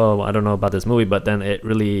 I was like, oh, I don't know about this movie, but then it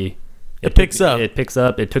really. It picks up. It picks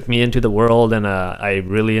up. It took me into the world, and I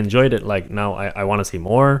really enjoyed it. Like now, I want to see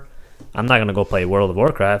more. I'm not gonna go play World of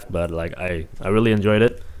Warcraft, but like I really enjoyed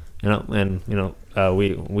it. And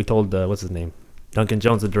we told what's his name, Duncan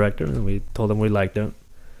Jones, the director, and we told him we liked it.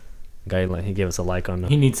 Guy, like, he gave us a like on.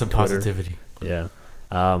 He needs some Twitter. positivity. Yeah.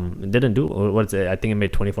 It didn't do what's it? I think it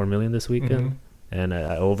made 24 million this weekend, and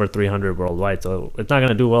over 300 worldwide. So it's not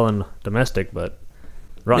gonna do well in domestic, but.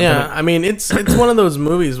 Yeah, I mean it's one of those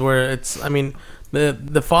movies where it's, I mean,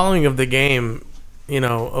 the following of the game,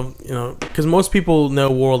 because most people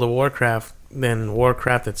know World of Warcraft than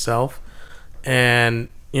Warcraft itself, and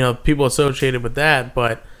people associated with that.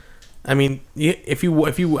 But I mean, if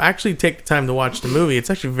you actually take the time to watch the movie,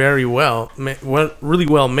 it's actually really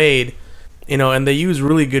well made. you know, and they use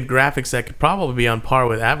really good graphics that could probably be on par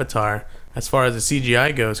with Avatar as far as the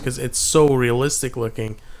CGI goes, because it's so realistic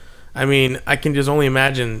looking. I mean, I can just only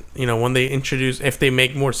imagine, you know, when they introduce, if they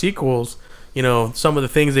make more sequels, you know, some of the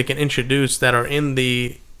things they can introduce that are in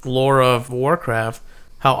the lore of Warcraft,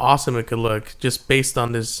 how awesome it could look just based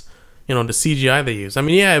on this, you know, the CGI they use. I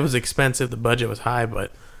mean, yeah, it was expensive, the budget was high,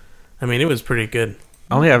 but I mean, it was pretty good.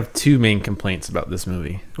 I only have two main complaints about this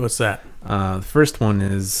movie. What's that? The first one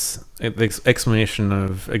is the explanation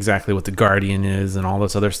of exactly what the Guardian is and all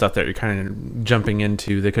this other stuff that you're kind of jumping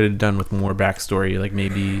into. They could have done with more backstory, like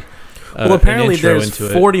maybe well, apparently an intro there's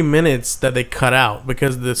into 40 minutes that they cut out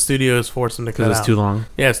because the studios forced them to cut out. because it's too long.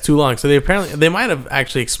 Yeah, it's too long. So they might have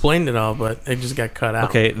actually explained it all, but it just got cut out.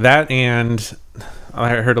 Okay, that, and I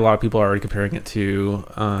heard a lot of people are already comparing it to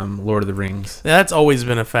Lord of the Rings. Yeah, that's always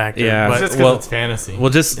been a factor. Yeah, but, Just because it's fantasy.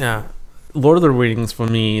 Well, just yeah. Lord of the Rings for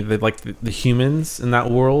me, the humans in that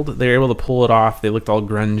world, they were able to pull it off. They looked all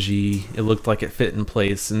grungy. It looked like it fit in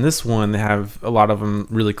place. In this one, they have a lot of them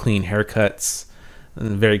really clean haircuts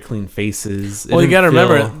and very clean faces. Well, you got to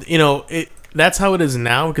remember, you know, that's how it is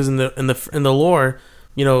now, because in the lore,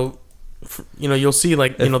 you know, you'll see,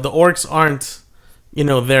 like, you know, the orcs aren't, you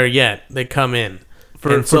know, there yet. They come in.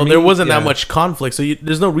 So there wasn't that much conflict. So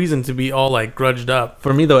there's no reason to be all like grudged up.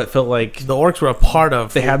 For me, though, it felt like the orcs were a part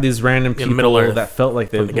of. They had these random people Middle-earth that felt like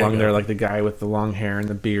they from the belonged get-go. there, like the guy with the long hair and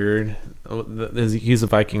the beard. He's a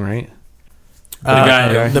Viking, right?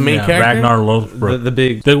 The main character, Ragnar Lothbrok. The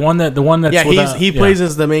big, the one that's yeah, he plays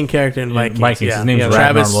as the main character in Vikings. Vikings. Yeah. His name's Ragnar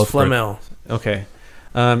Travis Lothbrok. Flamel. okay.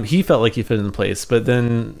 He felt like he fit in place, but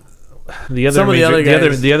then the other Some of the other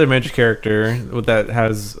guys- the other major character that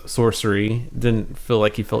has sorcery didn't feel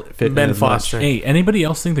like he fit in Ben as Foster. Hey, anybody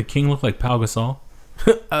else think the king looked like Pau Gasol?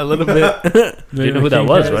 A little bit. Do you know who that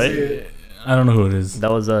was, right? I don't know who it is.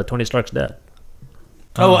 That was Tony Stark's dad.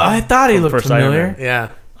 Oh, I thought he looked First Iron familiar. Man. Yeah.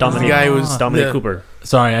 Dominic, The guy who was Dominic the- Cooper.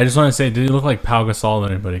 Sorry, I just want to say, did he look like Pau Gasol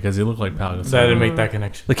to anybody? Because he looked like Pau So I Gasol. didn't make that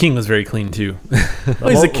connection. The king was very clean too. Well,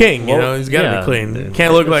 he's a king, you know. He's got to be clean.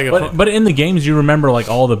 Can't look like a. But in the games, you remember like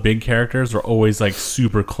all the big characters are always like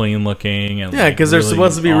super clean looking and Yeah, like, 'cause they're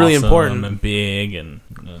supposed to be really awesome important. and big and.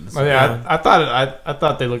 Oh, yeah, I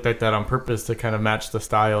thought they looked like that on purpose to kind of match the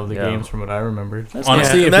style of the games from what I remembered.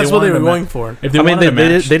 Honestly, Yeah, if that's what they wanted were to going ma- for. If they I mean, wanted to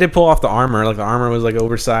match, they did pull off the armor. Like the armor was like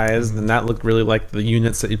oversized, and that looked really like the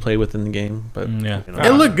units that you play with in the game. But yeah.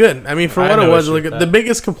 It looked good. I mean, for I what had it no was, issue look with good. The that.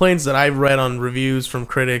 biggest complaints that I've read on reviews from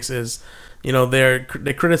critics is, you know, they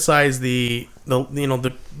criticize the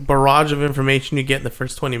barrage of information you get in the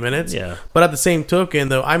first 20 minutes. Yeah. But at the same token,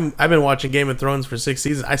 though, I've been watching Game of Thrones for 6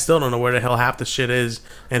 seasons. I still don't know where the hell half the shit is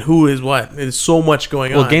and who is what. There's so much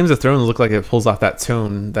going well, on. Games of Thrones look like it pulls off that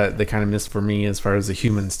tone that they kind of missed for me as far as the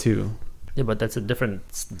humans too. Yeah, but that's a different.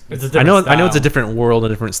 It's a I know it's a style. different world, a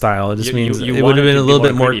different style. It just You- means you it would want have it been to a be little more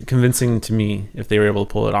bit more gritty. convincing to me if they were able to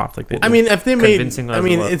pull it off like they did. I mean, if they made, Convincing I as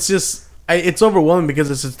mean, well. it's just, it's overwhelming because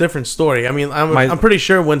it's a different story. I mean, My- I'm pretty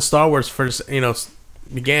sure when Star Wars first,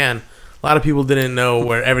 began, a lot of people didn't know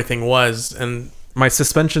where everything was, and my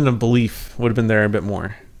suspension of belief would have been there a bit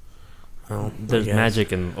more. There's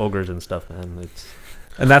magic and ogres and stuff, man. It's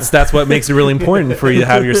And that's what makes it really important for you to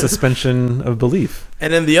have your suspension of belief.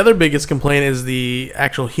 And then the other biggest complaint is the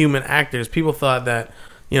actual human actors. People thought that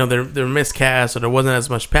they're miscast or there wasn't as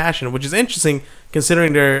much passion, which is interesting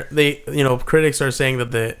considering critics are saying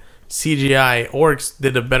that the CGI orcs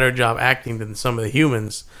did a better job acting than some of the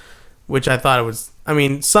humans, which I thought it was. I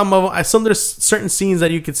mean, there's certain scenes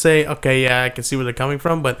that you could say, okay, yeah, I can see where they're coming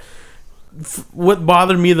from, but what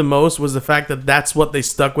bothered me the most was the fact that that's what they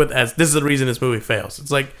stuck with as this is the reason this movie fails.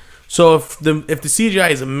 It's like, so if the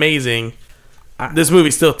CGI is amazing, this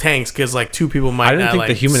movie still tanks because like two people might. I didn't not, think like,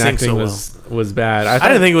 the human sing acting so well. was bad. I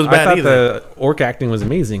didn't think it was bad I thought either. the orc acting was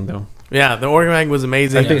amazing though. Yeah, the orc acting was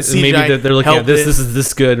amazing. I think The CGI maybe they're looking at helped this. it. This is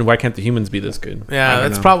this good, and why can't the humans be this good? Yeah,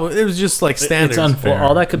 that's probably. It was just like standards. It's unfair. well,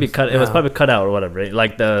 all that could be cut. It was Yeah. probably cut out or whatever. Right?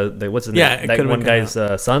 Like the what's his name? Yeah, it that could've one been cut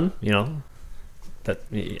guy's son. That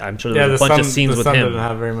I'm sure Yeah, there's the a bunch sun, of scenes the with sun him. didn't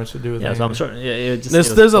have very much to do with it. Yeah, so I'm sure. Yeah, it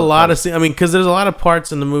just, There's a lot of. I mean, because there's a lot of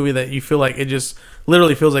parts in the movie that you feel like it just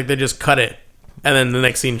literally feels like they just cut it, and then the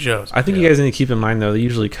next scene shows. I think you guys need to keep in mind though. They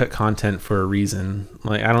usually cut content for a reason.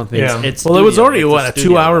 Like I don't think. Yeah. It's Well, it was studio. already It's a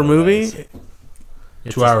studio 2-hour guys. movie.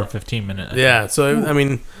 It's 2 hour 15 minute. Yeah, so I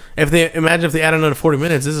mean, if they add another 40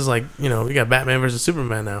 minutes, this is like, you know, we got Batman versus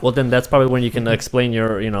Superman now. Well, then that's probably when you can explain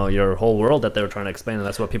your whole world that they were trying to explain, and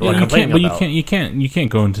that's what people are you complaining can't, but about. you can't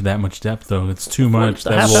go into that much depth though. It's too much.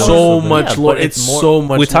 The half That hour lore. So much lore. It's so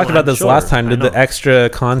much. We talked more. about this Sure, last time. Did I the know. extra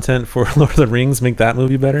content for Lord of the Rings make that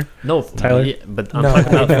movie better? No, Tyler? yeah, but I'm No.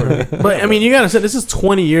 talking about for, But I mean, you gotta say this is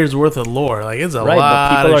 20 years worth of lore. Like it's a right. But lot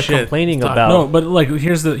people of are shit. complaining to talk about. No, but like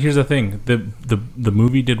here's the thing. The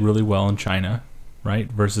movie did really well in China, right,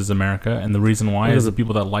 versus America, and the reason why is the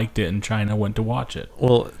people that liked it in China went to watch it.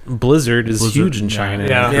 Well, Blizzard is Blizzard, huge in yeah. China.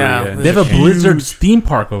 Yeah. and Yeah. Korea. They have a Huge. Blizzard theme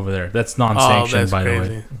park over there. That's non-sanctioned, that's by the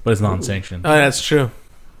crazy. way, but it's non-sanctioned. Oh, that's true.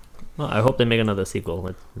 Well, I hope they make another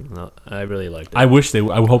sequel. No, I really liked it. I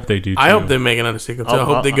hope they do. Too. I hope they make another sequel too. I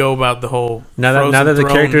hope they go about the whole. Now that Frozen the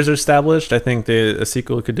Throne. characters are established, I think a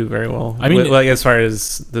sequel could do very well. I mean, like as far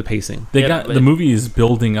as the pacing. They Yeah, got but- the movie is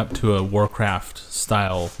building up to a Warcraft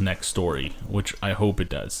style next story, which I hope it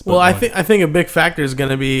does. But Well, I like- think a big factor is going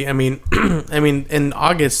to be. I mean, in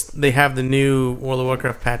August they have the new World of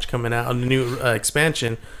Warcraft patch coming out, the new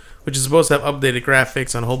expansion, which is supposed to have updated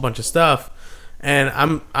graphics on a whole bunch of stuff. And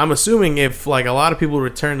I'm assuming if like a lot of people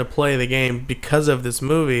return to play the game because of this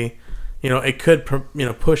movie, you know, it could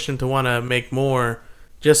push them to want to make more,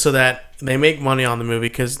 just so that they make money on the movie,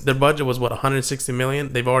 because their budget was what 160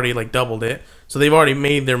 million. They've already like doubled it, so they've already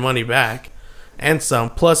made their money back and some.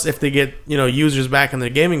 Plus, if they get users back in the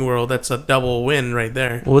gaming world, that's a double win right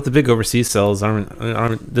there. Well, with the big overseas sales,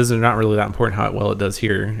 this is not really that important how well it does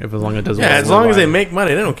here. If as long as it does well, Yeah, as long as they worldwide. make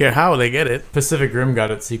money, they don't care how they get it. Pacific Rim got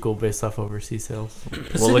its sequel based off overseas sales.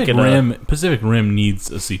 Pacific Rim needs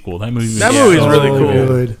a sequel. That movie. That movie's really Oh, cool.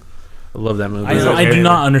 good. I love that movie. I do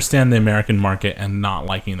not understand the American market and not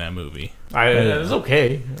liking that movie. It was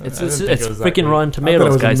okay. It's I didn't think it was that freaking good. Rotten it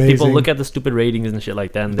Tomatoes, was guys. People amazing. look at the stupid ratings and shit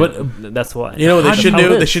like that, and that's why. You know what they How should do-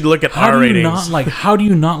 do? They should look at How R do you ratings. not like? How do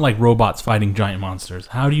you not like robots fighting giant monsters?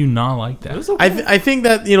 How do you not like that? It was okay. I think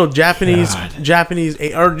that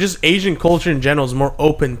Japanese or just Asian culture in general is more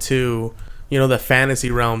open to the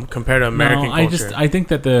fantasy realm compared to American No, culture. I think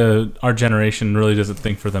that our generation really doesn't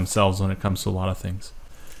think for themselves when it comes to a lot of things,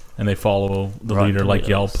 and they follow the Rotten leader like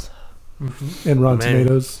Yelp. Tomatoes. And Rotten Man.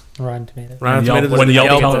 Tomatoes. Rotten Tomatoes. Rotten When Yelp, Tomatoes when is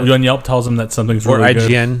Yelp, Yelp. when Yelp tells them that something's or really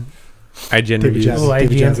good. IGN. IGN David reviews. Jaffe. Oh,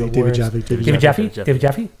 David IGN's Jaffe. the David worst. Jaffe. David David Jaffe. Jaffe? David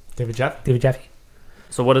Jaffe? David Jaffe. David Jaffe?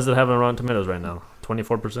 So what does it have on Rotten Tomatoes right now?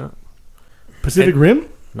 24%? Pacific Rim?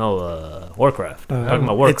 No, Warcraft. Uh, Talking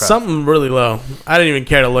about Warcraft. It's something really low. I didn't even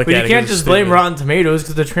care to look But at you it. can't 'cause it's just blame stupid. Rotten Tomatoes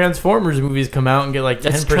because the Transformers movies come out and get like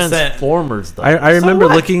That's 10%. Transformers, though. I remember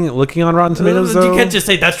what? looking on Rotten Tomatoes. You Though. can't just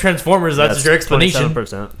say that's Transformers. That's your explanation.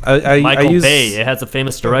 27%. I Michael use Bay. It has a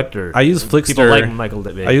famous director. I use People Flickster. like Michael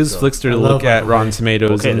Bay. I use so. Flickster to I look love at Michael Rotten Bay.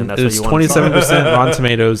 Tomatoes, Okay, then and that's it what was you want to 27% Rotten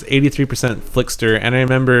Tomatoes, 83% Flickster, and I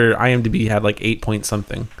remember IMDb had like 8 point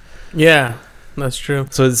something. Yeah, that's true.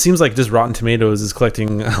 So it seems like just Rotten Tomatoes is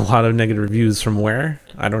collecting a lot of negative reviews from where?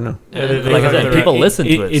 I don't know. Yeah, they Like I have said, the people right- listen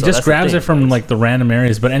to it. It so just that's the grabs thing, it from guys. like the random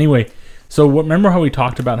areas. But anyway, so remember how we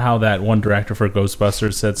talked about how that one director for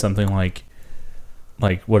Ghostbusters said something like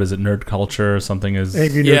what is it, nerd culture or something is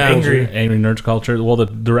Angry Nerd Yeah. Culture. angry nerd culture. Well, the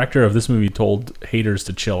director of this movie told haters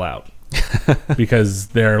to chill out because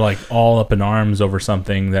they're like all up in arms over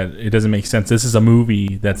something that it doesn't make sense. This is a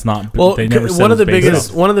movie that's not. Well, they never said one of the it's based biggest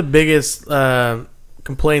off. one of the biggest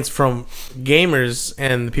complaints from gamers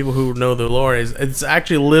and the people who know the lore is it's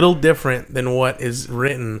actually a little different than what is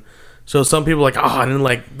written. So some people are like, I didn't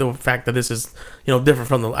like the fact that this is different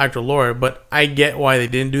from the actual lore, but I get why they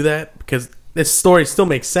didn't do that, because this story still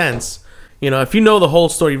makes sense. If you know the whole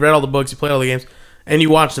story, you read all the books, you played all the games, and you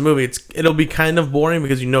watch the movie, it'll be kind of boring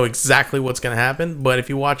because you know exactly what's going to happen. But if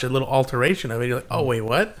you watch a little alteration of it, you're like, oh wait,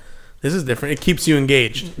 what? This is different. It keeps you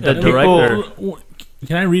engaged. The director.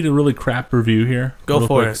 Can I read a really crap review here? Go real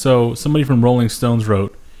for quick? it. So somebody from Rolling Stones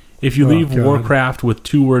wrote, "If you Oh, leave God. Warcraft with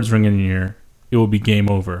 2 words ringing in your ear, it will be game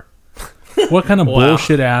over." What kind of Wow.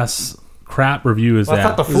 bullshit ass crap review is Well, I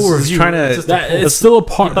that? thought the This full is review. trying to- it's just That- a it's still a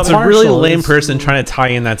part. It's a really lame person trying to tie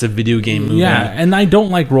in that's a video game movie. Yeah, and I don't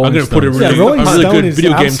like Rolling I'm gonna put a Stones. really- Yeah, Rolling a really Stone good is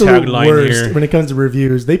video game absolute tagline worst here. when it comes to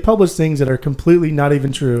reviews. They publish things that are completely not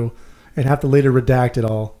even true and have to later redact it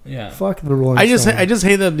all. Yeah. Fuck the Rolling I just Stone.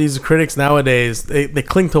 hate that these critics nowadays they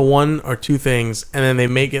cling to one or two things and then they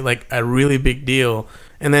make it like a really big deal,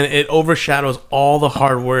 and then it overshadows all the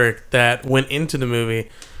hard work that went into the movie.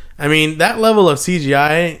 I mean, that level of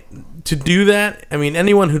CGI to do that. I mean,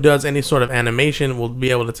 anyone who does any sort of animation will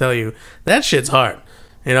be able to tell you that shit's hard,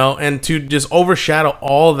 and to just overshadow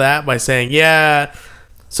all that by saying, yeah,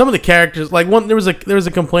 some of the characters, like there was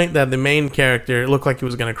a complaint that the main character looked like he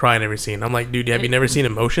was gonna cry in every scene. I'm like, dude, have you never seen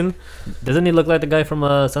emotion? Doesn't he look like the guy from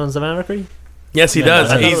Sons of Anarchy? Yes, he Yeah, I does.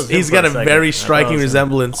 thought it was him He's for got a a second. very I thought it striking was him.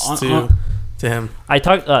 resemblance to him.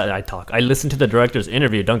 I listened to the director's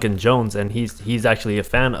interview, Duncan Jones, and he's actually a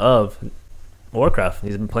fan of Warcraft.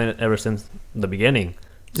 He's been playing it ever since the beginning.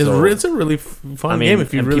 So, It's a really fun game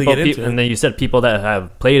if you and really people- get into And it. then you said people that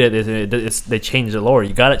have played it, they changed the lore.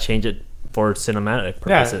 You gotta change it for cinematic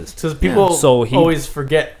Yeah, purposes. because people So he- always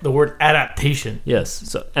forget the word adaptation.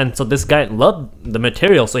 Yes. So this guy loved the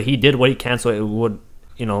material, so he did what he can so it would,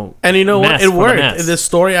 And you know what? mass It for the worked. mass. The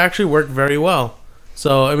story actually worked very well.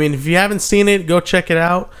 So, I mean, if you haven't seen it, go check it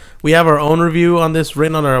out. We have our own review on this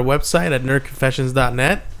written on our website at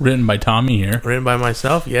nerdconfessions.net. Written by Tommy here. Written by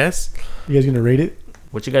myself, yes. You guys gonna rate it?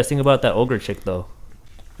 What you guys think about that ogre chick though?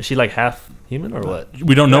 Is she like half human or what?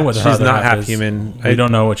 We don't know what She's her other not half is. human. We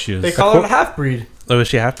don't know what she is. They call it a half breed. Oh, is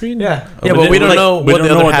she half breed? Yeah. Yeah, but we don't know We what don't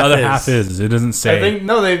the know other what the half other is. half is. It doesn't say. I think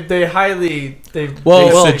no, they highly they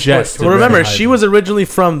Well, they suggest push Well, it. remember, Very she high. was originally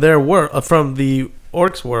from their world, from the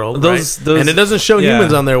orcs world, Those- right? those- and it doesn't show yeah.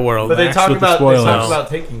 humans on their world. But they Max talk with the about spoilers.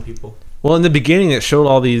 taking people. Well, in the beginning, it showed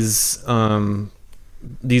all these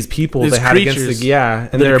people These they had against creatures. the and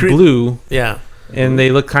They're they're blue, yeah, and they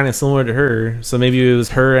look kind of similar to her. So maybe it was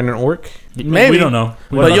her and an orc. maybe. We don't know.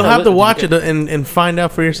 We But don't you'll know. have to watch it and find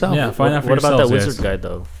out for yourself. Yeah, find out for What about that yourselves, wizard guys. guy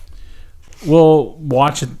though? We'll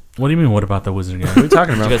watch it. What do you mean? What about the wizard guy? What are you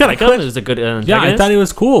talking Did about? you guys like him? Is a good Yeah, I antagonist? thought he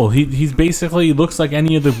was cool. He's basically looks like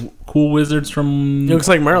any of the cool wizards from. He looks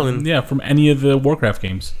like Merlin. Yeah, from any of the Warcraft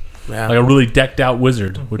games. Yeah. Like a really decked out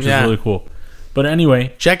wizard, which Yeah. is really cool. But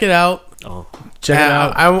anyway, Check it out. Oh, check it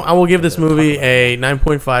out. I will give this movie a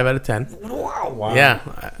 9.5 out of 10. Wow. Yeah.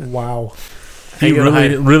 Wow. He Ain't gonna really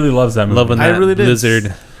hide. really loves that movie. Loving I that really did.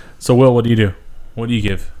 lizard. So Will, what do you do? What do you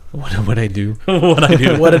give? What I do? What I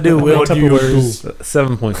do? What to do, Will? Tupperwares.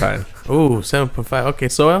 7.5. Ooh, 7.5. Okay,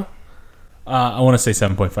 so I want to say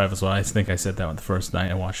 7.5 as well. I think I said that one the first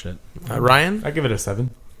night I watched it. Ryan, I give it a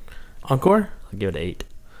 7. Encore? I'll give it an 8.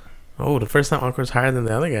 Oh, the first time Encore's higher than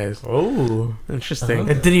the other guys. Oh, Interesting.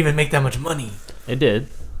 it didn't even make that much money. It did.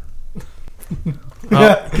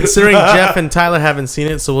 Considering Jeff and Tyler haven't seen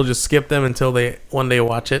it, so we'll just skip them until they one day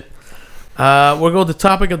watch it. We'll go to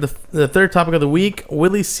topic of the third topic of the week.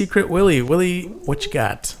 Willie's Secret Willie. Willie, what you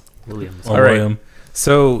got? Williams. Oh, All right. William.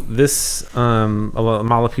 So this, a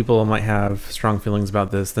lot of people might have strong feelings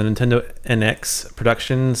about this. The Nintendo NX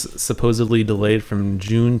productions supposedly delayed from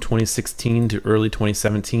June 2016 to early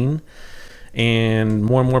 2017, and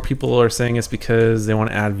more people are saying it's because they want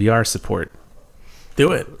to add VR support.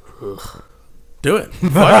 Do it. Do it.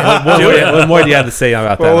 What more do you have to say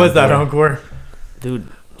about that? What was that, Encore? Dude,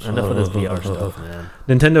 enough of this VR stuff, man.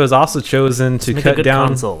 Nintendo has also chosen to Make a cut good down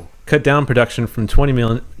console. production from 20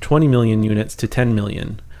 million units to 10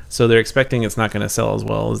 million. So they're expecting it's not going to sell as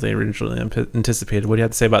well as they originally anticipated. What do you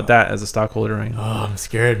have to say about that as a stockholder, Ryan? Oh, I'm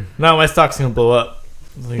scared. No, my stock's gonna blow up.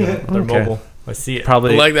 They're mobile. I see it. I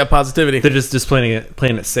Probably like that positivity. they're just playing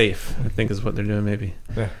it safe, I think is what they're doing maybe.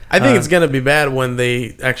 I think it's gonna be bad when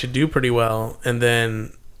they actually do pretty well, and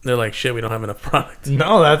then they're like, "Shit, we don't have enough product."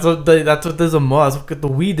 No, that's what there's a mod. That's what the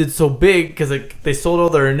Wii did so big because they sold all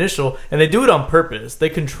their initial, and they do it on purpose. They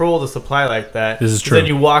control the supply like that. This is 'Cause true. Then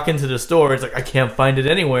you walk into the store, it's like I can't find it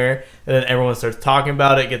anywhere, and then everyone starts talking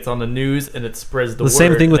about it, gets on the news, and it spreads the word. The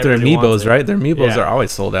same thing with and their everybody amiibos, wants it. right? Their amiibos Yeah. are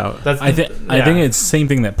always sold out. That's I think yeah. it's the same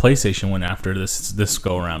thing that PlayStation went after this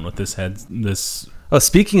go around with this. Oh,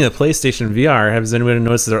 speaking of PlayStation VR, has anybody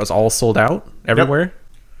noticed that it was all sold out everywhere?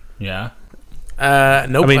 Yeah.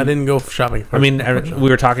 Nope, I mean- I didn't go shopping. I mean, we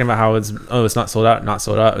were talking about how it's not sold out, not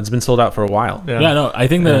sold out. It's been sold out for a while. Yeah. Yeah, no, I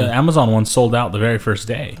think the Amazon one sold out the very first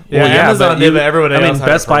day. Yeah, Amazon did, but everybody else had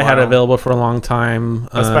it Best for a Buy had it while. available for a long time.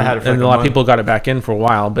 Best Buy had it for and like a a lot of month. people got it back in for a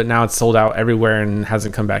while, but now it's sold out everywhere and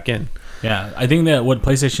hasn't come back in. Yeah, I think that what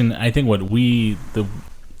PlayStation, I think what the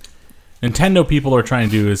Nintendo people are trying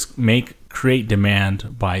to do is create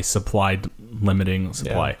demand by limiting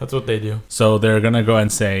supply. Yeah, that's what they do. So they're gonna go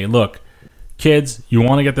and say, look, kids, you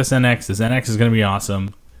want to get this NX? This NX is gonna be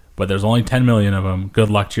awesome, but there's only 10 million of them. Good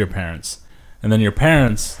luck to your parents. And then your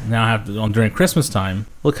parents now have to, during Christmas time.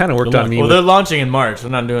 Well, it kind of worked Good on luck. me. Well, with- they're launching in March.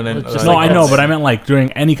 They're not doing it. No, I know, but I meant like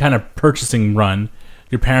during any kind of purchasing run,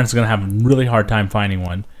 your parents are going to have a really hard time finding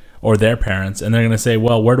one, or their parents, and they're going to say,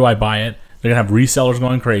 well, where do I buy it? They're going to have resellers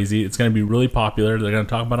going crazy. It's going to be really popular. They're going to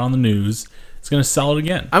talk about it on the news. It's going to sell it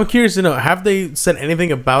again. I'm curious to know, have they said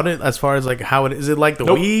anything about it as far as like how it is? It like the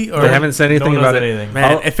Nope. Wii or they haven't said anything about it. anything.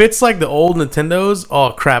 Man, if it's like the old Nintendos,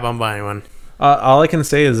 oh crap, I'm buying one. All I can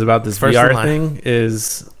say is about this First in VR line. thing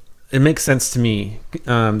is it makes sense to me.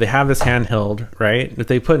 They have this handheld, right? If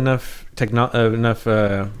they put enough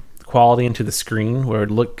quality into the screen where it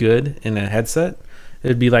would look good in a headset,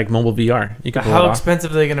 it'd be like mobile VR. You could pull it How off.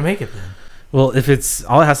 expensive are they going to make it then? Well, if it's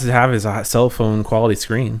all it has to have is a cell phone quality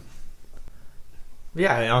screen.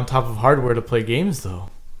 Yeah, on top of hardware to play games though.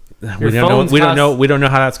 We don't know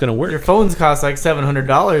how that's going to work. Your phones cost like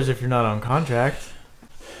 $700 if you're not on contract.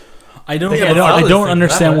 I don't Think about all this thing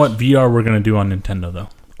understand that what much. VR we're gonna do on Nintendo though.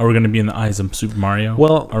 Are we gonna be in the eyes of Super Mario?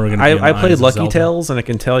 Well, Or are we gonna be in the I played eyes of Lucky Zelda? Tales, and I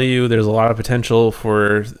can tell you there's a lot of potential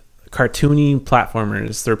for cartoony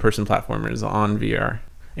platformers, third-person platformers on VR,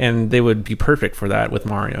 and they would be perfect for that with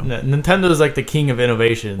Mario. Nintendo's like the king of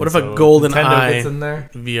innovation. What if so a golden Nintendo eye gets in there?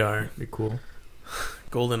 VR? Be cool.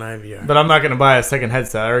 Golden eye VR. But I'm not gonna buy a second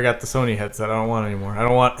headset. I already got the Sony headset. I don't want it anymore. I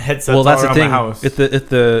don't want headsets Well, that's all the around my thing. house.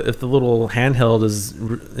 If the little handheld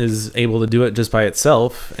is able to do it just by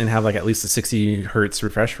itself and have like at least a 60 hertz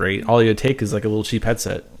refresh rate, all you take is like a little cheap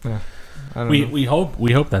headset. I don't know.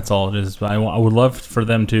 We hope that's all it is. But I would love for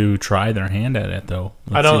them to try their hand at it though.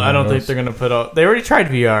 I don't think they're gonna put out. They already tried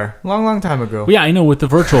VR long time ago. Yeah, I know with the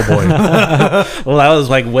Virtual Boy. Well, that was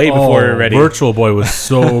like way before we're ready. Virtual Boy was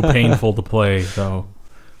so painful to play though.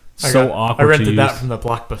 So awkward. I rented to that use. from the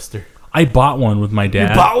Blockbuster. I bought one with my dad.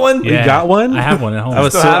 You bought one? You got one? I have one at home. I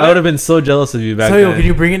would have been so jealous of you back So, then. can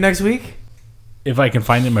you bring it next week? If I can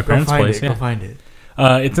find it in my parents' place. Go Yeah. find it.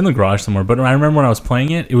 It's in the garage somewhere. But I remember when I was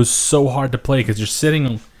playing it, it was so hard to play because you're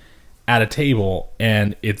sitting at a table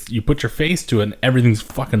and you put your face to it and everything's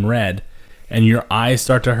fucking red, and your eyes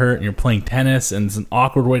start to hurt, and you're playing tennis, and it's an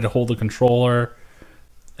awkward way to hold the controller,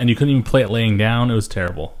 and you couldn't even play it laying down. It was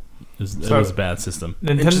terrible. It was a bad system.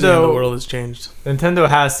 Interesting how the world has changed. Nintendo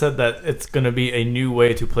has said that it's going to be a new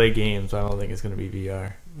way to play games. I don't think it's going to be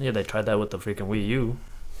VR. Yeah, they tried that with the freaking Wii U.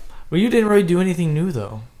 Well, you didn't really do anything new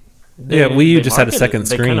though. Yeah, Wii U They just had a marketed- second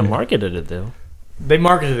They kind of screen. marketed it though. They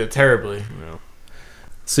marketed it terribly.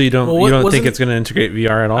 So you don't Well, what- think wasn't- it's going to integrate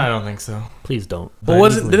VR at all? I don't think so. Please don't. Well,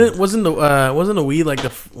 wasn't the Wii like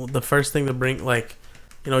the first thing to bring, like,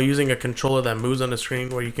 you know, using a controller that moves on the screen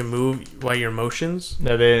where you can move by your motions?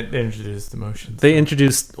 No, they introduced the motion. They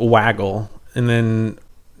introduced Waggle, and then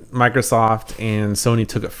Microsoft and Sony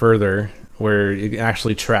took it further, where it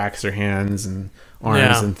actually tracks your hands and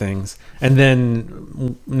arms and things. And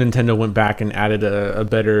then Nintendo went back and added a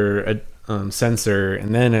better sensor,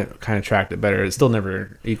 and then it kind of tracked it better. It still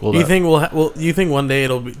never equaled. Do you up. think you think one day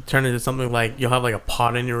it'll turn into something like you'll have like a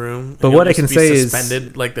pod in your room? But and what it'll I can just be say is-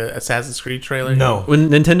 suspended like the Assassin's Creed trailer. No. When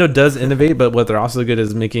Nintendo does innovate, but what they're also good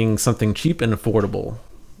is making something cheap and affordable.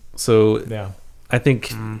 So Yeah. I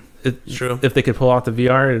think True. if they could pull off the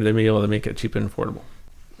VR, they'd be able to make it cheap and affordable.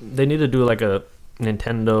 They need to do like a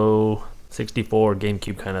Nintendo 64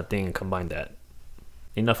 GameCube kind of thing and combine that.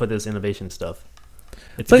 Enough with this innovation stuff.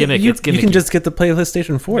 It's But gimmick. you It's gimmicky. can just get the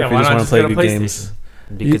PlayStation 4 Yeah, if you why just not want to just play get a good games.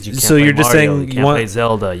 because you can't so play you're just Mario, saying you you can't want- play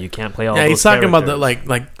Zelda, you can't play all Yeah, those he's talking about the characters.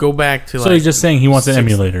 like go back to So like. he's just saying he wants an six-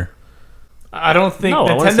 emulator. I don't think No,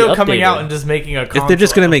 I wanna see Nintendo coming out updated. and just making a console. If they're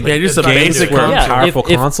just going to make Yeah, just a games basic for a console. Yeah, powerful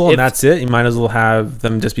if- console if- and that's it, you might as well have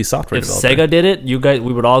them just be software If developer. Sega did it,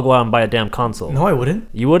 we would all go out and buy a damn console. No, I wouldn't.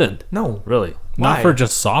 You wouldn't. No. Really. Not Why? for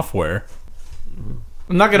just software.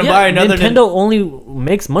 I'm not going to buy another Nintendo only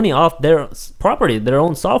makes money off their property, their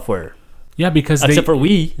own software. Yeah, because Except for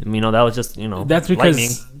Wii. I mean, that was just, that's lightning.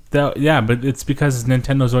 because but it's because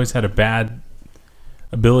Nintendo's always had a bad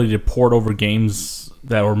ability to port over games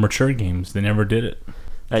that were mature games. They never did it.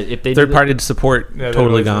 If they do Third this- party support Yeah,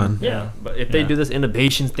 totally they're always- gone. Yeah, but if they do this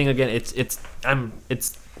innovation thing again,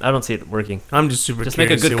 I don't see it working. I'm just super Just make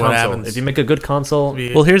a curious to good see what console. happens. If you make a good console,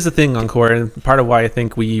 Well, here's the thing, Encore, and part of why I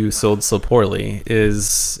think Wii U sold so poorly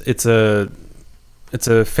is it's a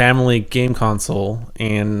family game console,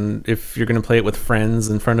 and if you're going to play it with friends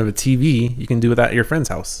in front of a TV, you can do it at your friend's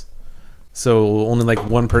house. So only like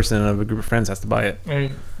one person of a group of friends has to buy it. I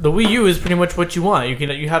mean, the Wii U is pretty much what you want.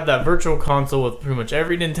 You have that virtual console with pretty much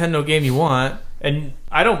every Nintendo game you want. And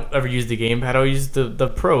I don't ever use the gamepad. I use the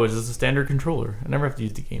Pro as just a standard controller. I never have to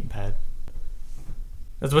use the gamepad.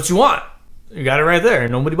 That's what you want. You got it right there.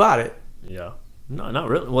 Nobody bought it. yeah. No, not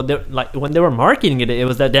really. Well, when they were marketing it, it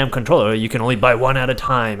was that damn controller. You can only buy one at a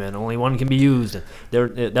time, and only one can be used.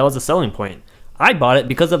 That was the selling point. I bought it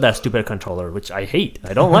because of that stupid controller, which I hate.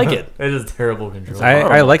 I don't like it. It is a terrible controller.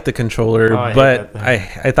 I like the controller, Oh, I hate but that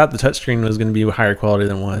thing. I thought the touchneed was going to be higher quality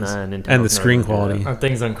than it was, Nah, Nintendo's and the never screen gonna do quality. That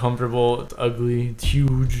thing's uncomfortable. It's ugly. It's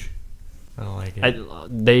huge. I don't like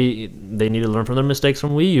it. They need to learn from their mistakes from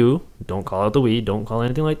Wii U. Don't call it the Wii. Don't call it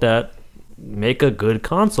anything like that. Make a good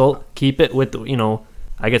console. Keep it with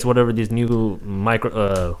I guess whatever these new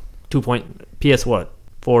micro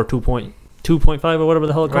 2.5 or whatever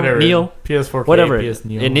the hell it called Whatever. Neo. PS4, Whatever. PS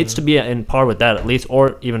Neo. It needs to be in par with that at least,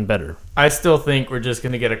 or even better. I still think we're just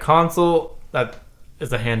gonna get a console that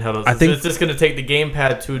as a handheld. I think it's just going to take the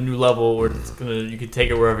gamepad to a new level where you can take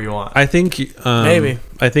it wherever you want. I think Maybe.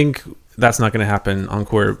 I think that's not going to happen on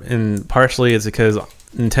Core, and partially it's because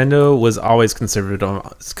Nintendo was always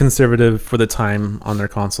conservative for the time on their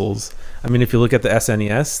consoles. I mean, if you look at the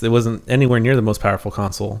SNES, it wasn't anywhere near the most powerful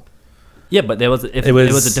console. Yeah, but it was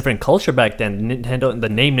a different culture back then. Nintendo, the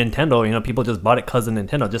name Nintendo, people just bought it because of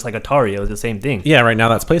Nintendo, just like Atari. It was the same thing. Yeah, right now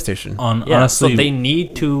that's PlayStation. Honestly, so they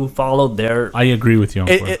need to follow their. I agree with you.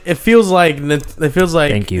 It feels like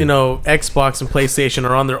Thank you. Xbox and PlayStation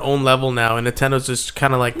are on their own level now, and Nintendo's just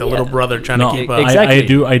kind of like the little brother trying to keep up. Exactly.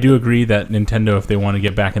 I do agree that Nintendo, if they want to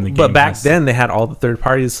get back in the game, but back then they had all the third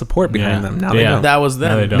party support behind them. Now they don't. That was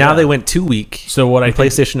them. Now they went too weak. So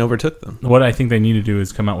PlayStation overtook them. What I think they need to do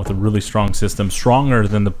is come out with a really strong system, stronger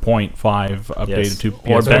than the 0.5 updated to PS4.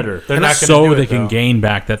 Or better. They're not so gonna do they it, can though. gain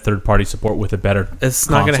back that third party support with a better. It's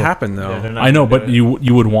not going to happen though. Yeah, they're not I know, gonna but do it.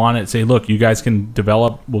 you would want it. Say, look, you guys can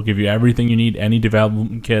develop. We'll give you everything you need. Any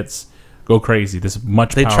development kits. Go crazy. This is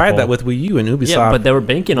much. They powerful. tried that with Wii U and Ubisoft. Yeah, but they were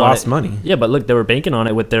banking on lost it. money. Yeah, but look, they were banking on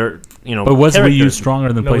it with their, But was Wii U characters.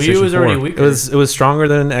 stronger than No, PlayStation Wii U was 4? already weaker. It was stronger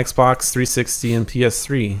than Xbox 360 and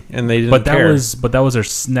PS3, and they didn't But that care. was their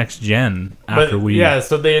next gen after Wii U. Yeah,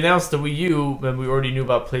 so they announced the Wii U, and we already knew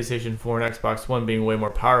about PlayStation 4 and Xbox One being way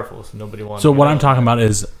more powerful, so nobody wanted. So to what go I'm talking there. about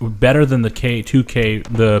is better than the K2K,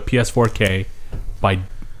 the PS4K by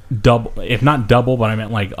double, if not double, but I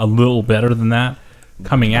meant like a little better than that.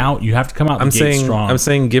 Coming out, you have to come out. I'm the gate saying, strong. I'm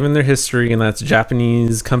saying, given their history and that's a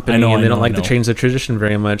Japanese company, and they don't like to change their tradition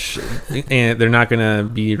very much, and they're not going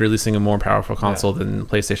to be releasing a more powerful console than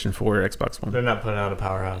PlayStation 4 or Xbox One. They're not putting out a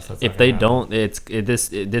powerhouse. That's If not they gonna happen. don't,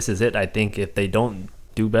 this is it. I think if they don't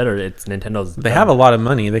do better, it's Nintendo's. They have a lot of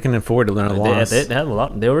money; they can afford to learn a loss. They have a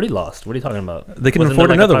lot. They already lost. What are you talking about? They can Wasn't afford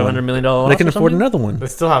there another like a one. $500 million loss They can or afford something? another one. They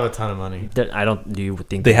still have a ton of money. I don't. Do you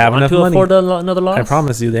think They have want enough to money. afford another loss? I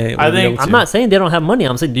promise you, they. I will be think- able to. I'm not saying they don't have money.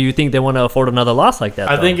 I'm saying, do you think they want to afford another loss like that?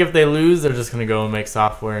 I though? think if they lose, they're just gonna go and make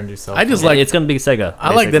software and do stuff. I just Yeah, like it's gonna be Sega.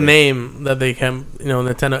 I like the basically. name that they can,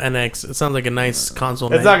 Nintendo NX. It sounds like a nice console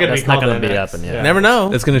It's name. not gonna That's be not called gonna be NX. happen, yeah. Never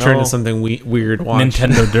know. It's going to turn No. into something weird. Watch.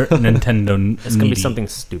 Nintendo. It's gonna be needy. something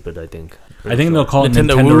stupid. I think. I think they'll call it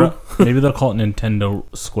Nintendo Nintendo. Maybe they'll call it Nintendo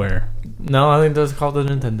Square. No, I think that's called the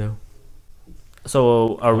Nintendo.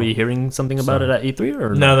 So, are we hearing something about it at E3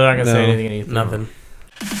 or No, they're not gonna say No. anything in E3. Nothing.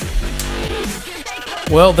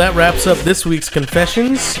 Well, that wraps up this week's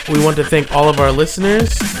Confessions. We want to thank all of our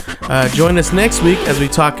listeners. Join us next week as we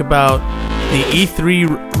talk about the E3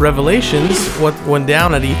 revelations, what went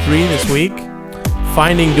down at E3 this week,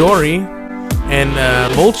 Finding Dory, and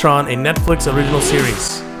Voltron, a Netflix original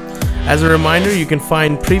series. As a reminder, you can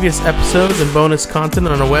find previous episodes and bonus content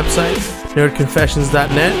on our website,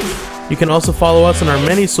 nerdconfessions.net. You can also follow us on our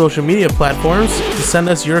many social media platforms to send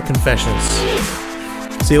us your confessions.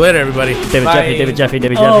 See you later, everybody. David Bye. Jeffy, David Jeffy,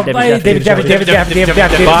 David Oh, Jeffy, bye, David David Jeffy, David Jeffy, David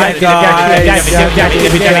Jeffy, Bye, guys.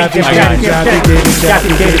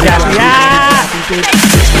 David Jeffy. Ah!